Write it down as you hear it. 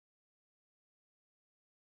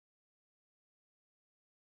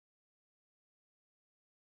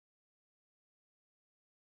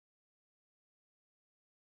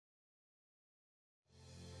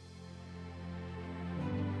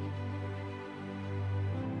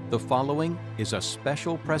The following is a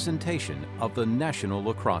special presentation of the National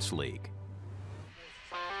Lacrosse League.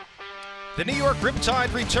 The New York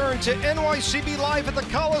Riptide returned to NYCB Live at the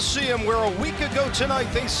Coliseum, where a week ago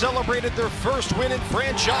tonight they celebrated their first win in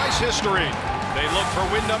franchise history. They look for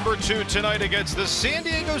win number 2 tonight against the San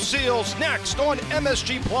Diego Seals, next on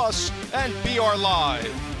MSG Plus and BR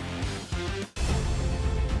Live.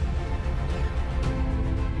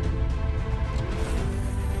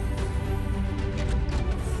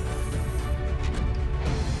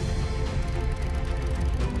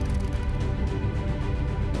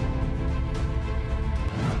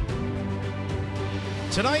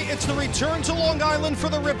 Tonight, it's the return to Long Island for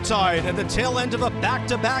the Riptide and the tail end of a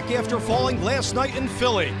back-to-back after falling last night in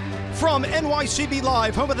Philly. From NYCB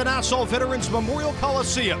Live, home of the Nassau Veterans Memorial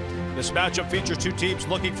Coliseum, this matchup features two teams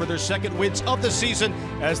looking for their second wins of the season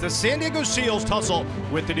as the San Diego Seals tussle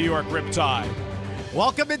with the New York Riptide.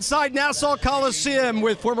 Welcome inside Nassau Coliseum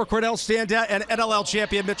with former Cornell standout and NLL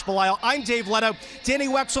champion Mitch Belisle. I'm Dave Leno. Danny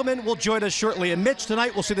Wexelman will join us shortly. And Mitch,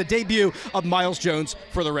 tonight we'll see the debut of Miles Jones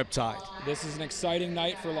for the Riptide. This is an exciting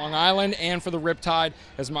night for Long Island and for the Riptide,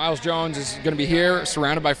 as Miles Jones is going to be here,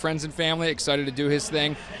 surrounded by friends and family, excited to do his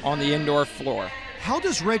thing on the indoor floor. How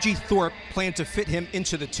does Reggie Thorpe plan to fit him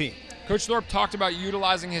into the team? Coach Thorpe talked about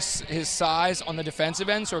utilizing his size on the defensive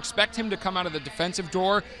end, so expect him to come out of the defensive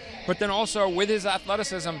door. But then also with his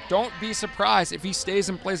athleticism, don't be surprised if he stays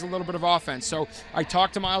and plays a little bit of offense. So I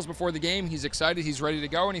talked to Miles before the game. He's excited. He's ready to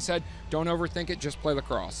go. And he said, don't overthink it. Just play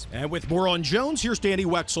lacrosse. And with more on Jones, here's Danny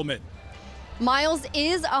Wexelman. Miles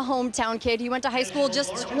is a hometown kid. He went to high school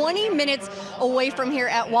just 20 minutes away from here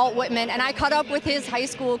at Walt Whitman, and I caught up with his high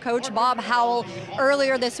school coach, Bob Howell,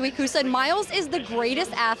 earlier this week, who said Miles is the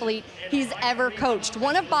greatest athlete he's ever coached.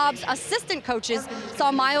 One of Bob's assistant coaches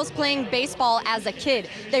saw Miles playing baseball as a kid.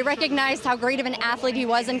 They recognized how great of an athlete he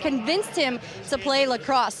was and convinced him to play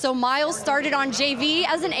lacrosse. So Miles started on JV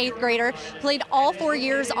as an 8th grader, played all 4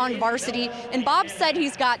 years on varsity, and Bob said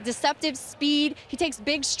he's got deceptive speed, he takes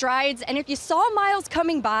big strides, and if you saw Miles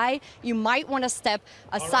coming by, you might want to step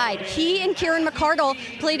aside. He and Kieran McCardle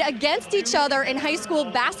played against each other in high school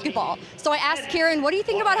basketball. So I asked Kieran, what do you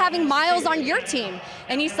think about having Miles on your team?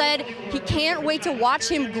 And he said he can't wait to watch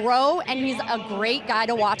him grow, and he's a great guy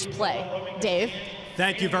to watch play. Dave?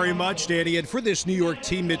 Thank you very much, Danny. And for this New York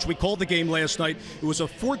team, Mitch, we called the game last night. It was a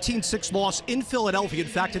 14-6 loss in Philadelphia. In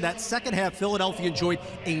fact, in that second half, Philadelphia enjoyed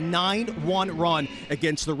a 9-1 run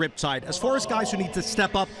against the Riptide. As far as guys who need to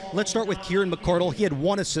step up, let's start with Kieran McCardle. He had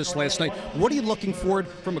 1 assist last night. What are you looking for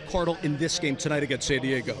from McCardle in this game tonight against San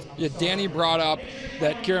Diego? Yeah, Danny brought up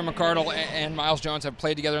that Kieran McCardle and Miles Jones have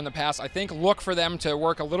played together in the past. I think look for them to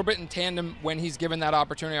work a little bit in tandem when he's given that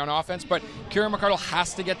opportunity on offense, but Kieran McCardle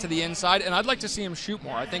has to get to the inside, and I'd like to see him shoot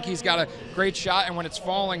more. I think he's got a great shot, and when it's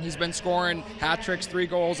falling, he's been scoring hat tricks, 3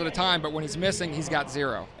 goals at a time, but when he's missing, he's got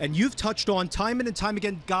 0. And you've touched on time and time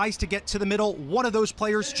again, guys to get to the middle. One of those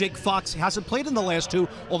players, Jake Fox, hasn't played in the last 2,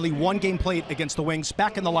 only 1 game played against the Wings,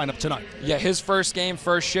 back in the lineup tonight. Yeah, his first game,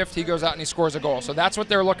 first shift, he goes out and he scores a goal. So that's what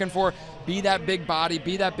they're looking for. Be that big body,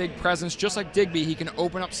 be that big presence. Just like Digby, he can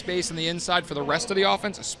open up space on the inside for the rest of the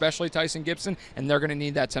offense, especially Tyson Gibson, and they're going to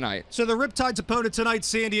need that tonight. So the Riptide's opponent tonight,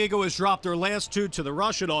 San Diego, has dropped their last 2 to the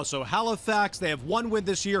Rush and also Halifax. They have 1 win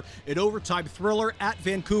this year, an overtime thriller at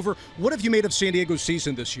Vancouver. What have you made of San Diego's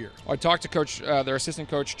season this year? I talked to coach, their assistant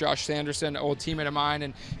coach, Josh Sanderson, old teammate of mine,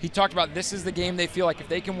 and he talked about this is the game they feel like if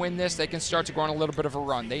they can win this, they can start to go on a little bit of a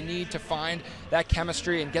run. They need to find that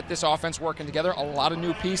chemistry and get this offense working together. A lot of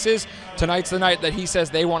new pieces. Tonight's the night that he says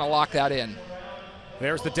they want to lock that in.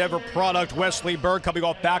 There's the Denver product, Wesley Berg, coming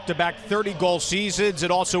off back-to-back 30-goal seasons,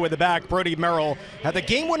 and also in the back, Brody Merrill had the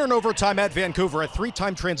game winner in overtime at Vancouver, a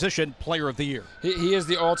 3-time transition player of the year. He is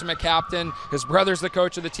the ultimate captain. His brother's the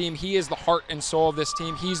coach of the team. He is the heart and soul of this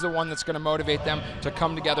team. He's the one that's going to motivate them to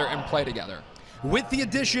come together and play together. With the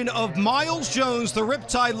addition of Miles Jones, the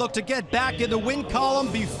Riptide look to get back in the win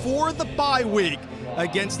column before the bye week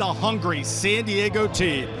against a hungry San Diego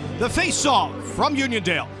team. The face-off from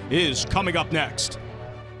Uniondale is coming up next.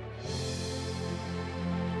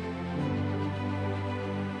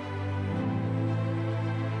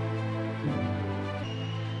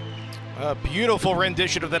 A beautiful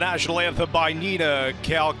rendition of the national anthem by Nina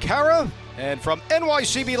Calcara. And from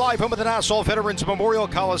NYCB Live, home of the Nassau Veterans Memorial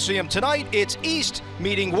Coliseum, tonight it's East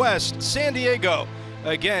meeting West, San Diego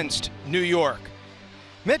against New York.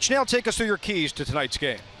 Mitch, now take us through your keys to tonight's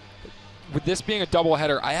game. With this being a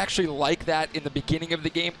doubleheader, I actually like that in the beginning of the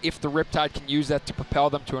game if the Riptide can use that to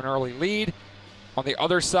propel them to an early lead. On the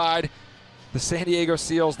other side, the San Diego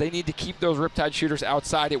Seals, they need to keep those Riptide shooters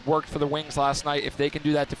outside. It worked for the Wings last night. If they can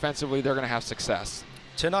do that defensively, they're going to have success.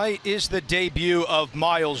 Tonight is the debut of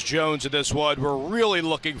Miles Jones in this one. We're really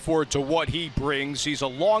looking forward to what he brings. He's a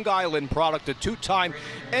Long Island product, a two-time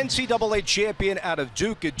NCAA champion out of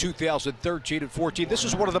Duke in 2013 and 14. This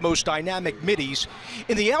is one of the most dynamic middies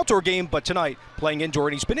in the outdoor game, but tonight playing indoor,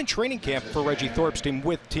 and he's been in training camp for Reggie Thorpe's team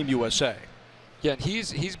with Team USA. Yeah, and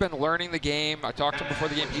he's been learning the game. I talked to him before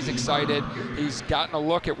the game. He's excited. He's gotten a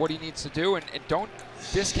look at what he needs to do, and don't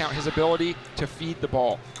discount his ability to feed the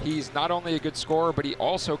ball. He's not only a good scorer, but he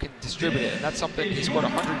also can distribute it, and that's something. He scored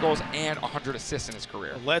 100 goals and 100 assists in his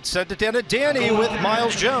career. Let's send it down to Danny with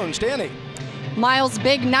Miles Jones. Danny. Miles,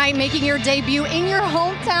 big night, making your debut in your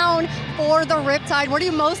hometown for the Riptide. What are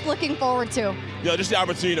you most looking forward to? Just the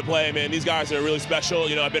opportunity to play, man. These guys are really special.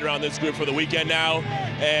 I've been around this group for the weekend now,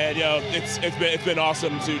 and it's been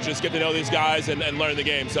awesome to just get to know these guys and learn the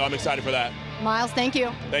game. So I'm excited for that. Miles, thank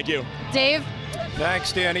you. Thank you. Dave.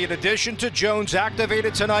 Thanks, Danny. In addition to Jones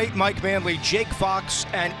activated tonight, Mike Manley, Jake Fox,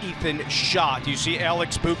 and Ethan Schott. You see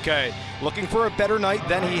Alex Bouquet looking for a better night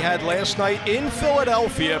than he had last night in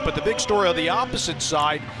Philadelphia. But the big story on the opposite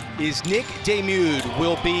side is Nick Demude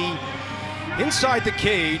will be inside the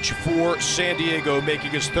cage for San Diego,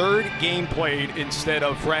 making his third game played instead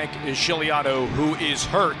of Frank Isciliano, who is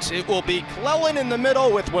hurt. It will be Clellan in the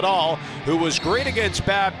middle with Woodall, who was great against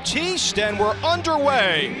Baptiste, and we're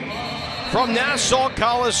underway from Nassau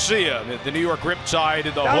Coliseum. The New York Riptide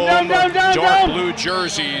in the home dark blue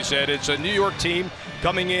jerseys, and it's a New York team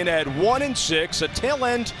coming in at 1-6, a tail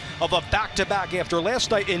end of a back-to-back after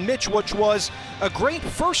last night in Mitch, which was a great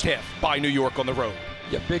first half by New York on the road.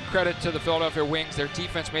 Yeah, big credit to the Philadelphia Wings. Their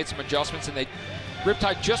defense made some adjustments, and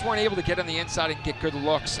Riptide just weren't able to get on the inside and get good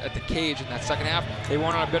looks at the cage in that second half. They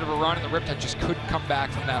went on a bit of a run, and the Riptide just couldn't come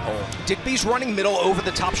back from that hole. Digby's running middle, over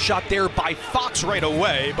the top shot there by Fox right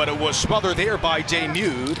away, but it was smothered there by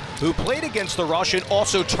Demude, who played against the Rush and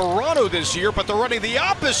also Toronto this year, but they're running the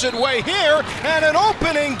opposite way here, and an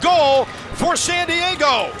opening goal for San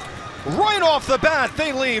Diego. Right off the bat,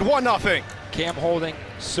 they lead 1-0. Cam Holding,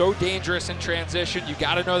 so dangerous in transition. You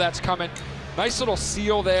got to know that's coming. Nice little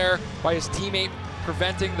seal there by his teammate,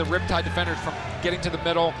 preventing the Riptide defenders from getting to the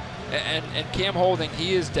middle. And Cam Holding,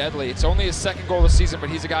 he is deadly. It's only his second goal this season, but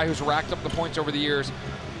he's a guy who's racked up the points over the years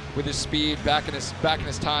with his speed back in his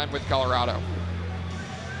time with Colorado.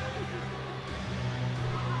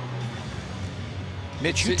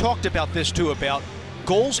 Mitch, you talked about this too, about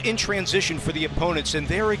goals in transition for the opponents, and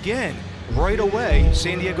there again, right away,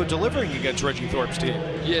 San Diego delivering against Reggie Thorpe's team.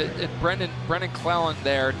 Yeah, and Brendan Clellan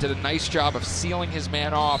there did a nice job of sealing his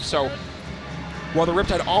man off. So while the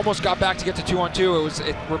Riptide almost got back to get to 2-on-2,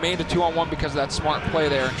 it remained a 2-on-1 because of that smart play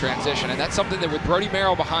there in transition. And that's something that with Brody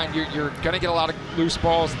Merrill behind, you're going to get a lot of loose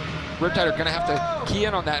balls. Riptide are going to have to key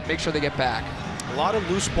in on that and make sure they get back. A lot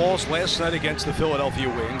of loose balls last night against the Philadelphia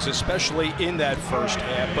Wings, especially in that first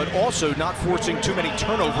half, but also not forcing too many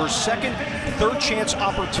turnovers. Second, third chance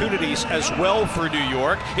opportunities as well for New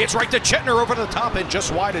York. It's right to Chetner over the top and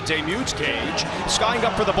just wide of Demude's cage. Skying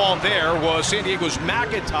up for the ball there was San Diego's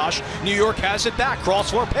McIntosh. New York has it back.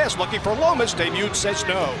 Cross-floor pass looking for Lomas. Demude says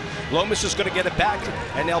no. Lomas is going to get it back,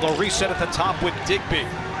 and now they'll reset at the top with Digby.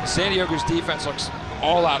 San Diego's defense looks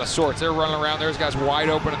all out of sorts. They're running around. There's guys wide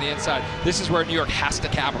open on the inside. This is where New York has to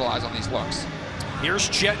capitalize on these looks. Here's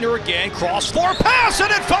Chetner again. Cross-floor pass, and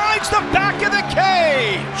it finds the back of the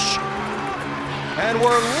cage. And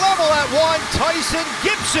we're level at 1. Tyson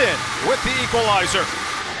Gibson with the equalizer.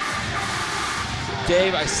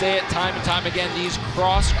 Dave, I say it time and time again, these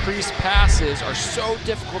cross-crease passes are so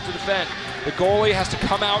difficult to defend. The goalie has to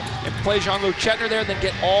come out and play Jean-Luc Chetner there, then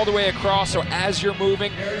get all the way across. So as you're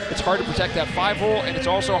moving, it's hard to protect that 5-hole, and it's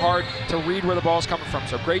also hard to read where the ball's coming from.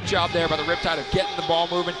 So great job there by the Riptide of getting the ball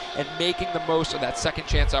moving and making the most of that second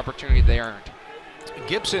chance opportunity they earned.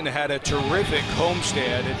 Gibson had a terrific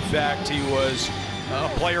homestand. In fact, he was a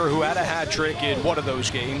player who had a hat trick in one of those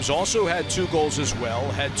games. Also had 2 goals as well.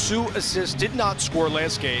 Had 2 assists. Did not score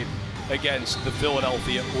last game against the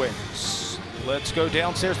Philadelphia Wings. Let's go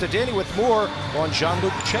downstairs to Danny with more on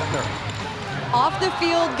Jean-Luc Chetner. Off the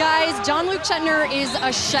field, guys, Jean-Luc Chetner is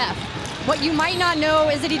a chef. What you might not know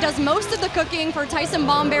is that he does most of the cooking for Tyson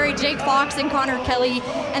Bomberry, Jake Fox, and Connor Kelly,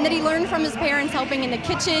 and that he learned from his parents helping in the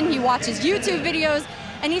kitchen. He watches YouTube videos,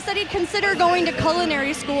 and he said he'd consider going to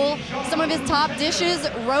culinary school. Some of his top dishes: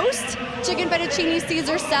 roast, chicken fettuccine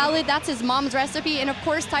Caesar salad, that's his mom's recipe, and of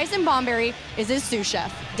course Tyson Bomberry is his sous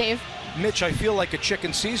chef. Dave? Mitch, I feel like a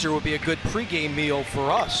chicken Caesar would be a good pregame meal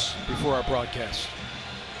for us before our broadcast.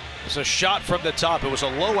 It's a shot from the top. It was a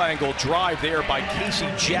low-angle drive there by Casey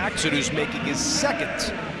Jackson, who's making his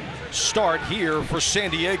second start here for San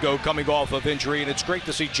Diego coming off of injury, and it's great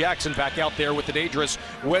to see Jackson back out there with the dangerous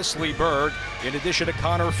Wesley Berg in addition to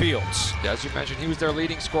Connor Fields. Yeah, as you mentioned, he was their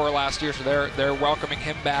leading scorer last year, so they're welcoming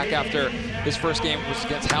him back after his first game was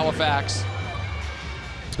against Halifax.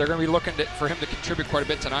 They're going to be looking for him to contribute quite a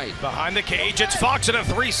bit tonight. Behind the cage, it's Fox in a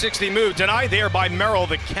 360 move, denied there by Merrill,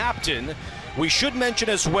 the captain. We should mention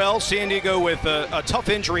as well, San Diego with a tough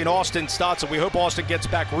injury in Austin Stotson. We hope Austin gets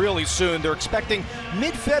back really soon. They're expecting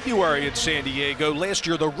mid-February in San Diego. Last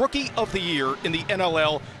year, the Rookie of the Year in the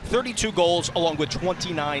NLL, 32 goals along with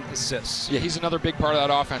 29 assists. Yeah, he's another big part of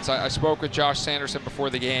that offense. I spoke with Josh Sanderson before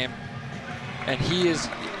the game, and he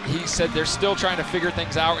said they're still trying to figure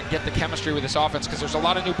things out and get the chemistry with this offense because there's a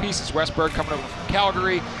lot of new pieces. Wes Berg coming over from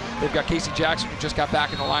Calgary. They've got Casey Jackson who just got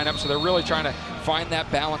back in the lineup, so they're really trying to find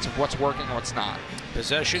that balance of what's working and what's not.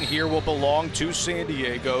 Possession here will belong to San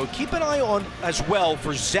Diego. Keep an eye on as well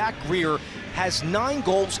for Zach Greer, has 9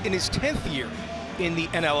 goals in his 10th year in the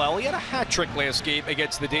NLL. He had a hat trick last game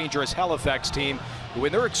against the dangerous Halifax team, who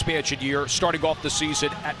in their expansion year starting off the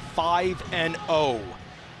season at 5-0.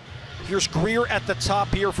 Here's Greer at the top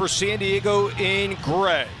here for San Diego in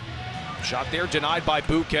gray. Shot there denied by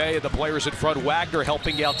Bouquet. The players in front, Wagner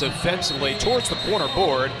helping out defensively towards the corner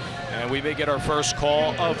board. And we may get our first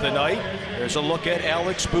call of the night. There's a look at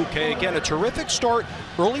Alex Bouquet. Again, a terrific start,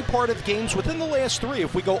 early part of games within the last 3.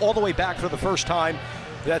 If we go all the way back for the first time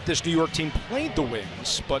that this New York team played the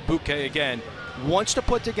Wings. But Bouquet, again, wants to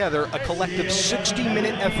put together a collective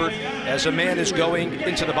 60-minute effort as a man is going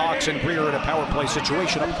into the box, and Greer in a power play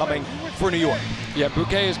situation upcoming for New York. Yeah,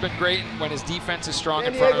 Bouquet has been great when his defense is strong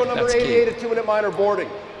in front of him. Number 88 at 2-minute minor boarding.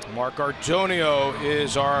 Mark Artonio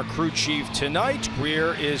is our crew chief tonight.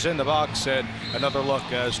 Greer is in the box, and another look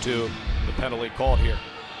as to the penalty called here.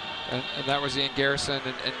 And that was Ian Garrison,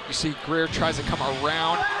 and you see Greer tries to come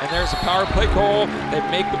around, and there's a power play goal. They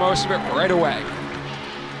make the most of it right away.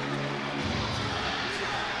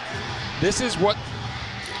 This is what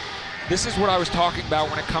I was talking about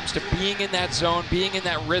when it comes to being in that zone, being in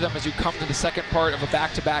that rhythm as you come to the second part of a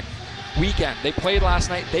back-to-back weekend. They played last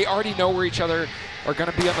night. They already know where each other are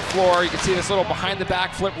going to be on the floor. You can see this little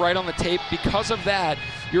behind-the-back flip right on the tape. Because of that,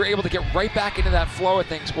 you're able to get right back into that flow of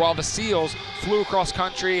things. While the Seals flew across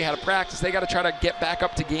country, had a practice, they got to try to get back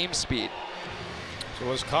up to game speed. So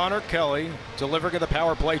was Connor Kelly delivering the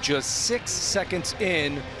power play just 6 seconds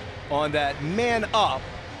in on that man up.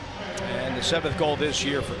 And the 7th goal this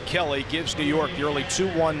year for Kelly gives New York the early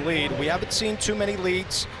 2-1 lead. We haven't seen too many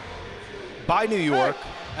leads by New York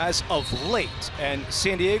as of late. And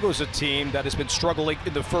San Diego is a team that has been struggling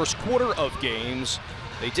in the first quarter of games.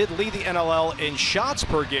 They did lead the NLL in shots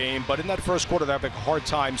per game, but in that first quarter they're having a hard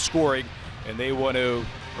time scoring, and they want to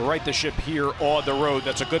right the ship here on the road.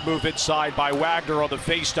 That's a good move inside by Wagner on the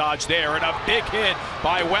face dodge there, and a big hit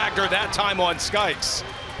by Wagner, that time on Skikes.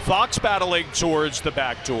 Fox battling towards the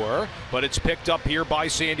back door, but it's picked up here by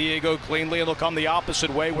San Diego cleanly, and they'll come the opposite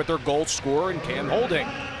way with their goal scorer and Cam Holding.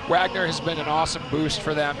 Wagner has been an awesome boost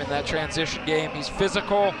for them in that transition game. He's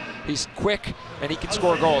physical, he's quick, and he can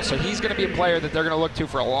score goals. So he's going to be a player that they're going to look to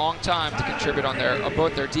for a long time to contribute on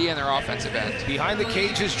both their D and their offensive end. Behind the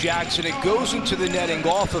cage is Jackson. It goes into the netting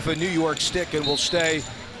off of a New York stick and will stay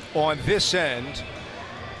on this end.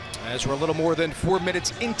 As we're a little more than 4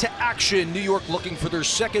 minutes into action, New York looking for their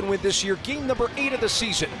 2nd win this year, game number 8 of the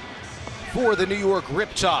season for the New York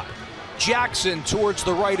Riptide. Jackson towards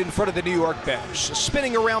the right in front of the New York bench.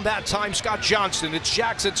 Spinning around that time, Scott Johnston. It's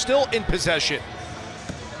Jackson still in possession.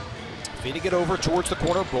 Feeding it over towards the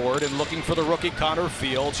corner board and looking for the rookie Connor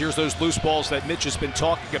Fields. Here's those loose balls that Mitch has been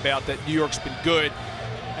talking about that New York's been good.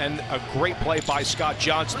 And a great play by Scott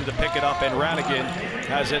Johnston to pick it up, and Ranagan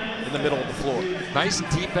has it in the middle of the floor. Nice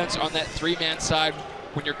defense on that 3-man side.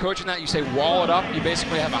 When you're coaching that, you say wall it up. You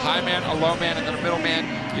basically have a high man, a low man, and then a middle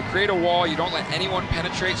man. You create a wall. You don't let anyone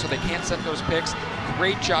penetrate so they can't set those picks.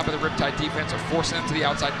 Great job of the Riptide defense of forcing them to the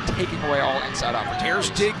outside and taking away all inside opportunities. Here's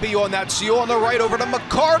Digby on that seal on the right over to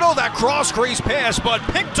McCardle. That cross-crease pass, but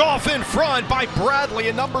picked off in front by Bradley,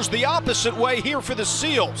 and numbers the opposite way here for the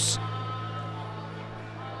Seals.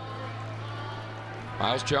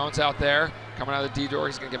 Miles Jones out there, coming out of the D-door.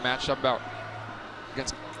 He's going to get matched up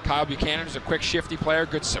against Kyle Buchanan, who's a quick, shifty player,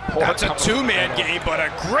 good support. That's a 2-man game, but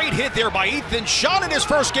a great hit there by Ethan. Shot in his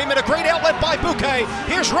first game, and a great outlet by Bouquet.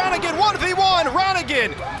 Here's Ranagan, 1v1.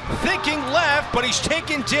 Ranagan thinking left, but he's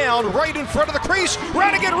taken down right in front of the crease.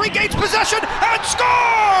 Ranagan regains possession and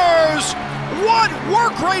scores! What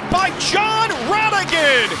work rate by John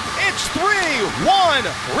Ranagan! It's 3-1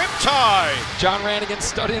 Riptide. John Ranagan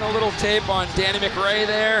studying a little tape on Danny McRae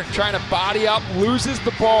there, trying to body up, loses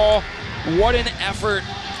the ball. What an effort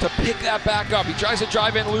to pick that back up. He tries to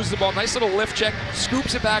drive in, lose the ball. Nice little lift check,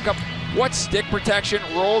 scoops it back up. What stick protection,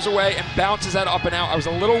 rolls away and bounces that up and out. I was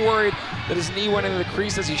a little worried that his knee went into the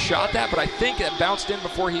crease as he shot that, but I think it bounced in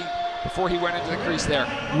before he went into the crease there.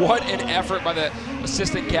 What an effort by the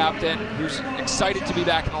assistant captain, who's excited to be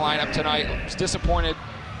back in the lineup tonight. Was disappointed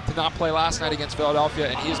to not play last night against Philadelphia,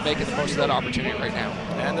 and he is making the most of that opportunity right now.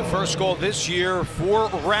 And the first goal this year for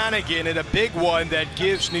Ranagan, and a big one that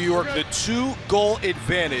gives New York the 2-goal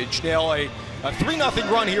advantage. Now a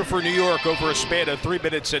 3-0 run here for New York over a span of 3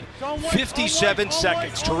 minutes and 57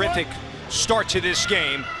 seconds. Terrific start to this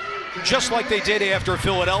game. Just like they did after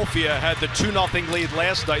Philadelphia had the 2-0 lead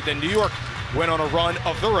last night, then New York went on a run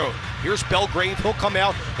of their own. Here's Belgrave. He'll come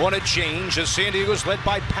out on a change as San Diego's led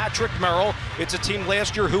by Patrick Merrill. It's a team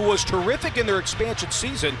last year who was terrific in their expansion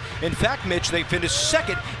season. In fact, Mitch, they finished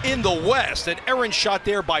second in the West. An errant shot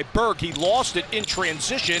there by Berg. He lost it in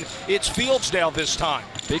transition. It's Fields now this time.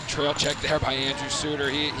 Big trail check there by Andrew Suter.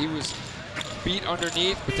 He was beat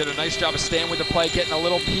underneath, but did a nice job of staying with the play, getting a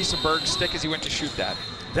little piece of Berg's stick as he went to shoot that.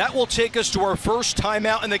 That will take us to our first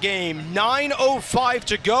timeout in the game. 9:05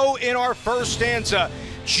 to go in our first stanza.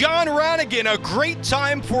 John Ranagan, a great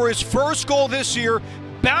time for his first goal this year,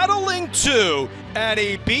 battling 2, and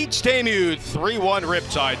he beats Tamude 3-1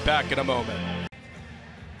 Riptide. Back in a moment.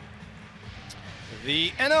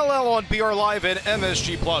 The NLL on BR Live and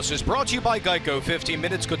MSG Plus is brought to you by Geico. 15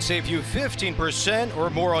 minutes could save you 15% or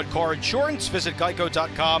more on car insurance. Visit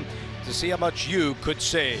geico.com to see how much you could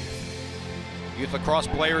save. Youth lacrosse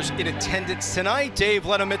players in attendance tonight. Dave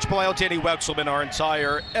Lennon, Mitch Belisle, Danny Wexelman, our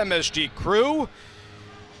entire MSG crew.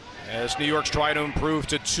 As New York's trying to improve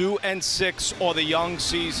to 2-6 on the young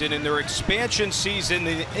season in their expansion season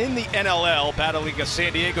in the NLL, battling a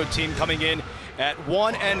San Diego team coming in at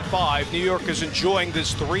 1-5. New York is enjoying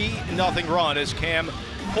this 3-0 run as Cam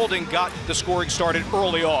Holding got the scoring started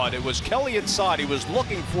early on. It was Kelly inside. He was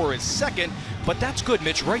looking for his second, but that's good,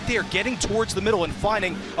 Mitch, right there, getting towards the middle and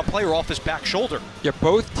finding a player off his back shoulder. Yeah,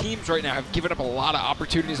 both teams right now have given up a lot of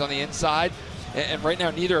opportunities on the inside, and right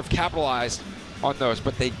now neither have capitalized on those,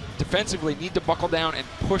 but they defensively need to buckle down and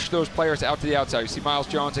push those players out to the outside. You see Miles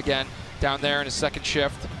Jones again down there in his second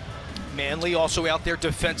shift. Manley also out there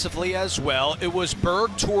defensively as well. It was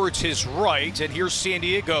Berg towards his right, and here's San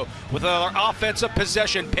Diego with another offensive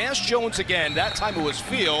possession. Past Jones again. That time it was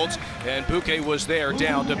Fields, and Bouquet was there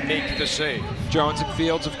down to make the save. Jones and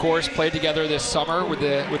Fields, of course, played together this summer with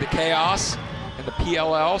the Chaos and the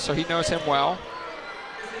PLL, so he knows him well.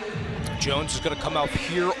 Jones is going to come out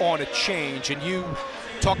here on a change, and you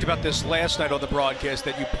talked about this last night on the broadcast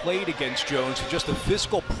that you played against Jones, and just the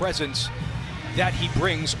physical presence that he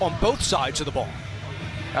brings on both sides of the ball.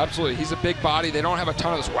 Absolutely. He's a big body. They don't have a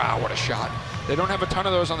ton of those. Wow, what a shot. They don't have a ton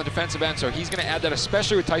of those on the defensive end, so he's going to add that,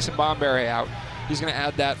 especially with Tyson Bomberry out. He's going to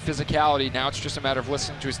add that physicality. Now it's just a matter of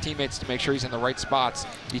listening to his teammates to make sure he's in the right spots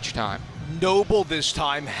each time. Noble this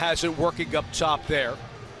time has it working up top there.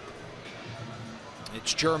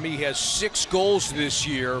 It's Jeremy. He has 6 goals this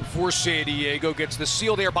year for San Diego. Gets the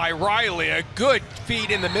seal there by Riley. A good feed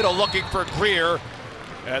in the middle looking for Greer.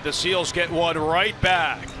 And the Seals get one right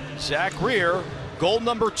back. Zach Greer, goal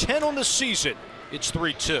number 10 on the season. It's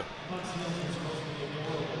 3-2.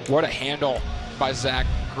 What a handle by Zach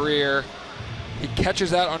Greer. He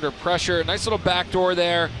catches that under pressure. Nice little backdoor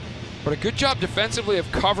there. But a good job defensively of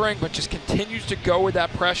covering, but just continues to go with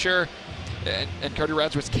that pressure. And Cody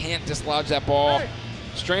Radzwitz can't dislodge that ball.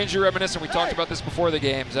 Strangely reminiscent, we talked about this before the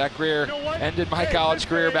game. Zach Greer ended my college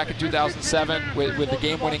career back in 2007 with the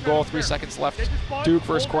game-winning goal, 3 seconds left. Duke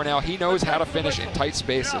versus Cornell. He knows how to finish in tight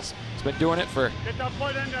spaces. He's been doing it for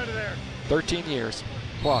 13 years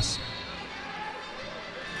plus.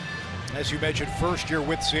 As you mentioned, first year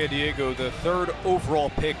with San Diego, the 3rd overall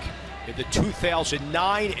pick in the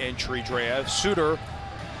 2009 entry draft. Suter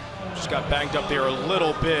just got banged up there a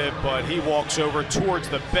little bit, but he walks over towards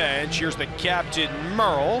the bench. Here's the captain,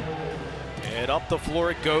 Merle. And up the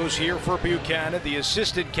floor it goes here for Buchanan, the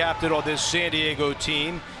assistant captain on this San Diego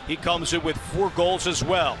team. He comes in with 4 goals as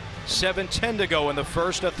well. 7:10 to go in the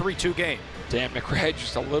first, a 3-2 game. Dan McRae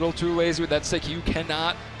just a little too lazy with that stick. You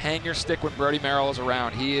cannot hang your stick when Brody Merrill is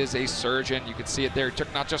around. He is a surgeon. You can see it there. He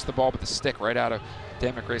took not just the ball, but the stick right out of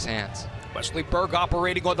Dan McRae's hands. Wesley Berg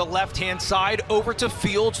operating on the left-hand side, over to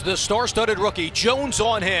Fields, the star-studded rookie. Jones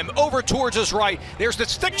on him, over towards his right. There's the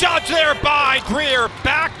stick shot there by Greer,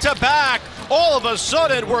 back-to-back. All of a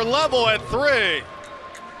sudden, we're level at 3.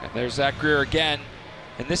 And there's Zach Greer again.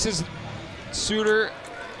 And this is Suter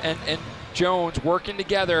and Jones working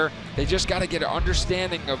together. They just got to get an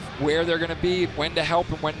understanding of where they're going to be, when to help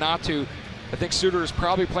and when not to. I think Suter is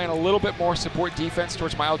probably playing a little bit more support defense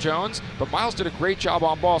towards Miles Jones, but Miles did a great job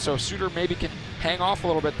on ball, so Suter maybe can hang off a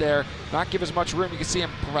little bit there, not give as much room. You can see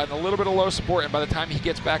him providing a little bit of low support, and by the time he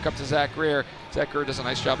gets back up to Zach Greer does a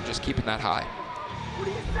nice job of just keeping that high.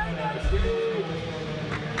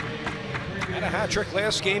 Had a hat trick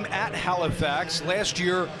last game at Halifax. Last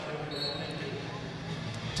year,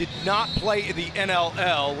 did not play in the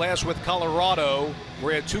NLL. Last with Colorado,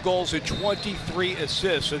 where he had 2 goals and 23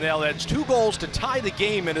 assists. And now that's 2 goals to tie the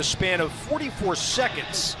game in a span of 44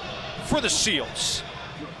 seconds for the Seals.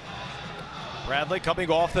 Bradley coming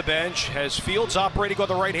off the bench, has Fields operating on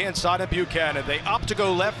the right-hand side of Buchanan. They opt to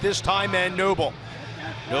go left this time, and Noble.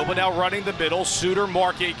 Noble now running the middle, Suter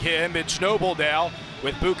marking him. It's Noble now,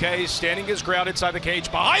 with Bouquet standing his ground inside the cage.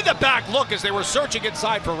 Behind the back look as they were searching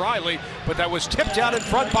inside for Riley, but that was tipped out in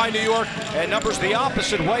front by New York, and numbers the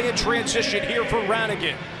opposite way in transition here for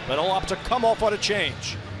Ranagan. But he'll opt to come off on a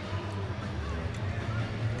change.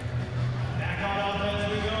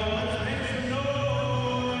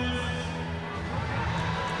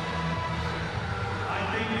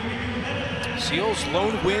 Seals'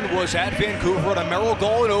 lone win was at Vancouver on a Merrill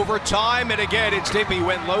goal in overtime, and again, it's Digby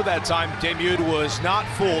went low that time. Demude was not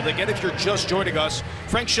fooled. Again, if you're just joining us,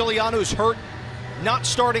 Frank Chiliano's hurt, not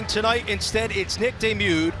starting tonight. Instead, it's Nick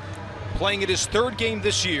Demude playing in his 3rd game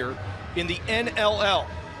this year in the NLL.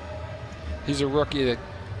 He's a rookie that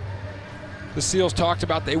the Seals talked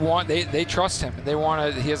about. They trust him.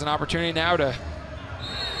 He has an opportunity now to.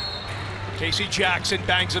 Casey Jackson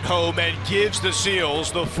bangs it home and gives the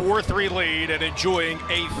Seals the 4-3 lead and enjoying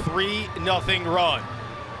a 3-0 run.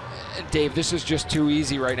 And Dave, this is just too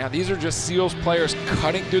easy right now. These are just Seals players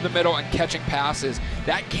cutting through the middle and catching passes.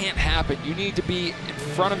 That can't happen. You need to be in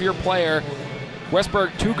front of your player. Wesley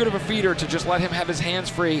Berg, too good of a feeder to just let him have his hands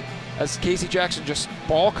free as Casey Jackson just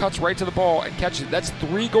ball cuts right to the ball and catches it. That's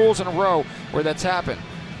 3 goals in a row where that's happened.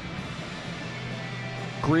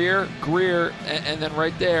 Greer, and then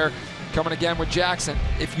right there, coming again with Jackson.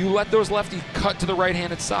 If you let those lefties cut to the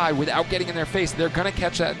right-handed side without getting in their face, they're going to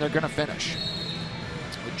catch that and they're going to finish.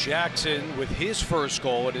 Jackson with his first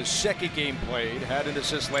goal in his 2nd game played, had an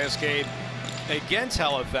assist last game against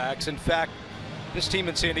Halifax. In fact, this team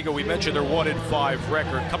in San Diego, we mentioned their 1-5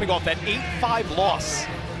 record, coming off that 8-5 loss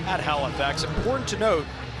at Halifax. Important to note,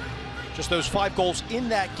 just those 5 goals in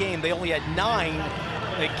that game, they only had 9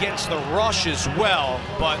 against the Rush as well,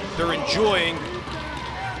 but they're enjoying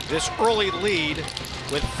this early lead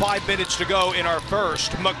with 5 minutes to go in our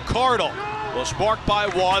first. McCardle was marked by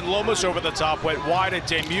one. Lomas over the top, went wide at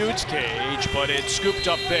Demude's cage, but it's scooped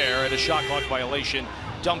up there, and a shot clock violation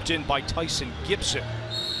dumped in by Tyson Gibson.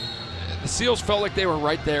 The Seals felt like they were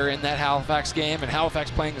right there in that Halifax game, and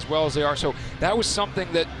Halifax playing as well as they are. So that was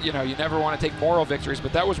something that, you never want to take moral victories,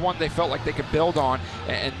 but that was one they felt like they could build on.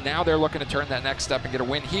 And now they're looking to turn that next step and get a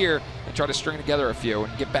win here and try to string together a few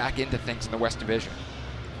and get back into things in the West Division.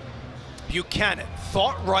 Buchanan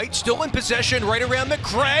thought right, still in possession, right around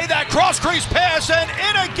McRae. That cross crease pass, and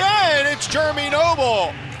in again. It's Jeremy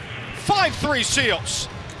Noble. 5-3 Seals.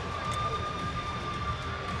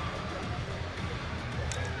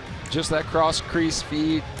 Just that cross crease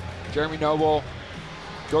feed. Jeremy Noble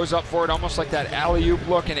goes up for it, almost like that alley-oop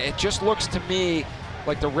look, and it just looks to me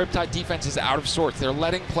like the Riptide defense is out of sorts. They're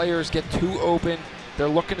letting players get too open. They're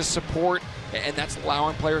looking to support, and that's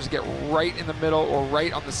allowing players to get right in the middle or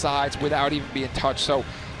right on the sides without even being touched. So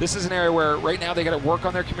this is an area where right now they got to work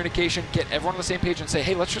on their communication, get everyone on the same page and say,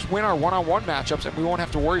 hey, let's just win our one-on-one matchups and we won't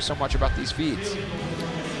have to worry so much about these feeds.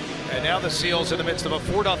 And now the Seals in the midst of a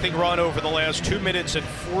 4-0 run over the last 2 minutes and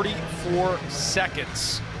 44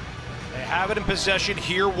 seconds. They have it in possession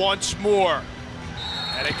here once more.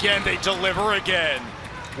 And again, they deliver again.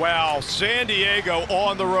 Wow, San Diego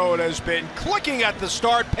on the road has been clicking at the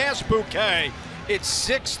start past Bouquet. It's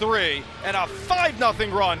 6-3 and a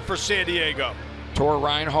 5-0 run for San Diego. Tor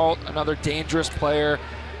Reinhold, another dangerous player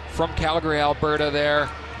from Calgary, Alberta there,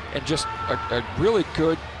 and just a really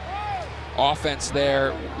good offense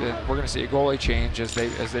there. We're going to see a goalie change as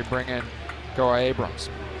they bring in Goa Abrams.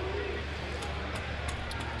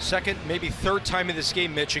 2nd, maybe 3rd time in this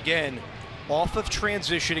game, Mitch, again off of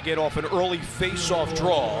transition to get off an early face-off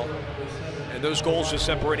draw, and those goals are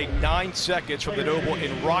separating 9 seconds from the Noble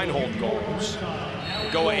and Reinhold goals.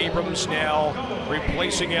 Goa Abrams now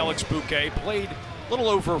replacing Alex Bouquet, played a little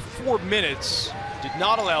over 4 minutes, did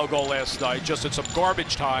not allow a goal last night, just in some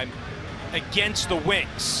garbage time against the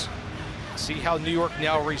Wings. See how New York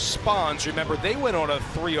now responds. Remember, they went on a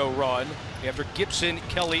 3-0 run after Gibson,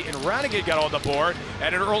 Kelly, and Ranagan got on the board,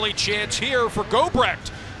 and an early chance here for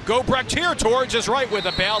Gobrecht. Gobrecht here towards his right with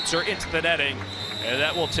a bouncer into the netting. And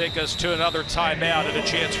that will take us to another timeout and a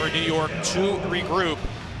chance for New York to regroup.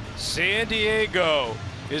 San Diego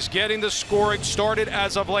is getting the scoring started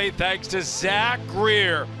as of late thanks to Zach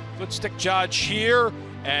Greer. Good stick judge here,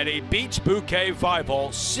 and a beach bouquet 5-hole,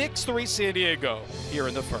 6-3 San Diego here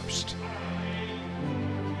in the first.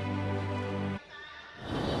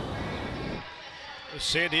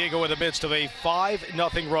 San Diego in the midst of a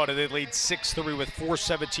 5-0 run, and they lead 6-3 with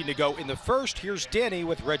 4:17 to go in the first. Here's Danny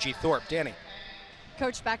with Reggie Thorpe. Danny.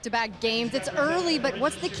 Coach, back-to-back games. It's early, but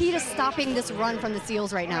what's the key to stopping this run from the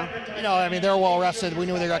Seals right now? You know, I mean, they're well rested. We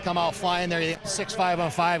knew they were going to come out flying there. 6-5 on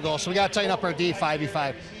 5 goals, so we got to tighten up our D,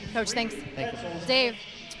 5v5. Coach, thanks. Thank you. Dave.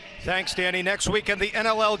 Thanks, Danny. Next weekend, the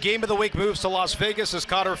NLL Game of the Week moves to Las Vegas as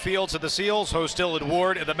Connor Fields and the Seals host Dillon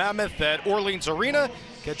Ward and the Mammoth at Orleans Arena.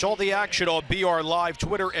 Catch all the action on BR Live,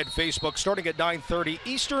 Twitter, and Facebook starting at 9:30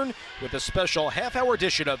 Eastern with a special half-hour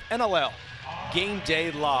edition of NLL Game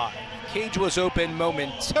Day Live. Cage was open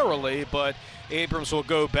momentarily, but Abrams will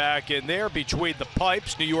go back in there between the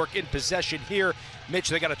pipes. New York in possession here. Mitch,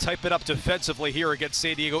 they got to type it up defensively here against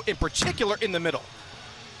San Diego, in particular in the middle.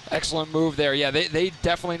 Excellent move there. Yeah, they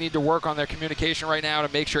definitely need to work on their communication right now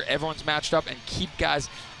to make sure everyone's matched up and keep guys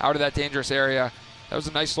out of that dangerous area. That was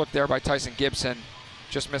a nice look there by Tyson Gibson.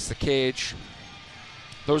 Just missed the cage.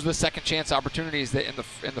 Those are the second chance opportunities that in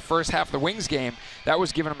the first half of the Wings game, that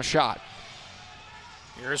was giving them a shot.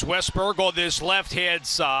 Here's Wesley Berg on this left-hand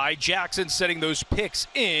side. Jackson setting those picks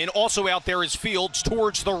in. Also out there is Fields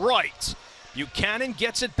towards the right. Buchanan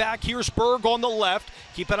gets it back. Here's Berg on the left.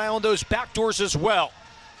 Keep an eye on those back doors as well.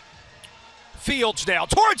 Fields now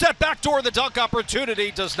towards that back door. The dunk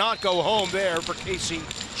opportunity does not go home there for Casey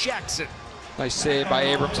Jackson. Nice save by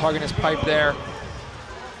Abrams, hugging his pipe there.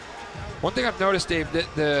 One thing I've noticed, Dave, that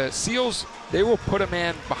the Seals, they will put a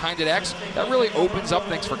man behind an X. That really opens up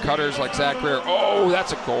things for cutters like Zach Greer. Oh,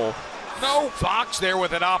 that's a goal. No. Fox there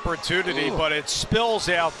with an opportunity, but it spills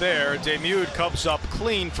out there. Demude comes up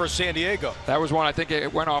clean for San Diego. That was one, I think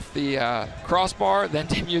it went off the crossbar, then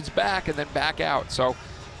Demude's back, and then back out. So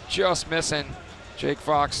just missing. Jake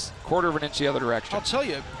Fox, quarter of an inch the other direction. I'll tell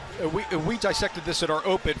you, we dissected this at our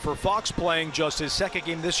open. For Fox playing just his second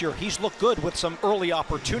game this year, he's looked good with some early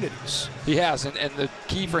opportunities. He has, and the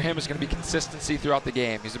key for him is going to be consistency throughout the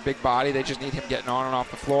game. He's a big body. They just need him getting on and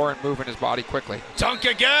off the floor and moving his body quickly. Dunk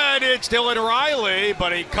again. It's Dylan Riley,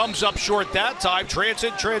 but he comes up short that time.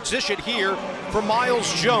 Transition here for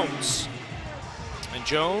Miles Jones. And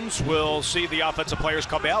Jones will see the offensive players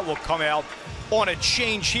come out. Will come out on a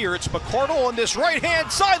change here. It's McCardle on this right-hand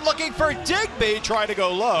side looking for Digby, trying to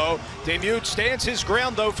go low. Demude stands his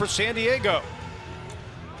ground, though, for San Diego.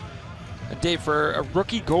 And Dave, for a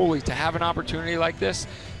rookie goalie to have an opportunity like this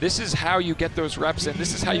is how you get those reps in.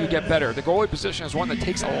 This is how you get better. The goalie position is one that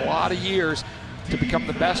takes a lot of years to become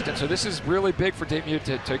the best, and so this is really big for Demude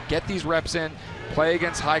to get these reps in, play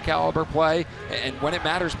against high-caliber play, and when it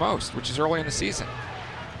matters most, which is early in the season.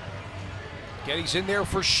 Getty's in there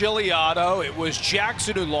for Shiliato. It was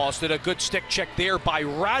Jackson who lost it. A good stick check there by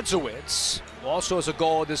Radzowitz. Also has a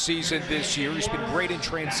goal in the season this year. He's been great in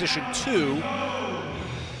transition too.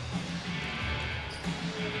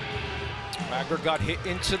 Wagner got hit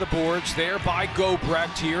into the boards there by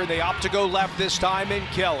Gobrecht here. They opt to go left this time in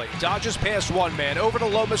Kelly. Dodges past one man. Over to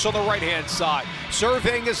Lomas on the right-hand side.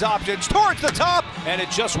 Surveying his options towards the top, and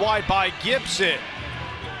it's just wide by Gibson.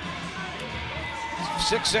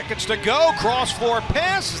 6 seconds to go. Cross floor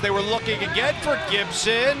pass as they were looking again for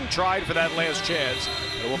Gibson. Tried for that last chance.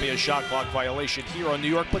 There will be a shot clock violation here on New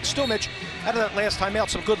York, but still, Mitch, out of that last time out,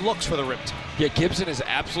 some good looks for the Riptide. Yeah, Gibson is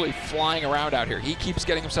absolutely flying around out here. He keeps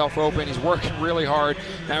getting himself open. He's working really hard.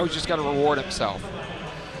 Now he's just got to reward himself.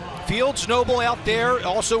 Fields Noble out there.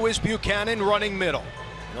 Also is Buchanan running middle.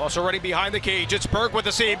 And also running behind the cage, it's Berg with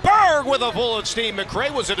the seam. Berg with a full of steam.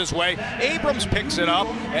 McRae was in his way. Abrams picks it up.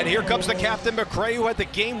 And here comes the captain, McRae, who had the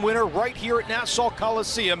game winner right here at Nassau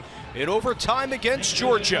Coliseum in overtime against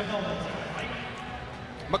Georgia.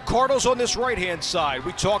 McCardle's on this right-hand side.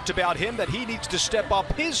 We talked about him, that he needs to step up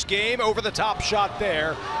his game. Over the top shot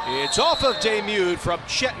there. It's off of Demude from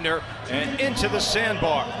Chetner and into the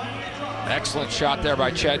sandbar. Excellent shot there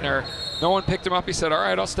by Chetner. No one picked him up. He said, all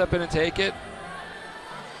right, I'll step in and take it.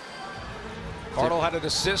 Cardle had an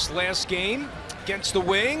assist last game against the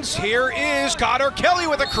Wings. Here is Connor Kelly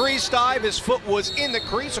with a crease dive. His foot was in the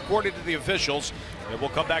crease, according to the officials. And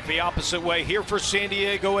we'll come back the opposite way here for San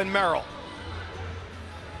Diego and Merrill.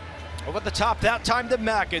 Over the top that time to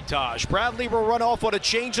McIntosh. Bradley will run off on a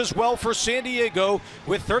change as well for San Diego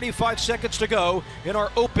with 35 seconds to go in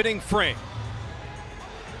our opening frame.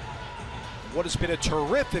 What has been a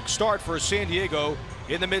terrific start for San Diego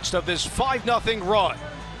in the midst of this 5-0 run.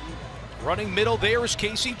 Running middle there is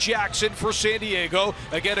Casey Jackson for San Diego.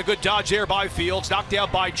 Again, a good dodge there by Fields. Knocked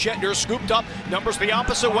down by Chetner. Scooped up. Numbers the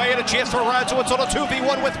opposite way. And a chance for Radzowitz on a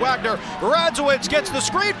 2v1 with Wagner. Radzowitz gets the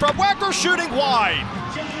screen from Wagner, shooting wide.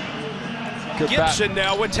 Good Gibson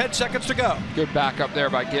now with 10 seconds to go. Good backup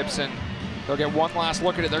there by Gibson. They'll get one last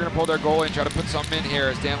look at it. They're going to pull their goalie and try to put something in here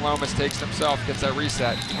as Dan Lomas takes it himself, gets that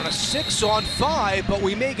reset. On a 6-on-5, but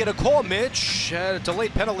we may get a call, Mitch. A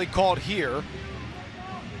delayed penalty called here.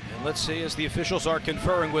 Let's see as the officials are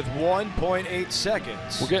conferring with 1.8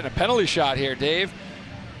 seconds. We're getting a penalty shot here, Dave.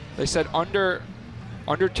 They said under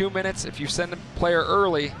 2 minutes, if you send a player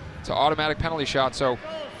early, it's an automatic penalty shot. So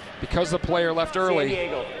because the player left early. San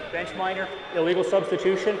Diego, bench minor, illegal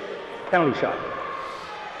substitution, penalty shot.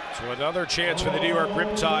 So another chance for the New York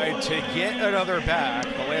Riptide to get another back.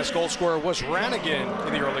 The last goal scorer was Ranagan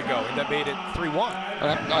in the early going. That made it 3-1.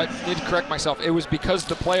 I need to correct myself. It was because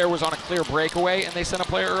the player was on a clear breakaway and they sent a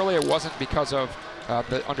player early. It wasn't because of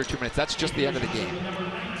the under 2 minutes. That's just the end of the game.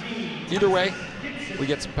 Either way, we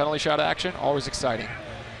get some penalty shot action. Always exciting.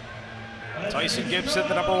 Tyson Gibson,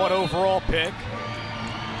 the #1 overall pick,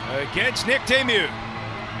 against Nick Demuth.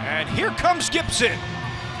 And here comes Gibson.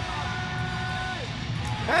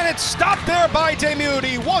 And it's stopped there by Demuth.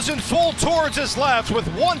 He wasn't full towards his left with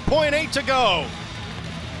 1.8 to go.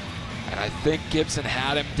 And I think Gibson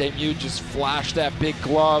had him. Demuth just flashed that big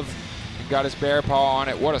glove and got his bare paw on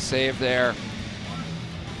it. What a save there.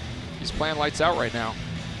 He's playing lights out right now.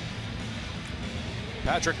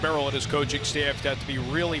 Patrick Merrill and his coaching staff had to be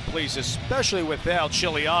really pleased, especially without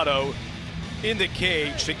Chiliado in the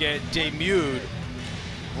cage, to get Demuth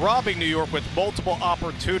robbing New York with multiple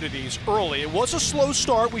opportunities early. It was a slow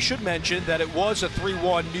start. We should mention that it was a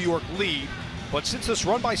 3-1 New York lead. But since this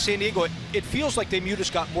run by San Diego, it feels like Demuth has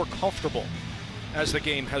got more comfortable as the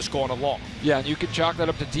game has gone along. Yeah, and you can chalk that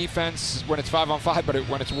up to defense when it's 5-on-5, but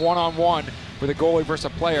when it's 1-on-1 with a goalie versus a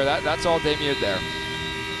player, that's all Demuth there.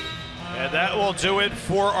 And that will do it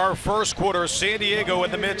for our first quarter. San Diego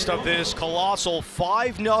in the midst of this colossal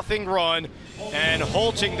 5-0 run and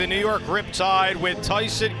halting the New York Riptide with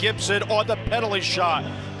Tyson Gibson on the penalty shot.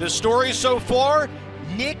 The story so far,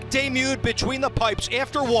 Nick Demuth between the pipes.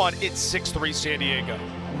 After one, it's 6-3 San Diego.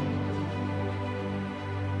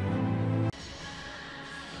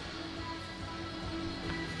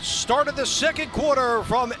 Start of the second quarter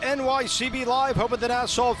from NYCB Live, home of the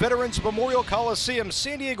Nassau Veterans Memorial Coliseum.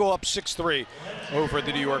 San Diego up 6-3 over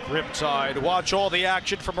the New York Riptide. Watch all the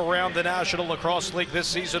action from around the National Lacrosse League this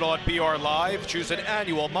season on BR Live. Choose an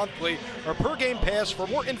annual, monthly, or per game pass. For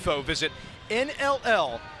more info, visit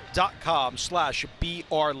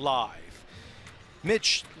nll.com/BRLive.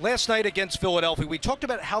 Mitch, last night against Philadelphia, we talked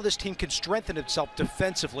about how this team can strengthen itself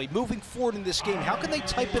defensively. Moving forward in this game, how can they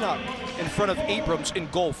tighten up in front of Abrams in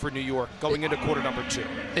goal for New York going into quarter number 2?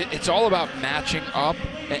 It's all about matching up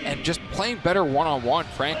and just playing better one-on-one,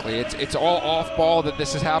 frankly. It's all off-ball that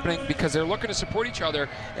this is happening because they're looking to support each other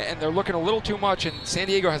and they're looking a little too much, and San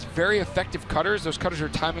Diego has very effective cutters. Those cutters are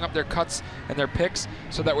timing up their cuts and their picks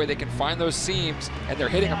so that way they can find those seams, and they're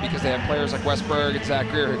hitting them because they have players like Wesley Berg and Zach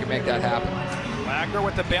Greer who can make that happen. Wagner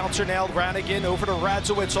with the bouncer now, Ranagan over to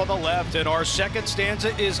Radzowitz on the left, and our second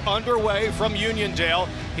stanza is underway from Uniondale.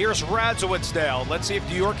 Here's Radzowitz now. Let's see if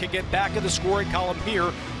New York can get back in the scoring column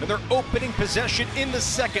here in their opening possession in the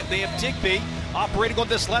second. They have Digby operating on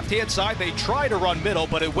this left-hand side. They try to run middle,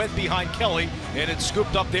 but it went behind Kelly, and it's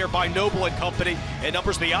scooped up there by Noble and company, and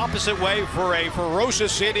numbers the opposite way for a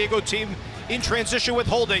ferocious San Diego team in transition with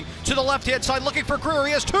holding to the left-hand side, looking for Greer.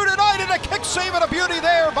 He has 2 tonight, and a kick save and a beauty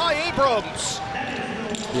there by Abrams.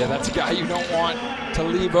 Yeah, that's a guy you don't want to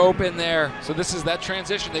leave open there. So this is that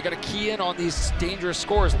transition. They got to key in on these dangerous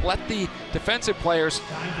scores. Let the defensive players,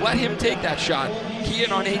 let him take that shot. Key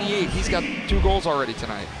in on 88. He's got 2 goals already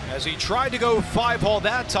tonight. As he tried to go 5-hole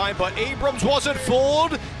that time, but Abrams wasn't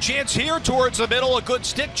fooled. Chance here towards the middle. A good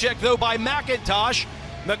stick check, though, by McIntosh.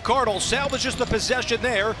 McCardle salvages the possession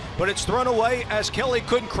there, but it's thrown away as Kelly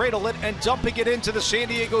couldn't cradle it, and dumping it into the San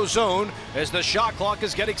Diego zone as the shot clock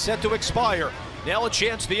is getting set to expire. Now a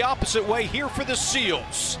chance the opposite way here for the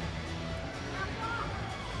Seals.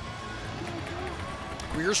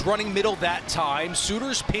 Greer's running middle that time.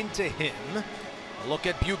 Suter's pinned to him. A look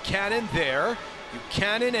at Buchanan there.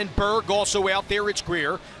 Buchanan and Berg also out there. It's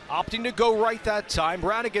Greer opting to go right that time.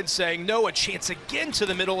 Ranagan saying no. A chance again to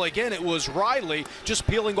the middle. Again, it was Riley just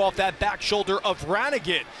peeling off that back shoulder of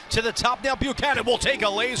Ranagan. To the top now. Buchanan will take a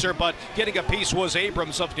laser, but getting a piece was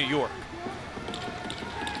Abrams of New York.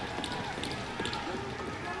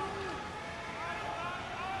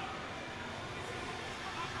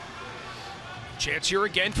 Chance here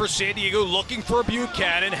again for San Diego, looking for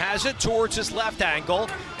Buchanan, has it towards his left ankle,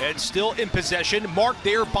 and still in possession, marked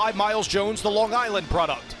there by Miles Jones, the Long Island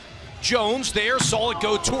product. Jones there, saw it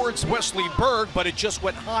go towards Wesley Berg, but it just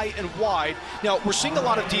went high and wide. Now, we're seeing a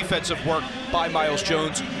lot of defensive work by Miles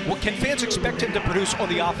Jones. What can fans expect him to produce on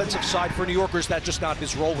the offensive side for New York, or is that just not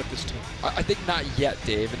his role with this team? I think not yet,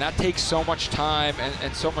 Dave, and that takes so much time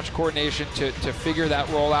and so much coordination to figure that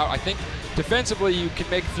role out. I think defensively, you can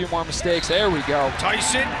make a few more mistakes. There we go.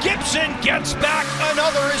 Tyson Gibson gets back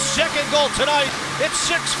another, his second goal tonight. It's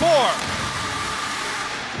 6-4.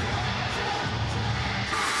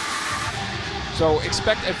 So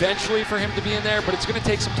expect eventually for him to be in there, but it's going to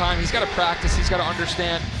take some time. He's got to practice. He's got to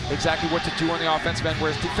understand exactly what to do on the offensive end,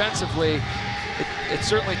 whereas defensively, it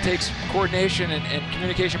certainly takes coordination and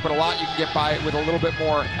communication, but a lot you can get by with a little bit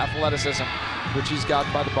more athleticism, which he's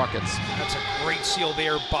got by the buckets. That's a great seal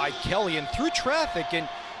there by Kelly, and through traffic.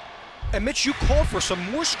 And Mitch, you called for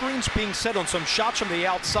some more screens being set on some shots from the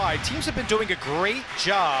outside. Teams have been doing a great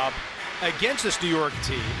job against this New York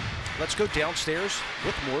team. Let's go downstairs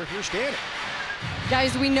with more. Here's Danny.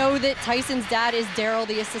 Guys, we know that Tyson's dad is Daryl,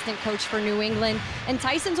 the assistant coach for New England. And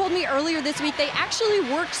Tyson told me earlier this week they actually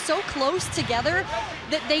work so close together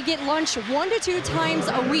that they get lunch 1 to 2 times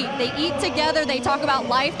a week. They eat together, they talk about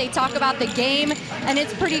life, they talk about the game, and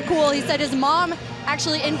it's pretty cool. He said his mom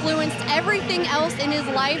actually influenced everything else in his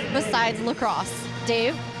life besides lacrosse.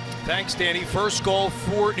 Dave? Thanks, Danny. First goal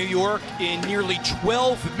for New York in nearly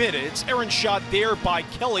 12 minutes. Errant shot there by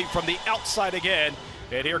Kelly from the outside again.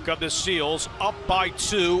 And here come the Seals, up by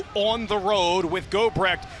 2 on the road with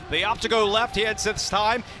Gobrecht. They opt to go left-hand this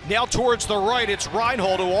time. Now towards the right, it's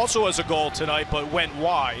Reinhold, who also has a goal tonight, but went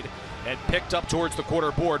wide and picked up towards the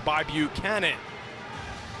quarter board by Buchanan.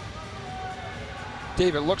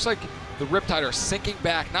 Dave, it looks like the Riptide are sinking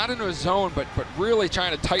back, not into a zone, but really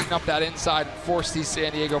trying to tighten up that inside and force these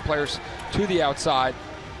San Diego players to the outside.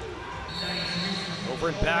 Over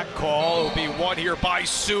and back call. It'll be one here by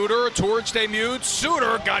Suter towards Demude.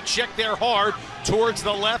 Suter got checked there hard towards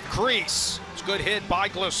the left crease. It's a good hit by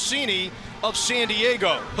Glacini of San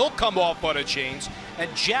Diego. He'll come off on a chains, and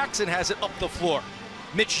Jackson has it up the floor.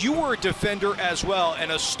 Mitch, you were a defender as well,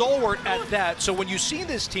 and a stalwart at that. So when you see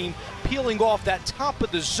this team peeling off that top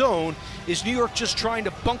of the zone, is New York just trying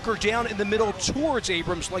to bunker down in the middle towards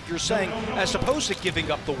Abrams, like you're saying, as opposed to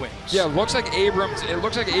giving up the wings? Yeah, it looks like Abrams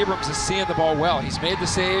is seeing the ball well. He's made the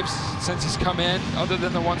saves since he's come in, other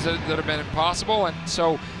than the ones that have been impossible, and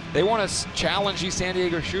so they want to challenge these San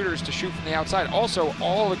Diego shooters to shoot from the outside. Also,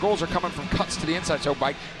 all of the goals are coming from cuts to the inside, so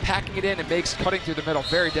by packing it in, it makes cutting through the middle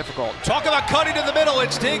very difficult. Talk about cutting to the middle,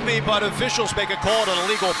 it's Digby, but officials make a call to an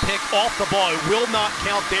illegal pick off the ball. It will not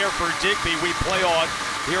count there for Digby. We play on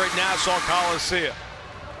here at Nassau Coliseum.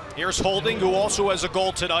 Here's Holding, who also has a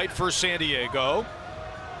goal tonight for San Diego.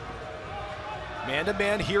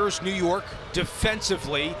 Man-to-man, here's New York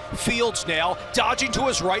defensively. Fields now, dodging to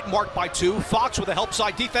his right, marked by 2. Fox with a help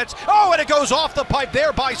side defense. Oh, and it goes off the pipe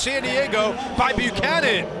there by San Diego, by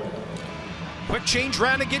Buchanan. Quick change,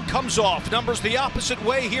 Ranagan comes off. Numbers the opposite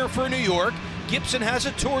way here for New York. Gibson has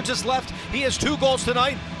it towards his left. He has 2 goals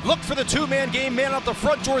tonight. Look for the 2-man game. Man out the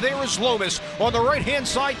front door there is Lomas. On the right-hand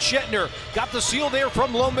side, Shetner. Got the seal there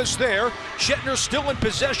from Lomas there. Shetner still in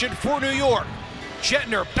possession for New York.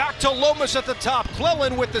 Shetner back to Lomas at the top.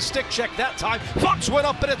 Clellan with the stick check that time. Fox went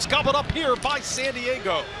up, and it's gobbled up here by San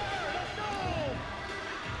Diego.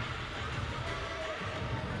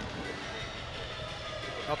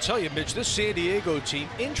 I'll tell you, Mitch, this San Diego team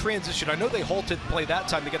in transition, I know they halted play that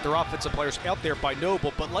time to get their offensive players out there by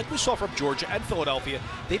Noble, but like we saw from Georgia and Philadelphia,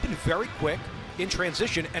 they've been very quick in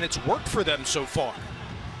transition, and it's worked for them so far.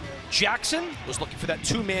 Jackson was looking for that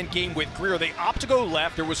 2-man game with Greer. They opt to go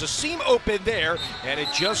left. There was a seam open there, and it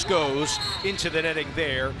just goes into the netting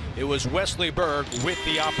there. It was Wesley Berg with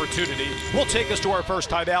the opportunity. Will take us to our first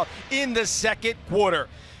timeout in the second quarter.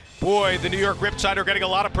 Boy, the New York Riptide are getting a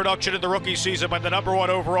lot of production in the rookie season by the #1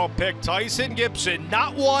 overall pick, Tyson Gibson.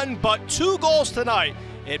 Not 1, but 2 goals tonight.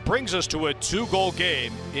 It brings us to a 2-goal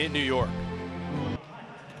game in New York.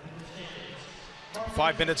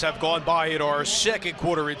 5 minutes have gone by in our second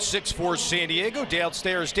quarter. It's 6-4 San Diego.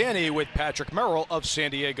 Downstairs, Danny with Patrick Merrill of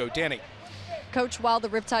San Diego. Danny. Coach, while the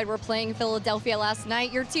Riptide were playing Philadelphia last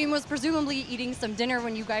night, your team was presumably eating some dinner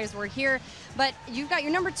when you guys were here, but you've got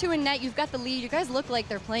your #2 in net, you've got the lead. You guys look like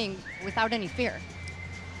they're playing without any fear.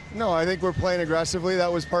 No, I think we're playing aggressively.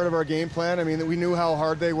 That was part of our game plan. I mean, we knew how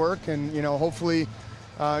hard they work, and, you know, hopefully,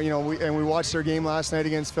 we watched their game last night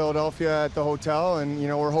against Philadelphia at the hotel, and, you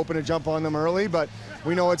know, we're hoping to jump on them early, but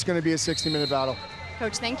we know it's going to be a 60-minute battle.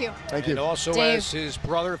 Coach, thank you. Thank you. And also Dave. as his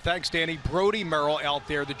brother, thanks Danny, Brody Merrill out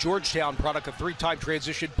there, the Georgetown product, a 3-time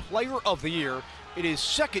transition player of the year in his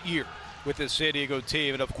second year with the San Diego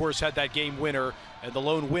team, and of course had that game winner and the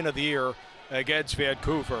lone win of the year against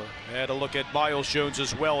Vancouver. And a look at Miles Jones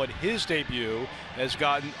as well in his debut, has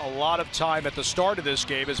gotten a lot of time at the start of this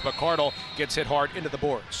game as McCardle gets hit hard into the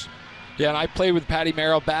boards. Yeah, and I played with Patty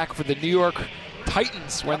Merrill back for the New York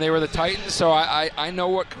Titans when they were the Titans, so I know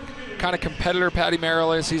what kind of competitor Patty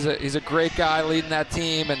Merrill is. He's a great guy leading that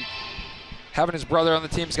team, and having his brother on the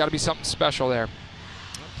team's got to be something special there.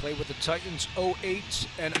 Played with the Titans 08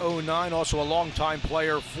 and 09, also a longtime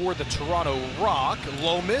player for the Toronto Rock.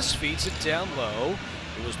 Lomas feeds it down low.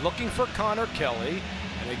 He was looking for Connor Kelly.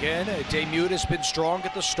 And again, Demuth has been strong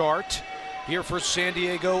at the start here for San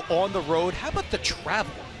Diego on the road. How about the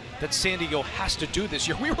travel that San Diego has to do this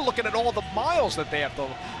year? We were looking at all the miles that they have to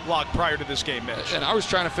log prior to this game, Mitch. And I was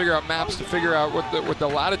trying to figure out maps to figure out what the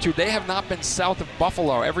latitude. They have not been south of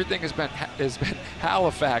Buffalo. Everything has been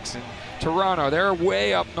Halifax and Toronto. They're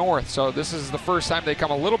way up north, so this is the first time they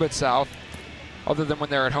come a little bit south, other than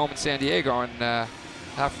when they're at home in San Diego and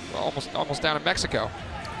almost down in Mexico.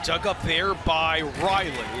 Dug up there by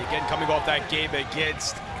Riley, again coming off that game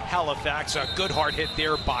against Halifax. A good hard hit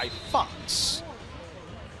there by Fox.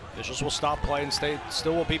 Officials will stop play and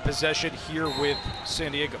still will be possession here with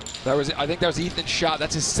San Diego. I think that was Ethan's shot.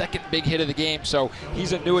 That's his second big hit of the game, so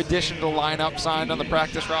he's a new addition to the lineup, signed on the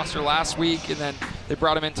practice roster last week, and then they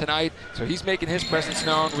brought him in tonight, so he's making his presence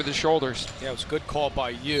known with his shoulders. Yeah, it was a good call by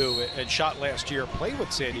you, and shot last year, played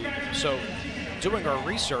with San Diego. So doing our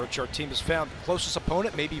research, our team has found the closest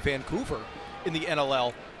opponent, maybe Vancouver, in the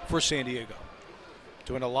NLL for San Diego.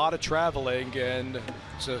 Doing a lot of traveling, and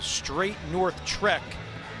it's a straight north trek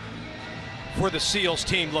for the Seals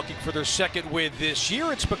team, looking for their second win this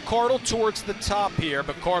year. It's McCardle towards the top here.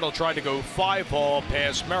 McCardle trying to go 5-ball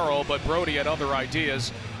past Merrill, but Brody had other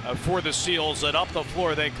ideas for the Seals, and up the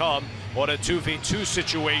floor they come on a 2v2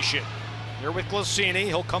 situation. Here with Glacini,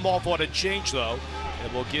 he'll come off on a change though,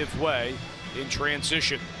 and will give way in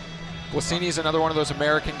transition. Glacini is another one of those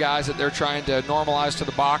American guys that they're trying to normalize to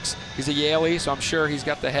the box. He's a Yalie, so I'm sure he's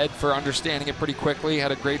got the head for understanding it pretty quickly.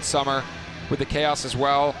 Had a great summer with the Chaos as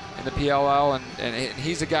well in the PLL, and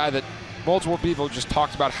he's a guy that multiple people just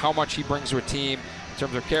talked about how much he brings to a team in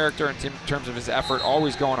terms of character and in terms of his effort,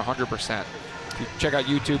 always going 100%. If you check out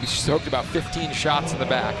YouTube, he's soaked about 15 shots in the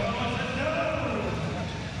back.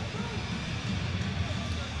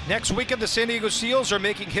 Next weekend, the San Diego Seals are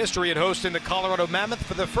making history and hosting the Colorado Mammoth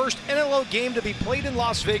for the first NLL game to be played in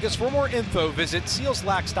Las Vegas. For more info, visit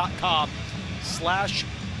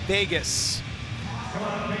sealslax.com/Vegas.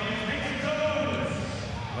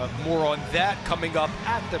 More on that coming up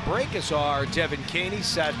at the break as our Devin Caney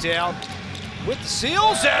sat down with the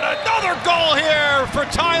Seals, and another goal here for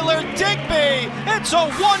Tyler Digby. It's a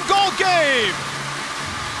one-goal game.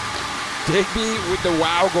 Digby with the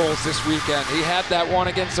wow goals this weekend. He had that one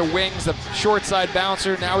against the Wings, the short side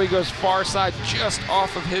bouncer. Now he goes far side just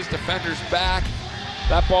off of his defender's back.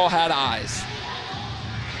 That ball had eyes.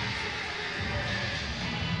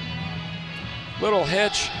 Little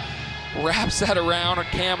hitch, wraps that around on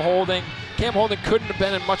Cam Holding. Cam Holding couldn't have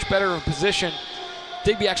been in much better of a position.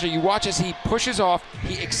 Digby actually, you watch as he pushes off,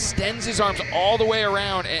 he extends his arms all the way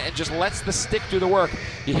around and just lets the stick do the work.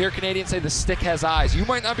 You hear Canadians say the stick has eyes. You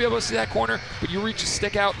might not be able to see that corner, but you reach a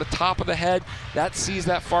stick out the top of the head, that sees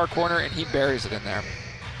that far corner, and he buries it in there.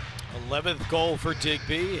 11th goal for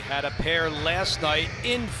Digby. Had a pair last night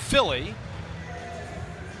in Philly.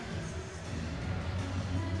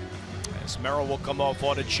 Merrill will come off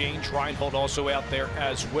on a change. Reinhold also out there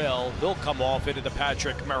as well. He'll come off into the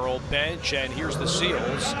Patrick Merrill bench. And here's the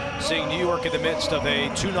Seals, seeing New York in the midst of a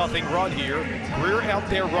 2-0 run here. Greer out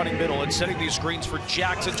there running middle and setting these screens for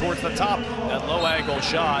Jackson towards the top. That low angle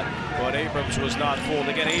shot, but Abrams was not fooled.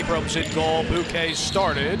 Again, Abrams in goal. Bouquet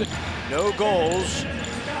started. No goals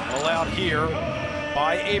allowed here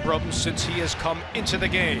by Abrams since he has come into the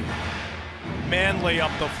game. Manley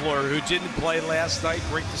up the floor, who didn't play last night.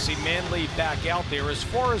 Great to see Manley back out there. As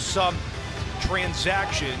far as some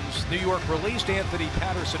transactions, New York released Anthony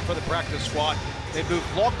Patterson for the practice squad. They moved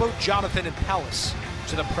Longboat, Jonathan, and Palace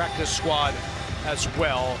to the practice squad as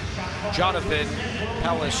well. Jonathan,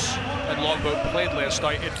 Palace, and Longboat played last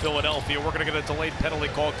night in Philadelphia. We're going to get a delayed penalty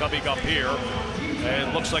call coming up here. And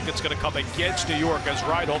it looks like it's going to come against New York as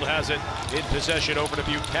Reinhold has it in possession over to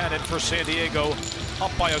Buchanan for San Diego,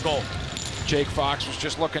 up by a goal. Jake Fox was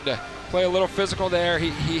just looking to play a little physical there.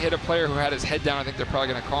 He hit a player who had his head down. I think they're probably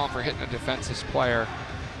going to call him for hitting a defensive player.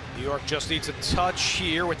 New York just needs a touch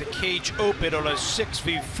here with the cage open on a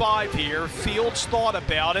 6v5 here. Fields thought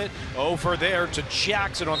about it. Over there to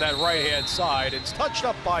Jackson on that right-hand side. It's touched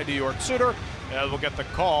up by New York Suter, and we'll get the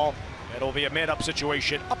call. It'll be a man-up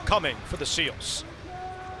situation upcoming for the Seals.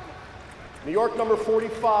 New York number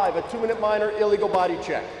 45, a 2-minute minor, illegal body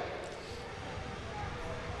check.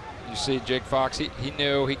 You see Jake Fox, he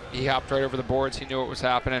knew, he hopped right over the boards, he knew what was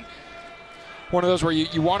happening. One of those where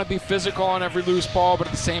you want to be physical on every loose ball, but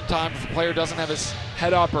at the same time, if the player doesn't have his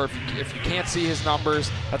head up or if you can't see his numbers,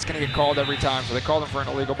 that's going to get called every time. So they called him for an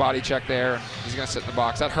illegal body check there, and he's going to sit in the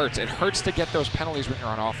box. That hurts. It hurts to get those penalties when you're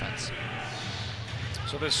on offense.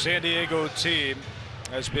 So this San Diego team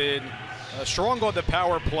has been strong on the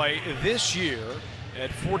power play this year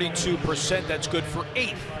at 42%. That's good for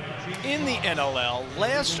 8th in the NLL.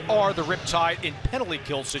 Last are the Riptide in penalty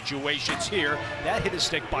kill situations here. That hit a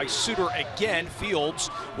stick by Suter again. Fields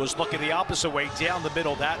was looking the opposite way down the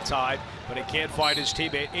middle that time, but he can't find his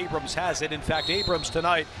teammate. Abrams has it. In fact, Abrams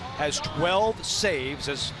tonight has 12 saves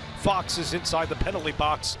as Fox is inside the penalty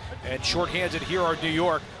box, and shorthanded here are New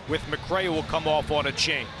York, with McRae will come off on a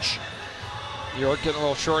change. New York getting a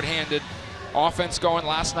little shorthanded offense going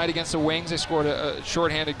last night against the Wings. They scored a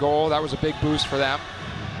shorthanded goal. That was a big boost for them.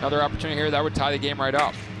 Another opportunity here that would tie the game right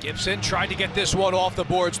up. Gibson tried to get this one off the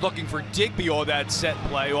boards, looking for Digby on that set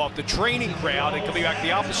play off the training ground, and coming back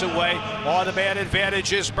the opposite way on the man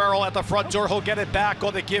advantage is Merrill at the front door. He'll get it back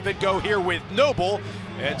on the give and go here with Noble,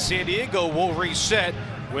 and San Diego will reset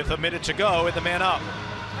with a minute to go in the man up.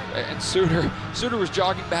 And Suter was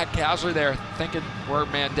jogging back casually there, thinking we're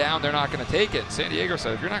man down, they're not going to take it. San Diego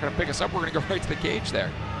said, if you're not going to pick us up, we're going to go right to the cage there.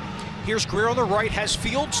 Here's Greer on the right, has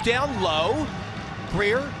Fields down low.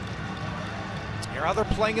 Greer, now they're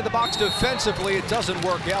playing in the box defensively. It doesn't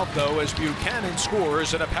work out though, as Buchanan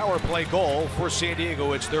scores and a power play goal for San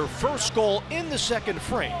Diego. It's their first goal in the second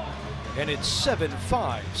frame, and it's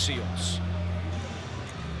 7-5 Seals.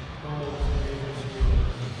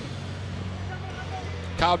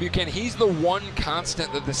 Kyle Buchanan, he's the one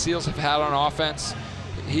constant that the Seals have had on offense.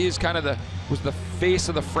 He is kind of was the face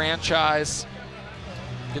of the franchise.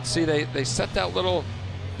 You can see they set that little,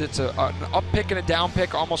 it's an up pick and a down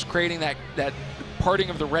pick, almost creating that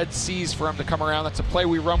parting of the Red Seas for him to come around. That's a play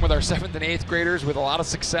we run with our 7th and 8th graders with a lot of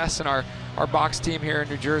success in our box team here in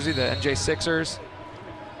New Jersey, the NJ Sixers.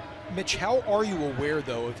 Mitch, how are you aware,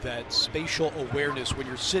 though, of that spatial awareness when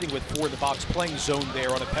you're sitting with 4 in the box playing zone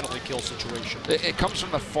there on a penalty kill situation? It comes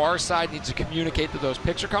from the far side, needs to communicate that those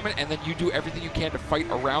picks are coming, and then you do everything you can to fight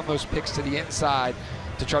around those picks to the inside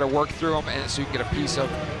to try to work through them, and so you can get a piece of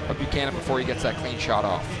Buchanan before he gets that clean shot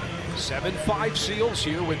off. 7-5 Seals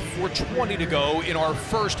here with 4:20 to go in our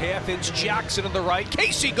first half. It's Jackson on the right.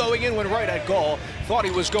 Casey going in, went right at goal. Thought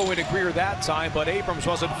he was going to Greer that time, but Abrams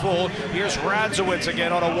wasn't fooled. Here's Radzowitz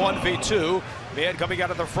again on a 1v2. Man coming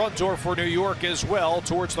out of the front door for New York as well,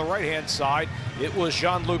 towards the right-hand side. It was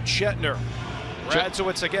Jean-Luc Chetner.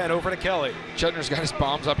 Radzowitz again over to Kelly. Chetner's got his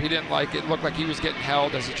bombs up. He didn't like it. Looked like he was getting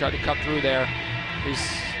held as he tried to cut through there. He's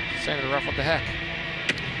saying to the ref, what the heck?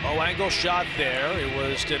 Low angle shot there. It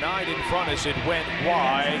was denied in front as it went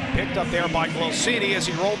wide. Picked up there by Glosini as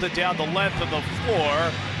he rolled it down the length of the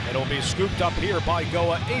floor. It'll be scooped up here by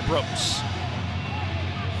Goa Abrams.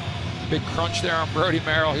 Big crunch there on Brody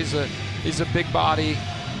Merrill. He's a big body.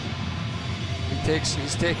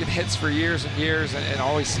 He's taken hits for years and years and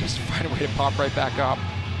always seems to find a way to pop right back up.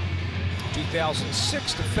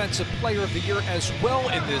 2006 Defensive Player of the Year as well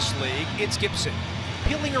in this league. It's Gibson.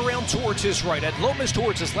 Peeling around towards his right, at Lomas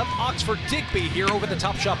towards his left. Oxford Digby here over the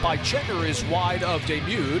top shot by Chetner is wide of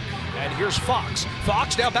Demude. And here's Fox.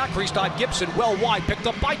 Fox now back crease on Gibson, well wide, picked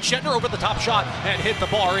up by Chetner over the top shot and hit the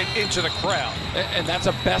bar into the crowd. And that's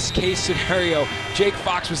a best case scenario. Jake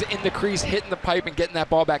Fox was in the crease, hitting the pipe and getting that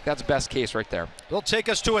ball back. That's best case right there. They'll take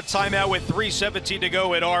us to a timeout with 3:17 to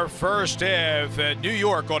go in our first half. New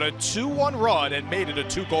York on a 2-1 run and made it a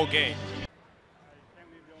 2-goal game.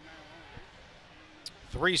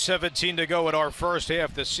 3:17 to go in our first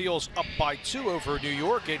half. The Seals up by 2 over New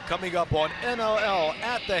York, and coming up on NLL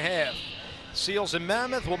at the half. Seals and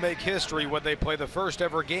Mammoth will make history when they play the first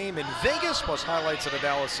ever game in Vegas, plus highlights and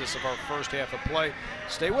analysis of our first half of play.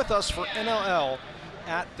 Stay with us for NLL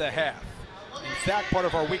at the half. In fact, part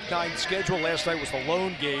of our Week 9 schedule last night was the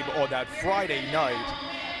lone game on that Friday night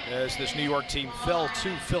as this New York team fell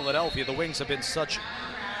to Philadelphia. The Wings have been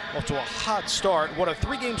off to a hot start. One of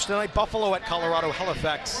 3 games tonight: Buffalo at Colorado,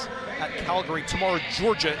 Halifax at Calgary. Tomorrow,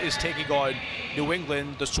 Georgia is taking on New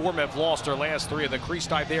England. The Swarm have lost their last 3, and the crease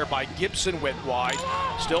dive there by Gibson went wide.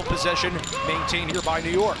 Still possession maintained here by New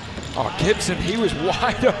York. Oh, Gibson, he was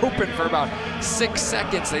wide open for about 6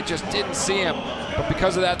 seconds. They just didn't see him. But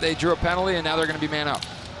because of that, they drew a penalty, and now they're going to be man up.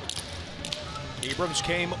 Abrams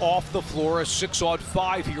came off the floor, a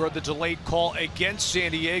 6-on-5 here on the delayed call against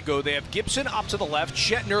San Diego. They have Gibson up to the left,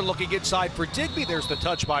 Shetner looking inside for Digby. There's the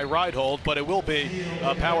touch by Reinhold, but it will be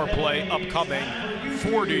a power play upcoming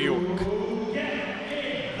for New York.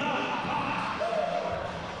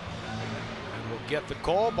 And we'll get the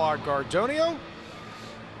call by Gardonio.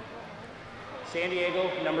 San Diego,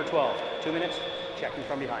 number 12. 2 minutes, checking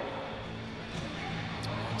from behind.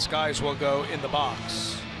 And Skies will go in the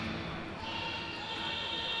box.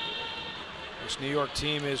 This New York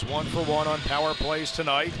team is 1 for 1 on power plays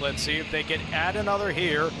tonight. Let's see if they can add another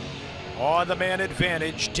here on the man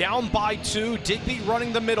advantage. Down by 2, Digby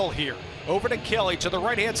running the middle here. Over to Kelly to the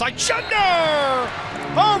right-hand side. Shetner!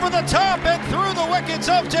 Over the top and through the wickets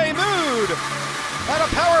of Damoud. And a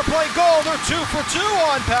power play goal. They're 2 for 2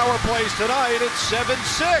 on power plays tonight. It's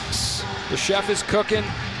 7-6. The chef is cooking.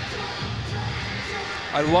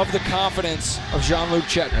 I love the confidence of Jean-Luc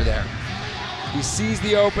Shetner there. He sees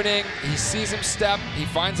the opening, he sees him step, he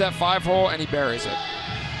finds that 5-hole, and he buries it.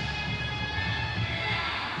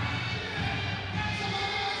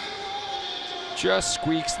 Just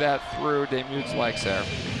squeaks that through Damoud's legs there.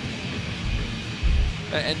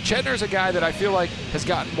 And Shetner's a guy that I feel like has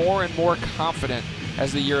gotten more and more confident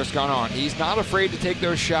as the year has gone on. He's not afraid to take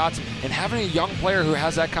those shots, and having a young player who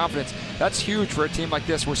has that confidence, that's huge for a team like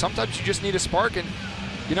this, where sometimes you just need a spark, and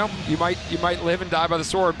you know, you might live and die by the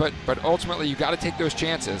sword, but ultimately you got to take those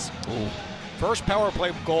chances. Ooh. First power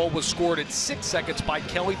play goal was scored in 6 seconds by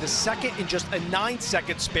Kelly. The second in just a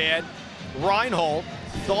 9-second span. Reinhold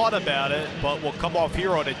thought about it, but will come off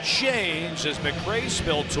here on a change as McRae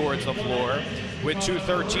spilled towards the floor with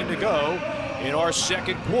 2:13 to go in our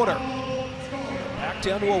second quarter. Back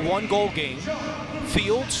down to a 1-goal game.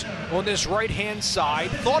 Fields on this right-hand side.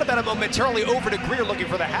 Thought about it momentarily over to Greer looking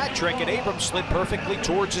for the hat trick, and Abrams slid perfectly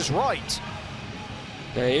towards his right.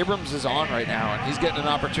 Yeah, Abrams is on right now, and he's getting an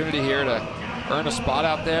opportunity here to earn a spot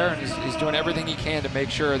out there, and he's doing everything he can to make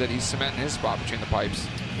sure that he's cementing his spot between the pipes.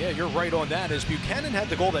 Yeah, you're right on that, as Buchanan had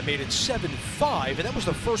the goal that made it 7-5, and that was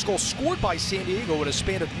the first goal scored by San Diego in a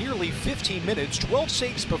span of nearly 15 minutes, 12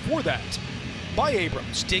 saves before that by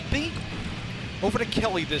Abrams. Digby over to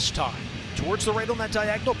Kelly this time. Towards the right on that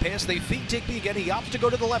diagonal pass, they feed Digby again. He opts to go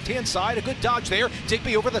to the left-hand side. A good dodge there.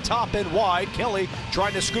 Digby over the top and wide. Kelly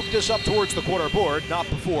trying to scoop this up towards the corner board. Not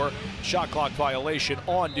before. Shot clock violation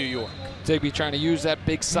on New York. Digby trying to use that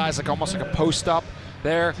big size, like almost like a post-up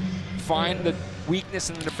there. Find the weakness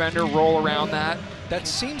in the defender, roll around that. That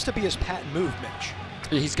seems to be his patent move, Mitch.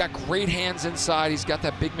 He's got great hands inside. He's got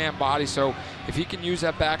that big man body, so if he can use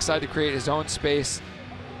that backside to create his own space,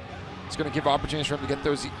 it's going to give opportunities for him to get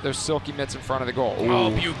those silky mitts in front of the goal. Ooh. Oh,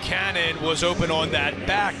 Buchanan was open on that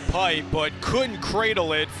back pipe, but couldn't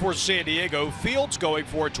cradle it for San Diego. Fields going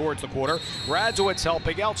for it towards the corner. Radzowitz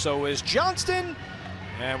helping out, so is Johnston.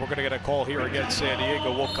 And we're going to get a call here against San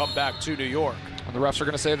Diego. We'll come back to New York. And the refs are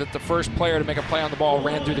going to say that the first player to make a play on the ball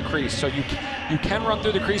ran through the crease. So you can run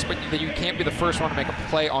through the crease, but you can't be the first one to make a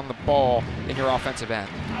play on the ball in your offensive end.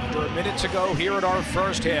 Under a minute to go here in our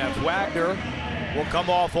first half. Wagner will come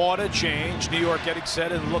off on a change. New York getting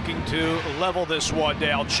set and looking to level this one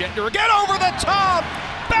down. Shetner again over the top!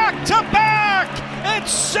 Back to back!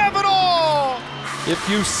 It's 7-all! If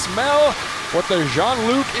you smell what the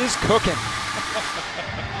Jean-Luc is cooking.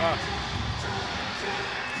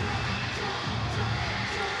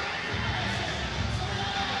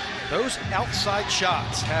 Those outside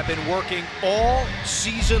shots have been working all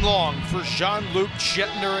season long for Jean-Luc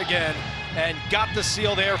Shetner again, and got the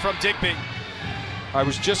seal there from Digby. I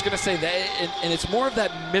was just going to say that, and it's more of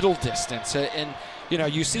that middle distance. And, you know,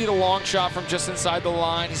 you see the long shot from just inside the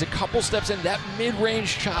line. He's a couple steps in. That mid-range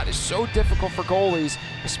shot is so difficult for goalies,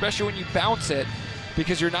 especially when you bounce it,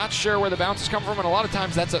 because you're not sure where the bounces come from, and a lot of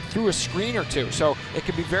times that's through a screen or two. So it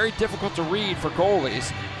can be very difficult to read for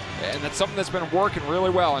goalies, and that's something that's been working really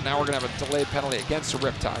well, and now we're going to have a delayed penalty against the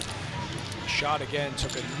Riptide. Shot again,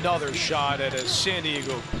 took another shot at a San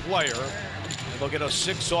Diego player. They'll get a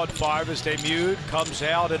 6-on-5 as Damoud comes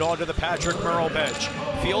out and onto the Patrick Merrill bench.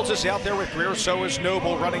 Fields is out there with Greer, so is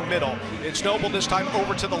Noble running middle. It's Noble this time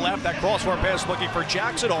over to the left. That crossbar pass looking for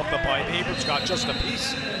Jackson off the pipe. Abrams got just a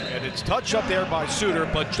piece, and it's touched up there by Suter.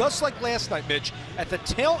 But just like last night, Mitch, at the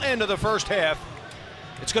tail end of the first half,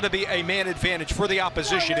 it's going to be a man advantage for the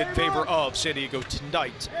opposition in favor of San Diego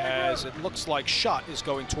tonight, as it looks like shot is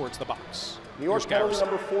going towards the box. New York penalty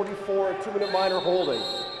number 44, a 2-minute minor holding.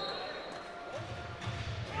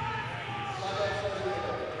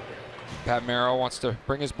 Pat Merrill wants to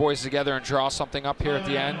bring his boys together and draw something up here at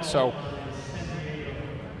the end, so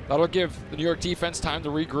that'll give the New York defense time to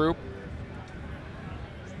regroup.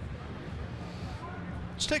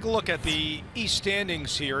 Let's take a look at the East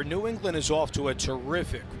standings here. New England is off to a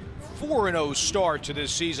terrific 4-0 start to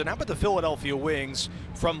this season. How about the Philadelphia Wings?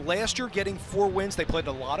 From last year getting 4 wins, they played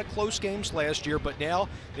a lot of close games last year, but now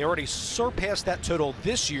they already surpassed that total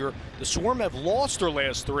this year. The Swarm have lost their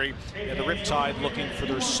last 3, and the Riptide looking for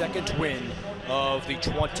their 2nd win of the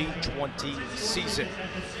 2020 season.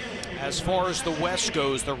 As far as the West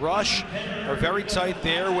goes, the Rush are very tight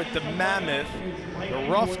there with the Mammoth. The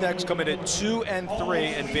Roughnecks come in at 2 and 3,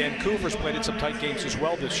 and Vancouver's played in some tight games as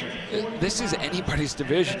well this year. This is anybody's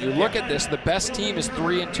division. You look at this, the best team is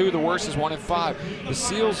 3 and 2, the worst is 1 and 5. The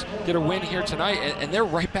Seals get a win here tonight, and they're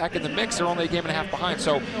right back in the mix. They're only a game and a half behind.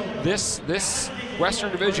 So this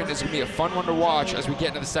Western Division is going to be a fun one to watch as we get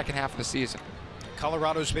into the second half of the season.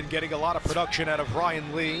 Colorado's been getting a lot of production out of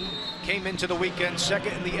Ryan Lee. Came into the weekend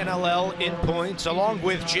 2nd in the NLL in points, along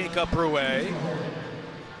with Jacob Rouet.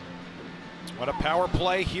 What a power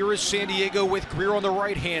play. Here is San Diego with Greer on the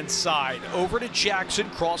right-hand side. Over to Jackson,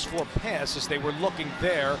 cross-floor pass as they were looking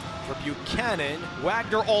there for Buchanan.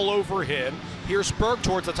 Wagner all over him. Here's Berg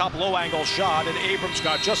towards the top, low-angle shot, and Abrams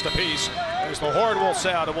got just a piece. As the horn will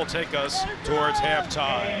sound, it will take us towards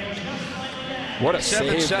halftime. What a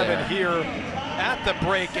save 7-7 here at the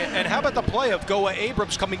break. And how about the play of Goa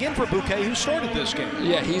Abrams coming in for Bouquet, who started this game?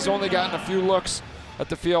 Yeah, he's only gotten a few looks at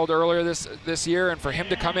the field earlier this year, and for him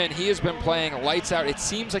to come in, he has been playing lights out. It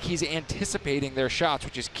seems like he's anticipating their shots,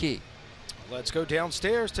 which is key. Let's go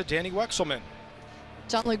downstairs to Danny Wexelman.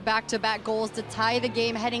 Jean-Luc, back-to-back goals to tie the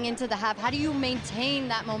game heading into the half. How do you maintain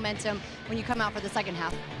that momentum when you come out for the second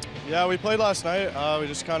half? Yeah, we played last night. We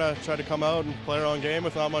just kind of tried to come out and play our own game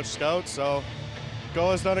with not much scouts. So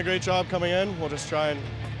Goa's done a great job coming in. We'll just try and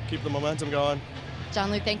keep the momentum going.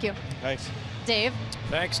 Jean-Luc, thank you. Thanks. Dave?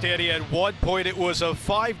 Thanks, Danny. At one point, it was a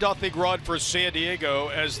 5-0 run for San Diego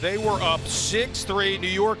as they were up 6-3. New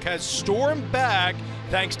York has stormed back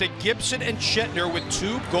thanks to Gibson and Shetner with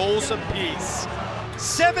 2 goals apiece.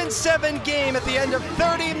 7-7 game at the end of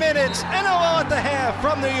 30 minutes. NLL at the half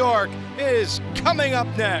from New York is coming up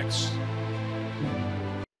next.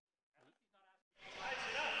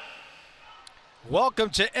 Welcome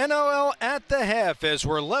to NLL at the half as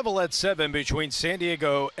we're level at 7 between San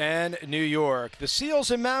Diego and New York. The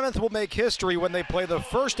Seals and Mammoth will make history when they play the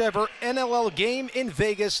first ever NLL game in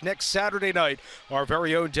Vegas next Saturday night. Our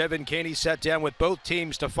very own Devin Caney sat down with both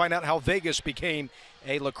teams to find out how Vegas became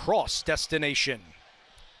a lacrosse destination.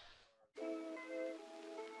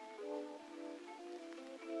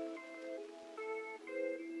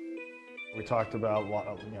 We talked about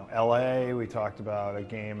LA, we talked about a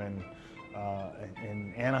game in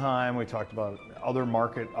Anaheim, we talked about other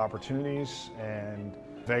market opportunities, and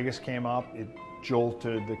Vegas came up. It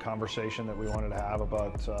jolted the conversation that we wanted to have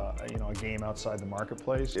about a game outside the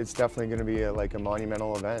marketplace. It's definitely going to be a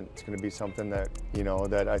monumental event. It's going to be something that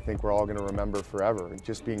that I think we're all going to remember forever.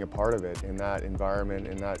 Just being a part of it in that environment,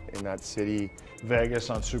 in that city. Vegas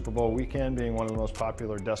on Super Bowl weekend being one of the most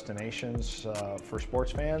popular destinations for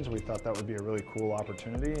sports fans, we thought that would be a really cool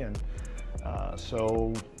opportunity, and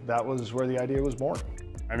so that was where the idea was born.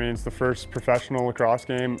 I mean, it's the first professional lacrosse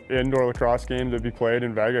game, indoor lacrosse game to be played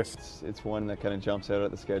in Vegas. It's one that kind of jumps out at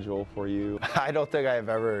the schedule for you. I don't think I've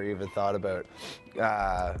ever even thought about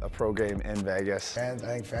a pro game in Vegas. I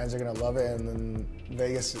think fans are going to love it, and then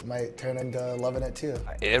Vegas might turn into loving it too.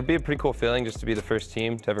 It'll be a pretty cool feeling just to be the first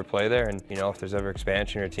team to ever play there, and if there's ever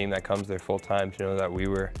expansion or a team that comes there full time, to know that we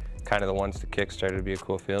were kind of the ones to kickstart it would be a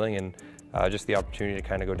cool feeling, and just the opportunity to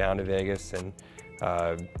kind of go down to Vegas and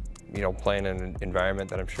play in an environment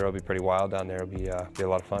that I'm sure will be pretty wild down there. It'll be a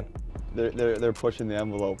lot of fun. They're pushing the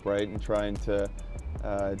envelope, right, and trying to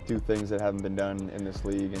do things that haven't been done in this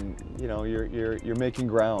league, and you're making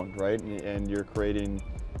ground, right, and you're creating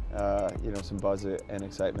some buzz and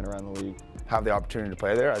excitement around the league. Have the opportunity to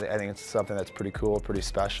play there, I think it's something that's pretty cool, pretty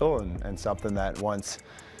special, and something that once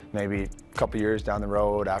maybe a couple years down the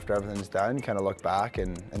road after everything's done, kind of look back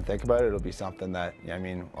and think about it. It'll be something that,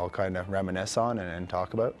 I'll kind of reminisce on and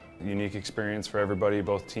talk about. Unique experience for everybody,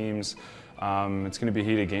 both teams. It's going to be a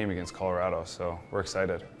heated game against Colorado, so we're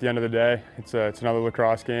excited. At the end of the day, it's another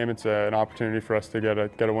lacrosse game. It's an opportunity for us to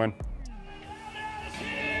get a win.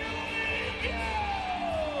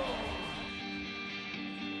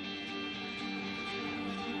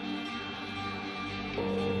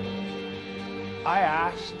 I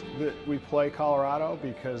asked that we play Colorado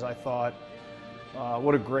because I thought,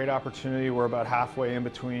 what a great opportunity. We're about halfway in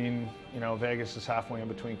between you know, Vegas is halfway in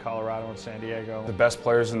between Colorado and San Diego. The best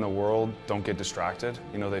players in the world don't get distracted.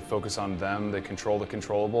 You know, they focus on them, they control the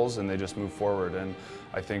controllables, and they just move forward. And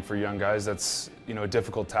I think for young guys, that's, you know, a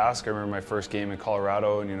difficult task. I remember my first game in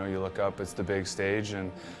Colorado, and, you know, you look up, it's the big stage,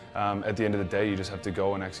 and at the end of the day, you just have to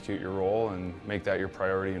go and execute your role and make that your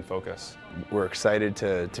priority and focus. We're excited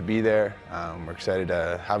to be there. We're excited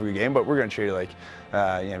to have a good game, but we're going to treat it like,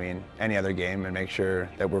 I mean, any other game and make sure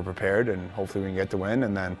that we're prepared, and hopefully we can get the win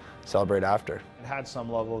and then celebrate after. It had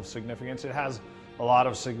some level of significance. It has a lot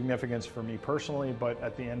of significance for me personally, but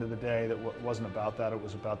at the end of the day, that wasn't about that. It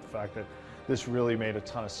was about the fact that this really made a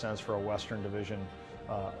ton of sense for a Western Division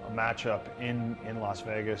a matchup in Las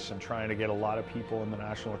Vegas, and trying to get a lot of people in the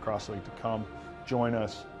National Lacrosse League to come join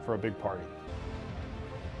us for a big party.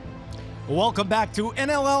 Welcome back to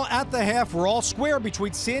NLL at the Half. We're all square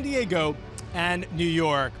between San Diego and New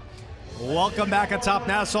York. Welcome back atop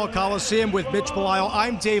Nassau Coliseum with Mitch Belisle.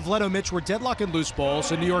 I'm Dave Leto. Mitch, we're deadlocking loose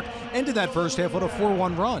balls, and New York ended that first half with a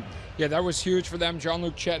 4-1 run. Yeah, that was huge for them.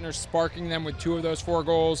 Jean-Luc Chetner sparking them with 2 of those 4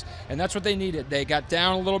 goals, and that's what they needed. They got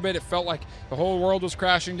down a little bit. It felt like the whole world was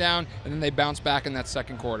crashing down, and then they bounced back in that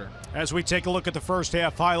second quarter. As we take a look at the first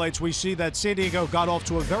half highlights, we see that San Diego got off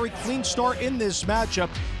to a very clean start in this matchup,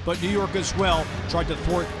 but New York as well tried to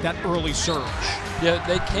thwart that early surge. Yeah,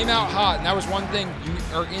 they came out hot, and that was one thing.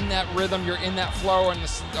 You are in that rhythm, you're in that flow, and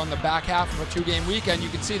on the back half of a 2-game weekend, you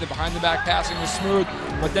can see the behind-the-back passing was smooth,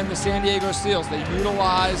 but then the San Diego Seals, they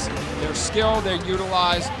utilize their skill, they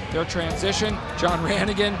utilize their transition. John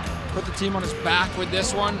Ranagan put the team on his back with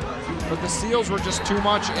this one, but the Seals were just too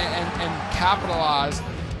much and capitalized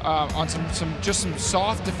on some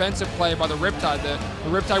soft defensive play by the Riptide. The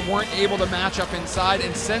Riptide weren't able to match up inside,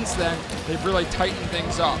 and since then, they've really tightened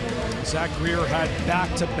things up. Zach Greer had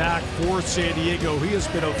back-to-back for San Diego. He has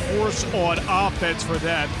been a force on offense for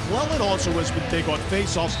them. Cleland also has been big on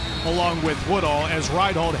faceoffs along with Woodall, as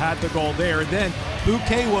Reinhold had the goal there. And then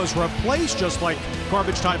Bouquet was replaced just like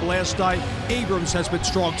garbage time last night. Abrams has been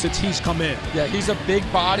strong since he's come in. Yeah, he's a big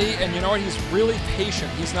body, and you know what? He's really patient.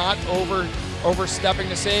 He's not overstepping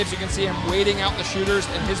the saves. You can see him waiting out the shooters,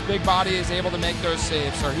 and his big body is able to make those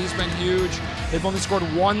saves. So he's been huge. They've only scored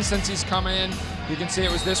 1 since he's come in. You can see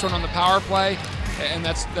it was this one on the power play, and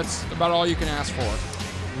that's about all you can ask for.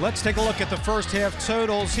 Let's take a look at the first half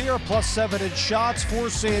totals here. +7 in shots for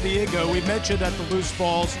San Diego. We mentioned that the loose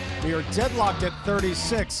balls, we are deadlocked at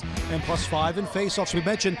 36, and +5 in faceoffs. We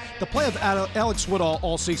mentioned the play of Alex Woodall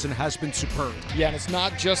all season has been superb. Yeah, and it's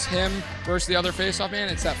not just him versus the other faceoff man.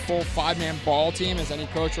 It's that full 5-man ball team, as any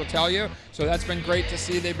coach will tell you. So that's been great to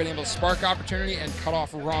see. They've been able to spark opportunity and cut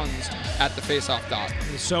off runs at the faceoff dot.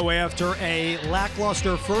 So after a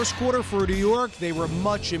lackluster first quarter for New York, they were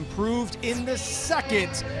much improved in the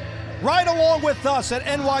second. Right along with us at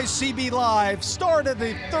NYCB Live, start of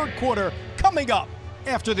the third quarter coming up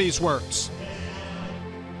after these words.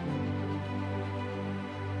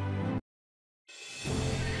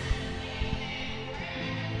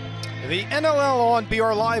 The NLL on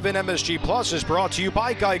BR Live and MSG Plus is brought to you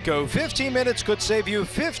by Geico. 15 minutes could save you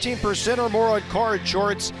 15% or more on car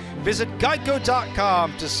insurance. Visit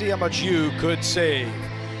geico.com to see how much you could save.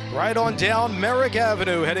 Right on down Merrick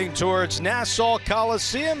Avenue, heading towards Nassau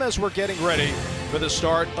Coliseum as we're getting ready for the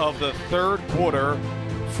start of the third quarter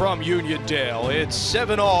from Uniondale. It's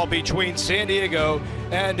 7-all between San Diego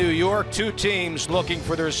and New York. 2 teams looking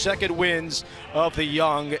for their second wins of the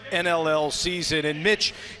young NLL season. And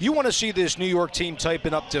Mitch, you want to see this New York team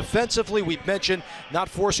tighten up defensively. We've mentioned not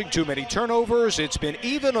forcing too many turnovers. It's been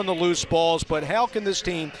even on the loose balls, but how can this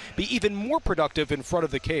team be even more productive in front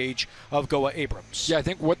of the cage of Goa Abrams? Yeah, I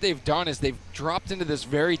think what they've done is they've dropped into this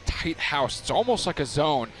very tight house. It's almost like a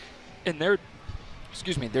zone, and they're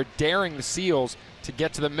daring the Seals to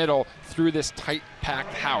get to the middle through this tight,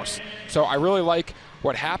 packed house. So I really like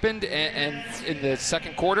what happened and in the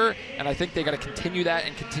second quarter, and I think they got to continue that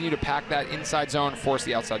and continue to pack that inside zone, force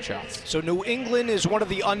the outside shots. So New England is one of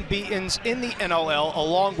the unbeatens in the NLL,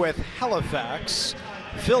 along with Halifax.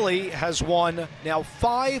 Philly has won now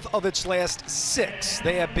 5 of its last 6.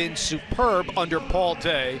 They have been superb under Paul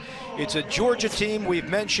Day. It's a Georgia team we've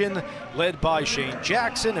mentioned, led by Shane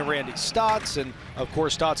Jackson and Randy Stotts, and of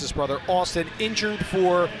course Stotts' brother Austin, injured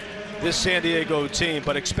for this San Diego team,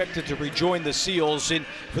 but expected to rejoin the Seals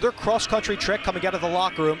for their cross-country trek coming out of the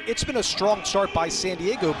locker room. It's been a strong start by San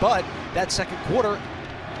Diego, but that second quarter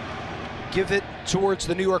give it towards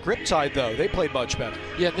the New York Riptide, though. They played much better.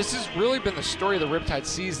 Yeah, this has really been the story of the Riptide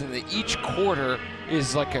season, that each quarter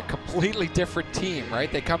is like a completely different team,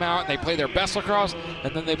 right? They come out and they play their best lacrosse,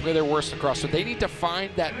 and then they play their worst lacrosse. So they need to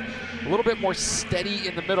find that a little bit more steady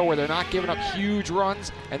in the middle where they're not giving up huge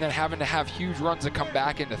runs and then having to have huge runs that come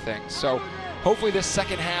back into things. So hopefully this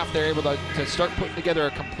second half they're able to start putting together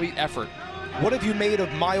a complete effort. What have you made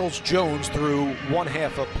of Miles Jones through one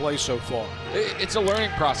half of play so far? It's a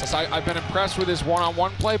learning process. I've been impressed with his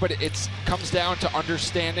one-on-one play, but it comes down to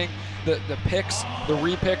understanding the picks, the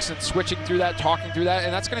repicks, and switching through that, talking through that,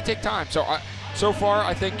 and that's going to take time. So far,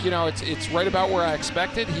 I think it's right about where I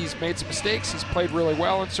expected. He's made some mistakes. He's played really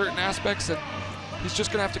well in certain aspects, and he's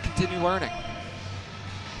just going to have to continue learning.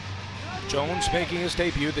 Jones making his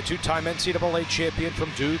debut, the two-time NCAA champion from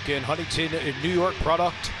Duke and Huntington, New York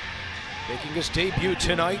product, making his debut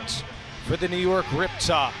tonight for the New York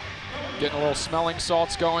Riptide. Getting a little smelling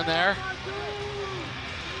salts going there.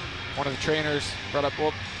 One of the trainers brought up,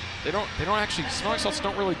 well, they don't actually, smelling salts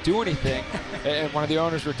don't really do anything. And one of the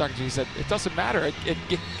owners we were talking to, he said, it doesn't matter.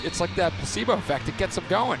 It's like that placebo effect. It gets them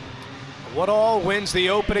going. Woodall wins the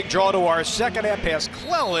opening draw to our second half pass.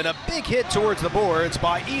 Clellan, a big hit towards the boards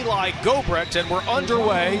by Eli Gobrecht, and we're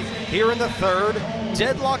underway here in the third,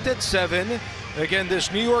 deadlocked at 7. Again,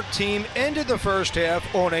 this New York team ended the first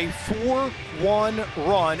half on a 4-1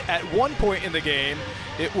 run. At one point in the game,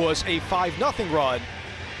 it was a 5-0 run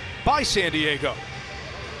by San Diego.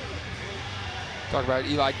 Talk about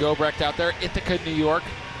Eli Gobrecht out there, Ithaca, New York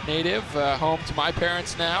native, home to my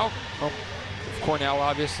parents now, home of Cornell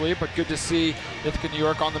obviously, but good to see Ithaca, New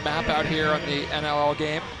York on the map out here on the NLL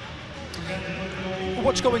game.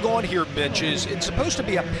 What's going on here, Mitch, is it's supposed to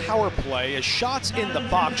be a power play. As shots in the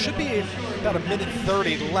box should be about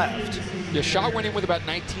 1:30 left. Yeah, shot went in with about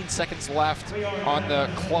 19 seconds left on the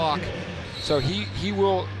clock. So he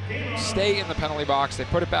will stay in the penalty box. They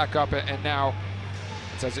put it back up, and now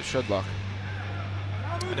it's as it should look.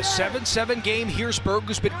 In a 7-7 game, here's Berg,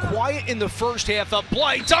 who's been quiet in the first half of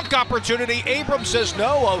play. Dunk opportunity. Abrams says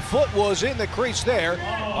no. A foot was in the crease there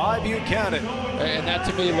by Buchanan. And that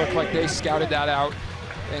to me looked like they scouted that out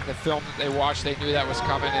in the film that they watched. They knew that was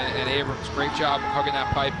coming, and Abrams, great job hugging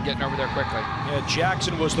that pipe and getting over there quickly. Yeah,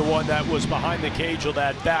 Jackson was the one that was behind the cage of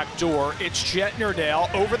that back door. It's Chetner now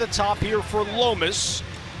over the top here for Lomas,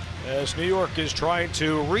 as New York is trying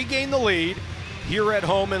to regain the lead here at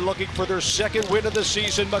home and looking for their second win of the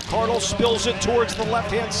season. McCardle spills it towards the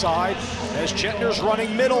left-hand side as Chetner's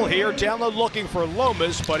running middle here, down low looking for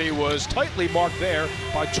Lomas, but he was tightly marked there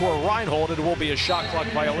by Tor Reinhold, and it will be a shot clock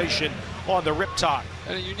violation on the Riptide.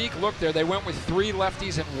 And a unique look there. They went with 3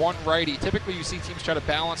 lefties and 1 righty. Typically you see teams try to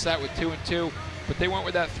balance that with 2 and 2, but they went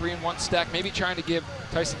with that 3-and-1 stack, maybe trying to give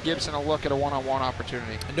Tyson Gibson a look at a one-on-one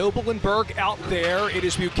opportunity. Noble and Berg out there. It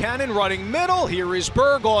is Buchanan running middle. Here is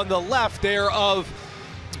Berg on the left there of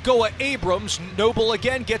Goa Abrams. Noble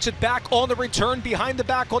again gets it back on the return, behind the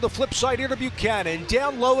back on the flip side here to Buchanan.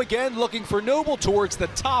 Down low again, looking for Noble towards the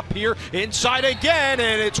top here. Inside again,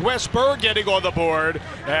 and it's Wes Berg getting on the board.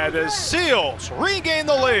 And the Seals regain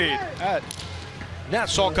the lead at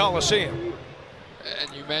Nassau Coliseum.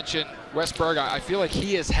 And you mentioned Wes Berg. I feel like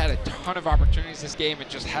he has had a ton of opportunities this game and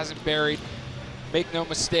just hasn't buried. Make no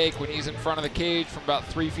mistake, when he's in front of the cage from about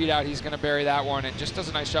 3 feet out, he's going to bury that one, and just does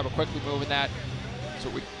a nice job of quickly moving that. So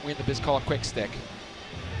we in the biz call a quick stick.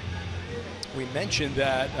 We mentioned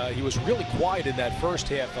that he was really quiet in that first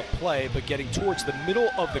half of play, but getting towards the middle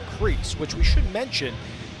of the crease, which we should mention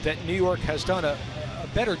that New York has done a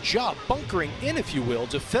better job bunkering in, if you will,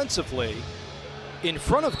 defensively in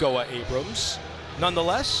front of Goa Abrams.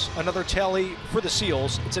 Nonetheless, another tally for the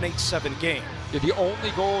Seals. It's an 8-7 game. Yeah, the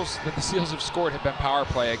only goals that the Seals have scored have been power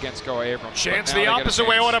play against Goa Abrams. Chance the opposite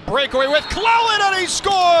way on a breakaway with Clellan, and he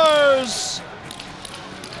scores!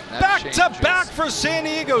 Back to back for San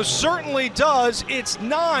Diego, certainly does. It's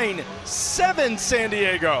 9-7 San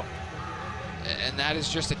Diego. And that is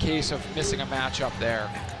just a case of missing a matchup there.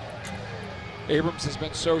 Abrams has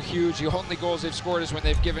been so huge. The only goals they've scored is when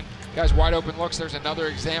they've given guys wide open looks. There's another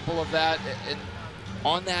example of that. And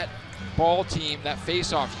on that ball team, that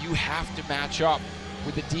face-off, you have to match up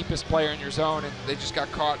with the deepest player in your zone, and they just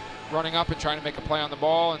got caught running up and trying to make a play on the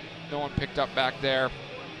ball, and no one picked up back there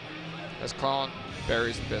as Clellan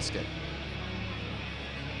buries the biscuit.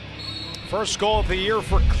 First goal of the year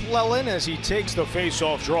for Clellan as he takes the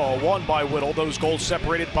face-off draw, won by Whittle. Those goals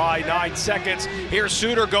separated by 9 seconds. Here's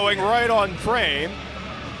Suter going right on frame,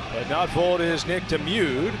 but not fouled is Nick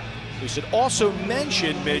Demude. We should also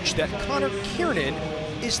mention, Mitch, that Connor Kiernan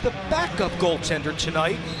is the backup goaltender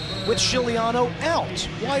tonight with Giuliano out.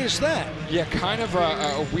 Why is that? Yeah, kind of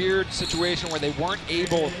a weird situation where they weren't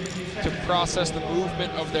able to process the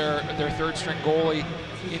movement of their third-string goalie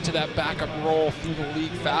into that backup role through the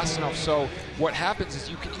league fast enough. So what happens is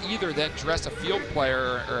you can either then dress a field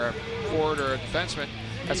player or a forward or a defenseman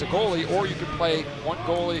as a goalie, or you can play one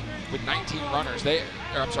goalie with 19 runners.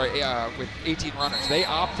 With 18 runners. They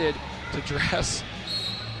opted to dress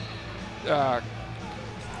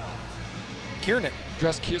Kiernan.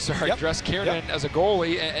 Dress Kiernan as a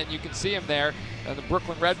goalie, and you can see him there. The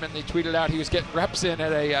Brooklyn Redmen, they tweeted out he was getting reps in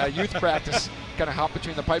at a youth practice, kind of hop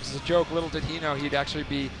between the pipes as a joke. Little did he know he'd actually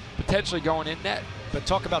be potentially going in net. But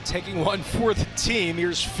talk about taking one for the team.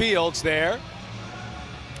 Here's Fields there.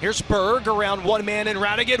 Here's Berg around one man in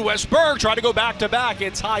Ranagan. Wes Berg trying to go back-to-back.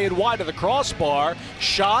 It's high and wide of the crossbar.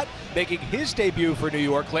 Shot, making his debut for New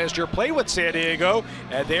York. Last year played with San Diego.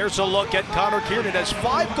 And there's a look at Connor Kiernan. Has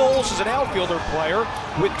 5 goals as an outfielder player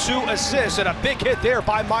with 2 assists. And a big hit there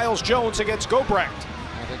by Miles Jones against Gobrecht.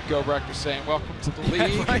 I think Gobrecht was saying, welcome to the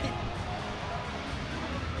league. Yeah, right.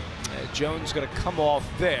 Jones going to come off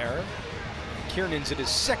there. Kiernan's in his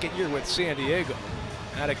 2nd year with San Diego.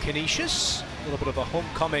 Out of Canisius. A little bit of a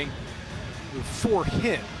homecoming for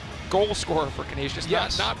him. Goal scorer for Canisius,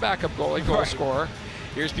 yes. Not backup goalie, goal scorer.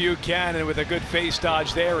 Here's Buchanan with a good face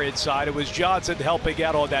dodge there inside. It was Johnson helping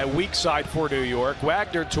out on that weak side for New York.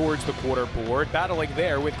 Wagner towards the quarter board, battling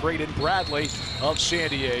there with Graydon Bradley of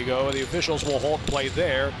San Diego. The officials will halt play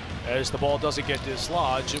there as the ball doesn't get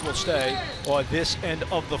dislodged. It will stay on this end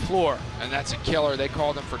of the floor. And that's a killer. They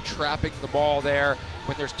called him for trapping the ball there.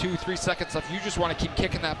 When there's 2-3 seconds left, you just want to keep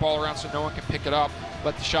kicking that ball around so no one can pick it up,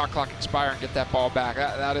 let the shot clock expire and get that ball back.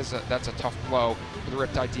 That's a tough blow for the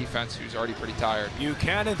Riptide defense, who's already pretty tired.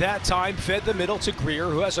 Buchanan that time fed the middle to Greer,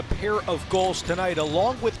 who has a pair of goals tonight,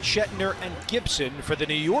 along with Chetner and Gibson for the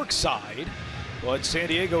New York side. But San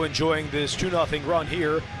Diego enjoying this 2-0 run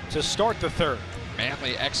here to start the 3rd.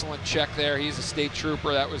 Manley, excellent check there. He's a state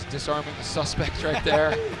trooper. That was disarming the suspect right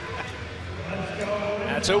there.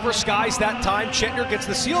 That's over skies that time. Chetner gets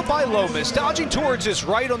the seal by Lomas. Dodging towards his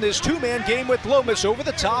right on this 2-man game with Lomas over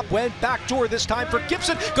the top. Went backdoor this time for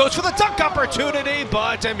Gibson. Goes for the dunk opportunity,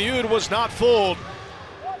 but Amud was not fooled.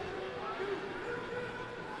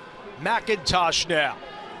 McIntosh now.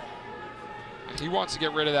 He wants to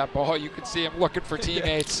get rid of that ball. You can see him looking for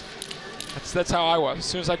teammates. That's how I was. As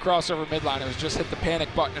soon as I crossed over midline, it was just hit the panic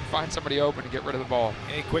button and find somebody open to get rid of the ball.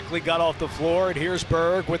 He quickly got off the floor, and here's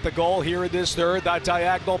Berg with the goal here in this 3rd. That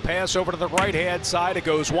diagonal pass over to the right-hand side. It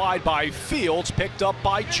goes wide by Fields, picked up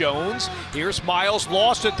by Jones. Here's Miles,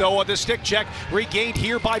 lost it though on the stick check. Regained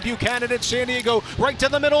here by Buchanan and San Diego. Right to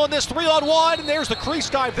the middle in this 3-on-1, and there's the crease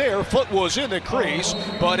dive there. Foot was in the crease,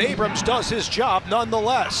 but Abrams does his job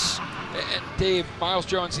nonetheless. And Dave, Miles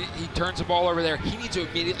Jones, he turns the ball over there. He needs to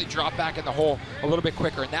immediately drop back in the hole a little bit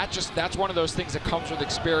quicker. And that's one of those things that comes with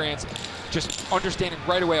experience. Just understanding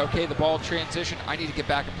right away, okay, the ball transition, I need to get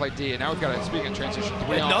back and play D. And now we've got to, speaking of transition,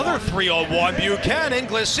 3-on-1. Another 3-on-1. Buchanan,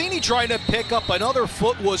 Glissini trying to pick up another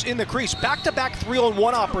foot was in the crease. Back-to-back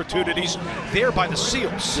 3-on-1 opportunities there by the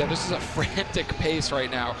Seals. Yeah, this is a frantic pace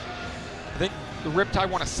right now. I think the Riptide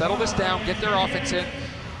want to settle this down, get their offense in.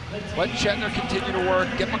 Let Chetner continue to work,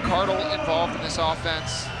 get McCardle involved in this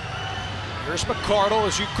offense. Here's McCardle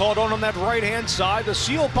as you called on that right-hand side. The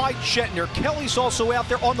seal by Chetner. Kelly's also out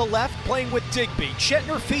there on the left playing with Digby.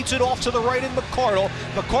 Chetner feeds it off to the right in McCardle.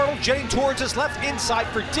 McCardle jetting towards his left inside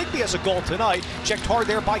for Digby as a goal tonight. Checked hard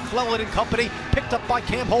there by Cleland and company. Picked up by